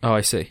for it. Oh, I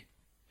see.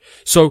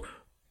 So,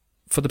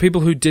 for the people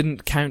who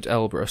didn't count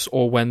Elbrus,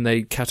 or when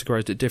they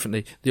categorized it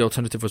differently, the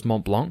alternative was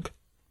Mont Blanc.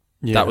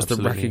 Yeah, that was the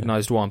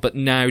recognized one. But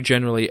now,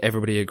 generally,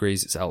 everybody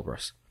agrees it's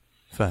Elbrus.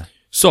 Fair.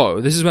 So,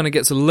 this is when it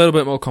gets a little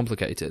bit more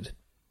complicated.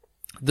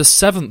 The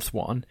 7th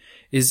one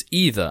is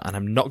either, and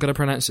I'm not going to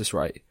pronounce this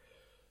right,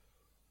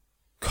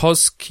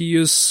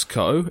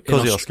 Kosciuszko in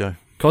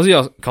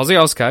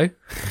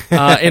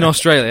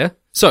Australia.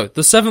 So,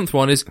 the 7th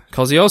one is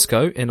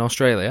Kosciuszko in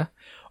Australia,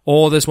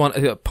 or this one,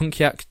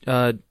 Punkiak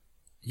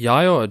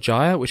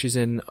Jaya, which is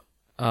in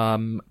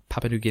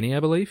Papua New Guinea, I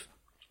believe.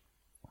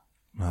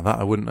 Now that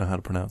I wouldn't know how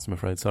to pronounce, I'm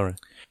afraid. Sorry.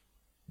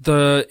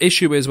 The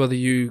issue is whether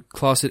you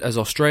class it as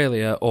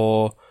Australia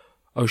or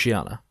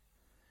Oceania.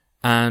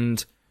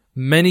 And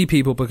many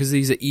people, because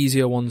these are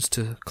easier ones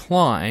to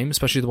climb,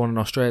 especially the one in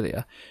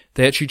Australia,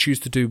 they actually choose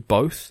to do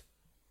both,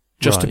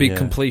 just to be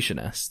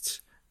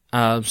completionists.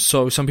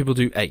 So some people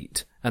do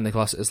 8, and they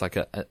class it as like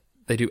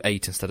they do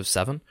 8 instead of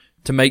 7,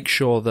 to make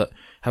sure that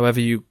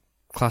however you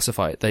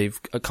classify it, they've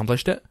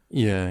accomplished it.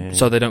 Yeah.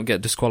 So they don't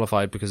get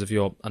disqualified because of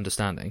your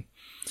understanding.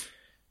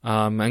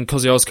 And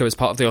Kosciuszko is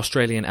part of the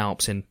Australian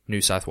Alps in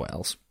New South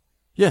Wales.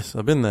 Yes,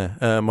 I've been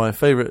there. My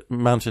favourite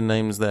mountain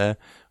names there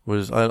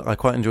was, I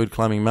quite enjoyed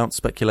climbing Mount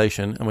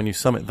Speculation, and when you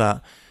summit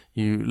that,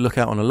 you look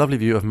out on a lovely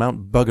view of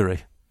Mount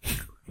Buggery.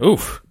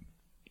 Oof.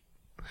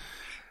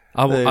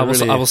 I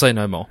will say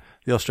no more.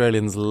 The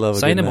Australians love a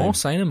Say good no name. more,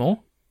 say no more.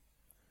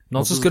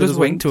 Not as good as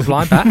Wing to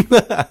fly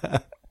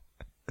back.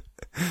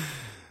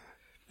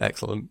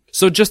 Excellent.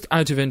 So just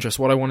out of interest,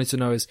 what I wanted to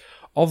know is,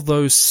 of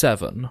those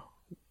 7,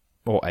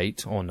 or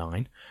 8, or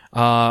 9,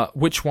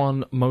 which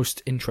one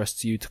most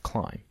interests you to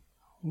climb?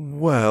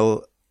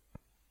 Well,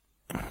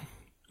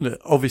 look,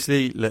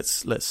 obviously,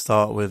 let's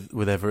start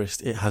with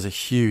Everest. It has a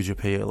huge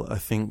appeal. I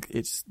think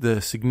it's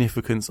the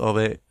significance of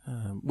it,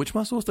 which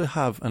must also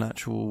have an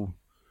actual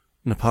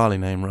Nepali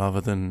name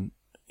rather than,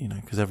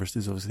 because Everest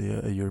is obviously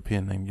a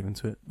European name given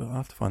to it, but I'll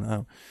have to find that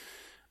out.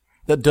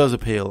 That does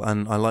appeal,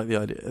 and I like the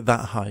idea.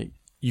 That height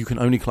you can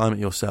only climb it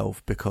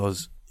yourself,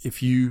 because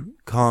if you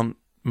can't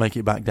make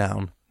it back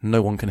down,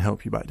 no one can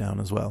help you back down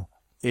as well.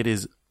 It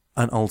is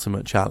an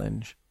ultimate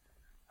challenge.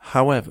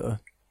 However,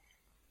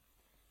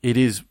 it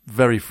is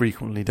very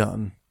frequently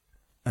done,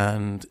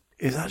 and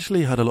it's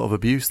actually had a lot of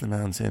abuse, the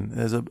mountain.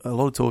 There's a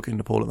lot of talk in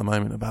Nepal at the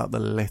moment about the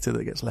litter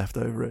that gets left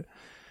over it.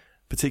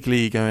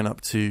 Particularly going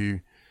up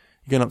to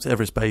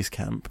Everest Base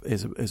Camp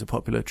is a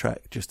popular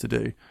trek just to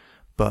do,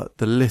 but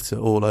the litter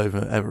all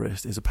over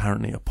Everest is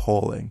apparently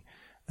appalling,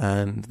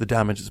 and the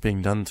damage that's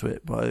being done to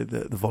it by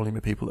the volume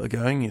of people that are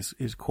going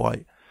is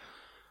quite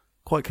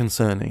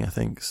concerning, I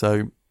think.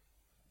 So,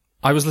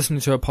 I was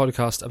listening to a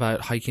podcast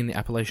about hiking the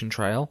Appalachian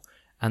Trail,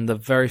 and the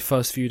very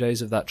first few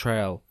days of that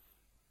trail,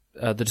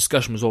 the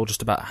discussion was all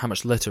just about how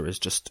much litter is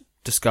just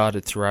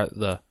discarded throughout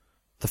the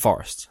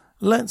forests.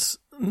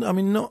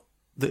 Not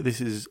that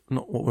this is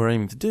not what we're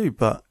aiming to do,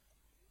 but,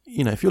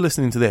 if you're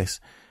listening to this,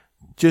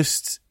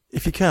 just,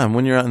 if you can,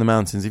 when you're out in the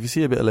mountains, if you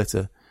see a bit of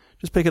litter,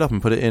 just pick it up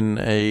and put it in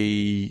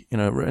in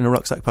a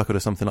rucksack pocket or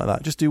something like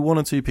that. Just do 1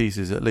 or 2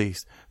 pieces at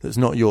least that's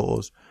not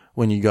yours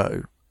when you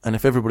go. And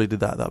if everybody did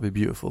that, that'd be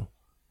beautiful.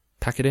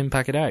 Pack it in,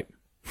 pack it out.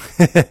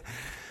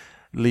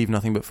 Leave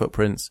nothing but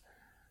footprints.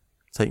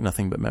 Take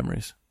nothing but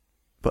memories.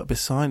 But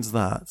besides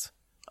that,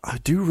 I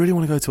do really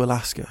want to go to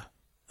Alaska.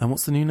 And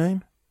what's the new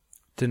name?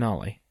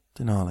 Denali.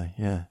 Denali,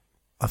 yeah.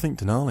 I think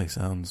Denali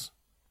sounds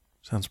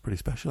pretty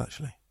special,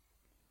 actually.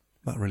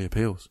 That really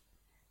appeals.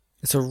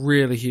 It's a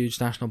really huge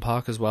national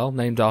park as well,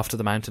 named after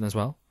the mountain as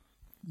well.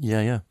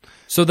 Yeah.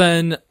 So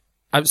then,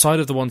 outside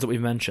of the ones that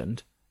we've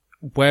mentioned,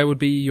 where would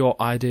be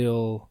your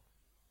ideal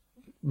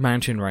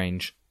mountain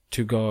range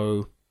to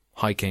go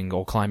hiking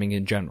or climbing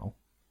in general?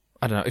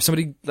 I don't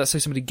know. Let's say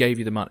somebody gave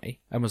you the money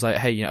and was like,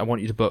 hey, I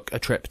want you to book a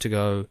trip to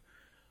go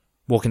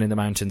walking in the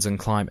mountains and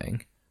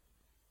climbing.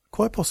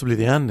 Quite possibly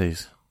the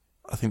Andes.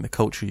 I think the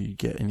culture you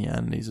get in the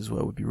Andes as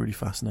well would be really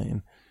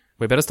fascinating.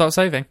 We better start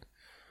saving.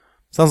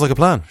 Sounds like a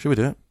plan. Should we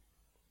do it?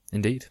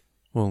 Indeed.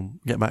 We'll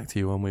get back to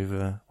you when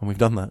we've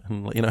done that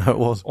and let you know how it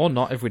was. Or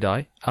not if we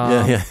die.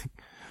 Yeah.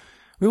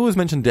 We always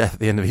mention death at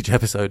the end of each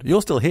episode.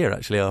 You're still here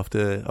actually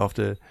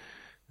after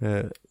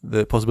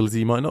the possibility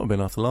you might not have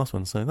been after the last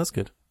one, so that's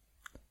good.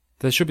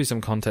 There should be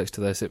some context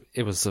to this.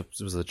 It was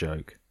a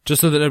joke.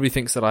 Just so that nobody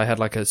thinks that I had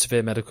like a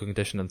severe medical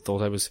condition and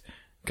thought I was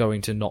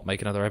going to not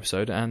make another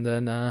episode and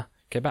then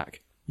get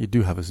back. You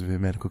do have a severe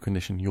medical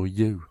condition. You're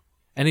you.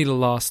 Any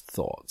last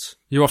thoughts?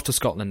 You're off to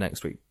Scotland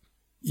next week.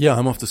 Yeah,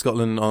 I'm off to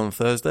Scotland on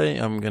Thursday.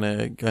 I'm going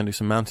to go and do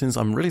some mountains.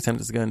 I'm really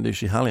tempted to go and do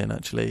Schiehallion,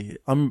 actually.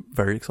 I'm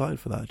very excited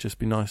for that. It'd just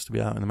be nice to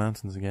be out in the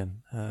mountains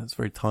again. It's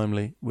very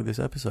timely with this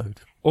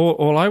episode.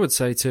 All I would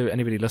say to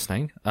anybody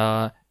listening,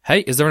 hey,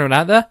 is there anyone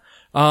out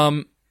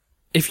there?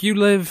 If you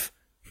live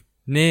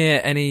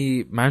near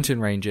any mountain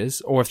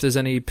ranges, or if there's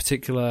any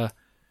particular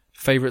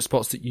favourite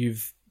spots that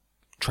you've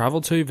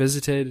travelled to,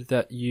 visited,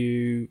 that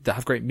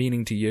have great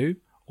meaning to you,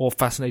 or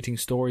fascinating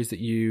stories that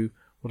you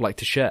would like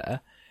to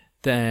share,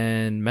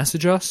 then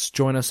message us,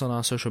 join us on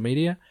our social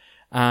media,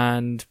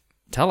 and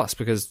tell us,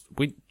 because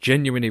we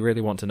genuinely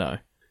really want to know.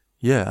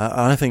 Yeah,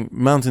 I think the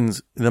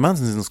mountains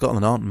in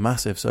Scotland aren't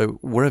massive, so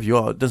wherever you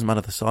are, it doesn't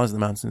matter the size of the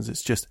mountains,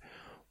 it's just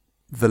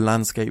the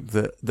landscape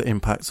that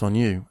impacts on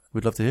you.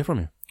 We'd love to hear from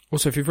you.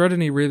 Also, if you've read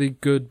any really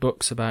good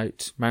books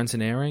about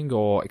mountaineering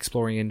or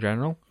exploring in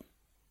general,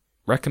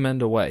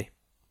 recommend away.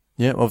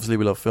 Yeah, obviously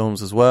we love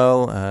films as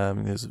well.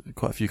 There's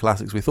quite a few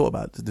classics we thought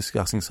about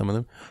discussing some of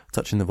them.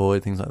 Touching the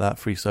Void, things like that.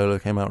 Free Solo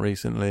came out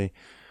recently.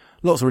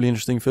 Lots of really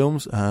interesting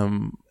films.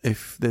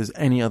 If there's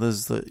any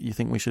others that you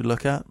think we should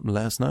look at,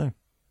 let us know.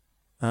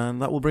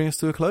 And that will bring us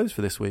to a close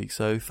for this week.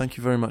 So thank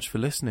you very much for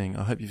listening.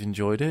 I hope you've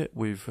enjoyed it.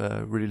 We've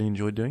really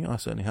enjoyed doing it. I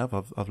certainly have.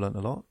 I've learned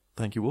a lot.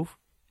 Thank you, Wolf.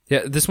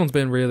 Yeah, this one's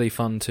been really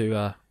fun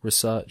to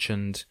research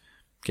and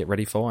get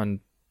ready for. And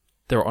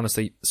there are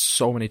honestly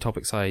so many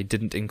topics I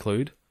didn't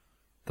include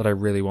that I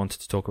really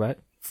wanted to talk about.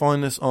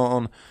 Find us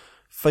on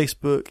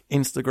Facebook,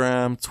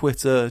 Instagram,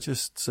 Twitter.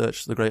 Just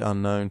search The Great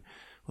Unknown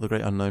or The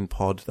Great Unknown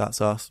Pod.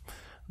 That's us.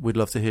 We'd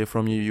love to hear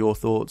from you, your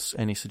thoughts,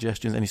 any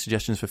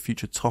suggestions for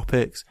future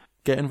topics.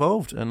 Get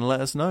involved and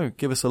let us know.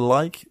 Give us a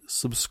like,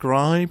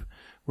 subscribe.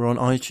 We're on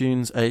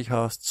iTunes,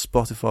 Acast,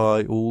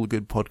 Spotify, all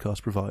good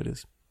podcast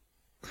providers.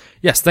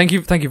 Yes, thank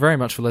you very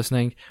much for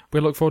listening.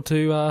 We look forward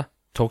to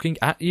talking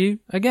at you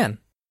again.